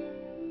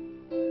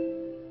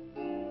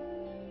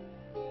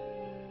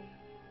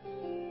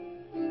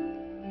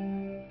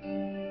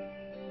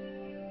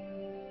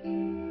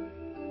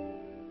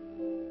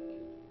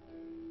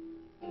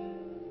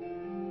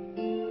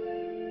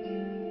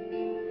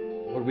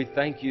 We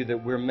thank You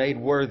that we're made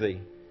worthy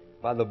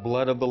by the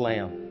blood of the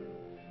Lamb.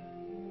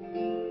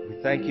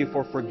 We thank You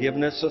for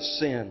forgiveness of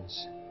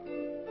sins.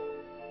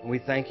 And we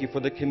thank You for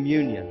the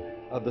communion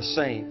of the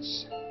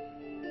saints.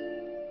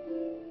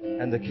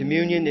 And the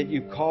communion that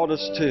You called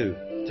us to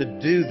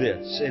do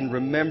this in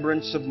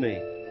remembrance of Me.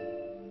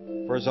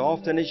 For as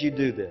often as You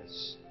do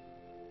this,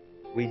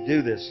 we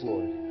do this,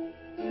 Lord,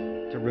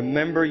 to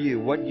remember You,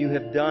 what You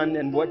have done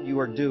and what You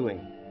are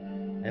doing.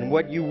 And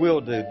what You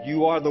will do.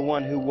 You are the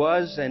one who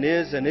was and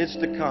is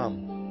to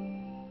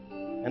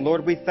come. And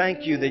Lord, we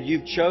thank You that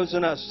You've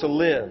chosen us to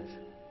live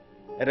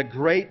at a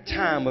great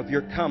time of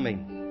Your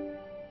coming.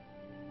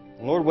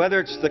 And Lord,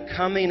 whether it's the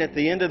coming at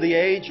the end of the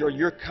age or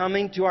Your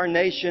coming to our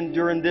nation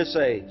during this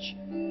age,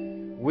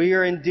 we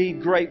are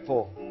indeed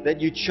grateful that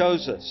You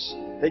chose us,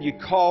 that You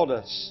called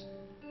us,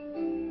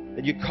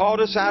 that You called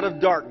us out of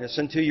darkness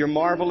into Your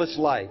marvelous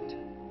light.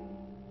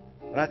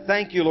 And I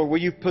thank You, Lord, where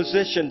You've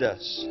positioned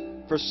us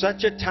for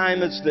such a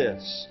time as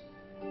this.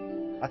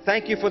 I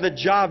thank you for the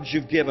jobs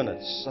you've given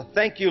us. I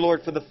thank you,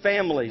 Lord, for the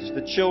families,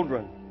 the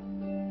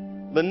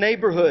children, the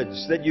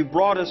neighborhoods that you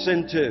brought us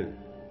into,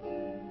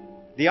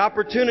 the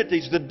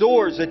opportunities, the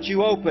doors that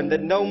you opened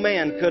that no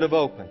man could have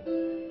opened,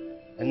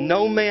 and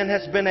no man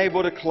has been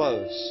able to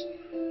close.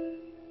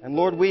 And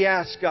Lord, we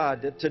ask,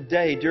 God, that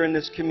today, during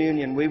this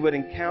communion, we would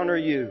encounter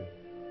you.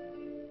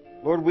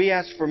 Lord, we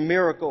ask for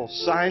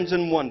miracles, signs,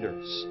 and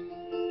wonders.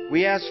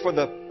 We ask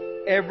for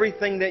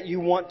everything that you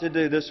want to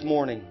do this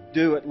morning.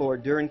 Do it,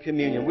 Lord, during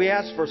communion. We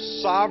ask for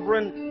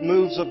sovereign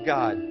moves of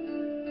God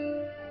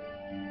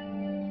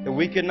that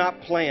we could not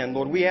plan.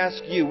 Lord, we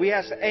ask you, we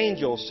ask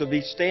angels to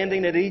be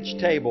standing at each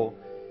table.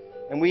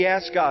 And we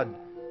ask, God,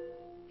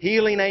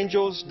 healing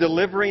angels,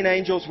 delivering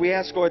angels. We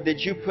ask, Lord, that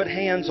you put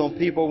hands on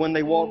people when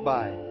they walk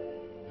by.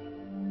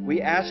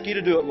 We ask you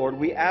to do it, Lord.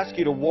 We ask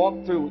you to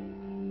walk through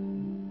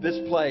this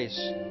place,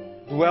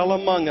 dwell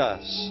among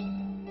us.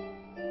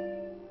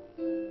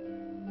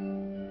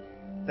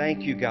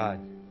 Thank you, God.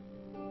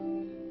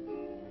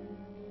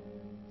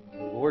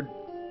 Lord,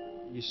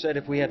 you said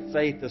if we had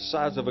faith the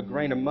size of a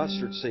grain of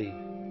mustard seed,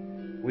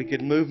 we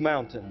could move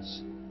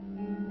mountains.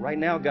 Right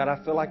now, God,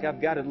 I feel like I've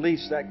got at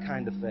least that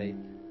kind of faith.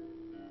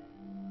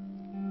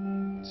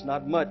 It's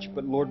not much,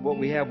 but Lord, what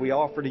we have, we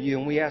offer to you,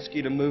 and we ask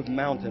you to move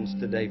mountains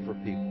today for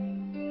people.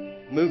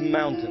 Move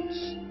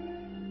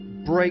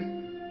mountains. Break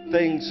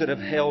things that have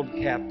held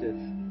captive,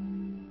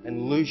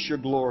 and loose your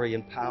glory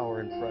and power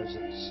and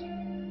presence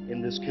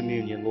in this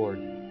communion, Lord.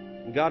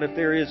 And God, if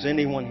there is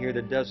anyone here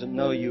that doesn't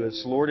know you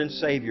as Lord and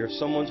Savior, if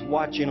someone's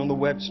watching on the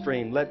web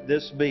stream, let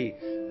this be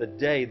the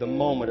day, the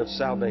moment of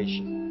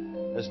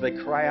salvation as they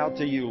cry out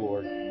to you,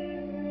 Lord.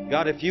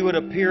 God, if you would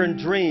appear in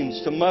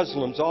dreams to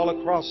Muslims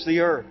all across the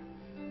earth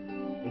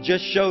and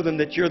just show them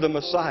that you're the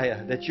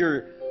Messiah, that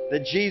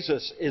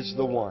Jesus is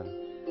the one.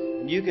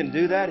 And you can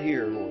do that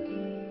here, Lord.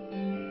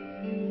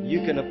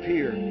 You can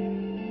appear.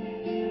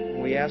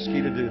 And we ask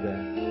you to do that.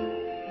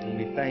 And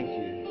we thank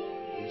you.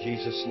 In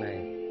Jesus'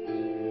 name.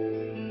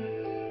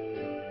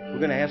 We're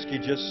going to ask you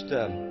just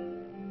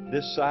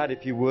this side,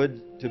 if you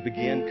would, to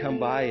begin. Come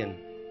by and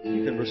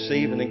you can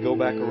receive and then go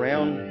back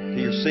around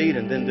to your seat.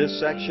 And then this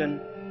section,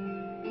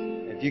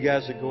 if you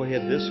guys would go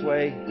ahead this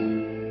way,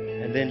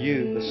 and then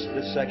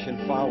this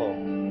section follow.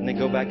 And then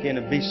go back in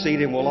and be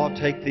seated. And we'll all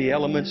take the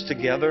elements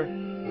together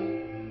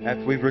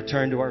after we've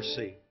returned to our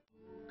seat.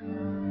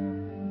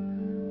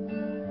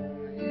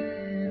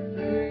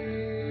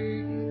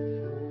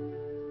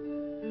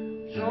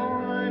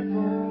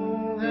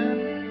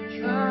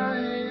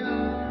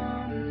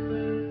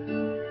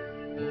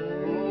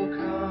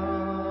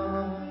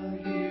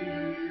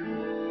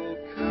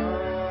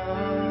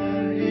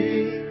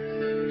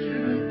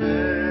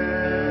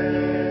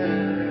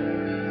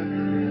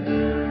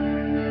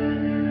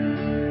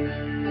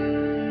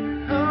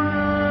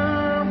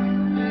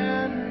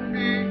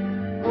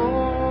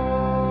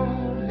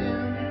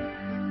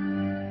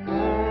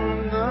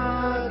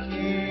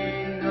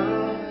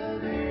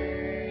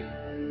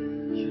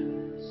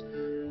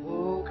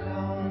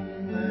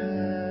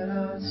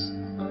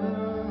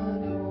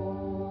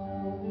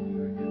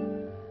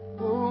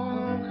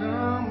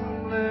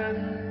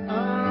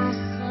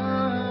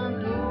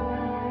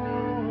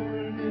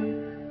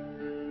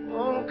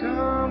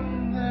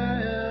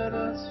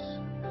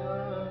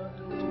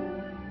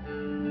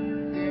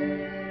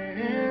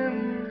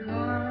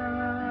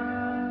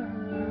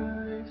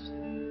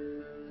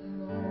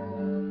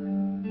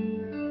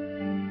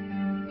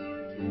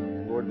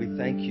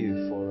 Thank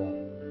you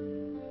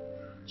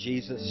for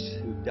Jesus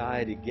who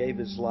died. He gave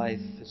His life,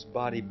 His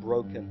body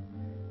broken,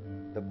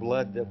 the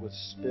blood that was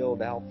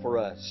spilled out for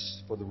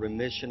us for the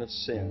remission of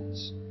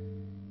sins.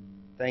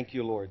 Thank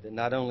you, Lord, that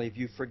not only have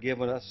you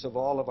forgiven us of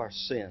all of our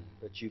sin,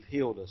 but you've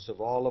healed us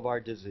of all of our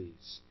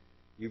disease.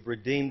 You've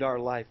redeemed our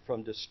life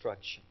from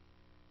destruction.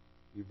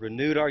 You've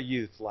renewed our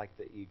youth like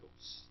the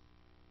eagles.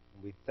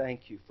 And we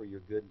thank you for your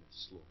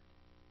goodness, Lord.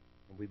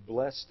 And we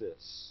bless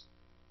this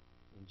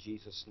in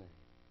Jesus' name.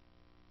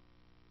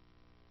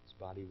 His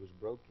body was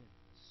broken.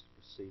 Let's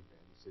receive that.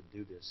 He said,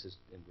 do this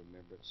in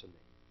remembrance of me.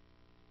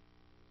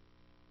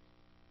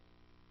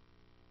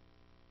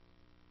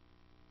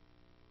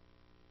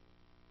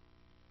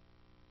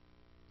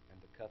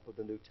 And the cup of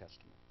the New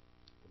Testament,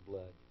 the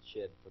blood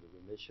shed for the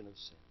remission of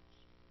sins.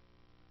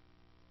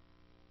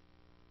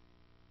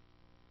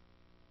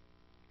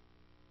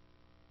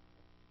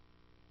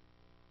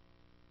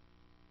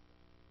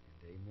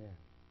 And amen.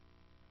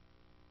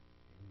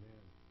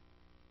 Amen.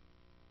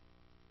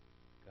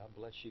 God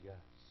bless you guys.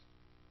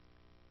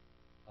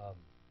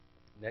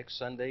 Next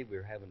Sunday,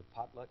 we're having a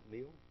potluck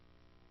meal.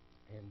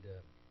 And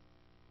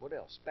what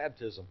else?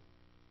 Baptism.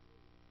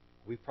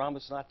 We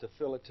promise not to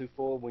fill it too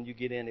full. When you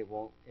get in, it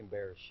won't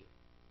embarrass you.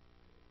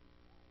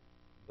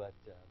 But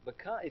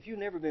if you've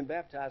never been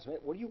baptized, man,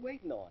 what are you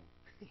waiting on?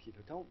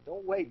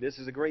 Don't wait. This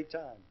is a great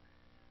time.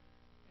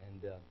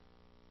 And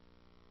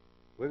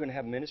we're going to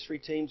have ministry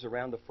teams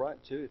around the front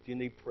too. If you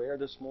need prayer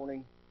this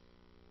morning,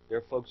 there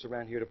are folks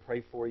around here to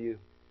pray for you.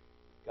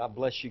 God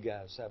bless you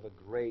guys. Have a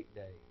great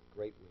day.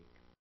 great week.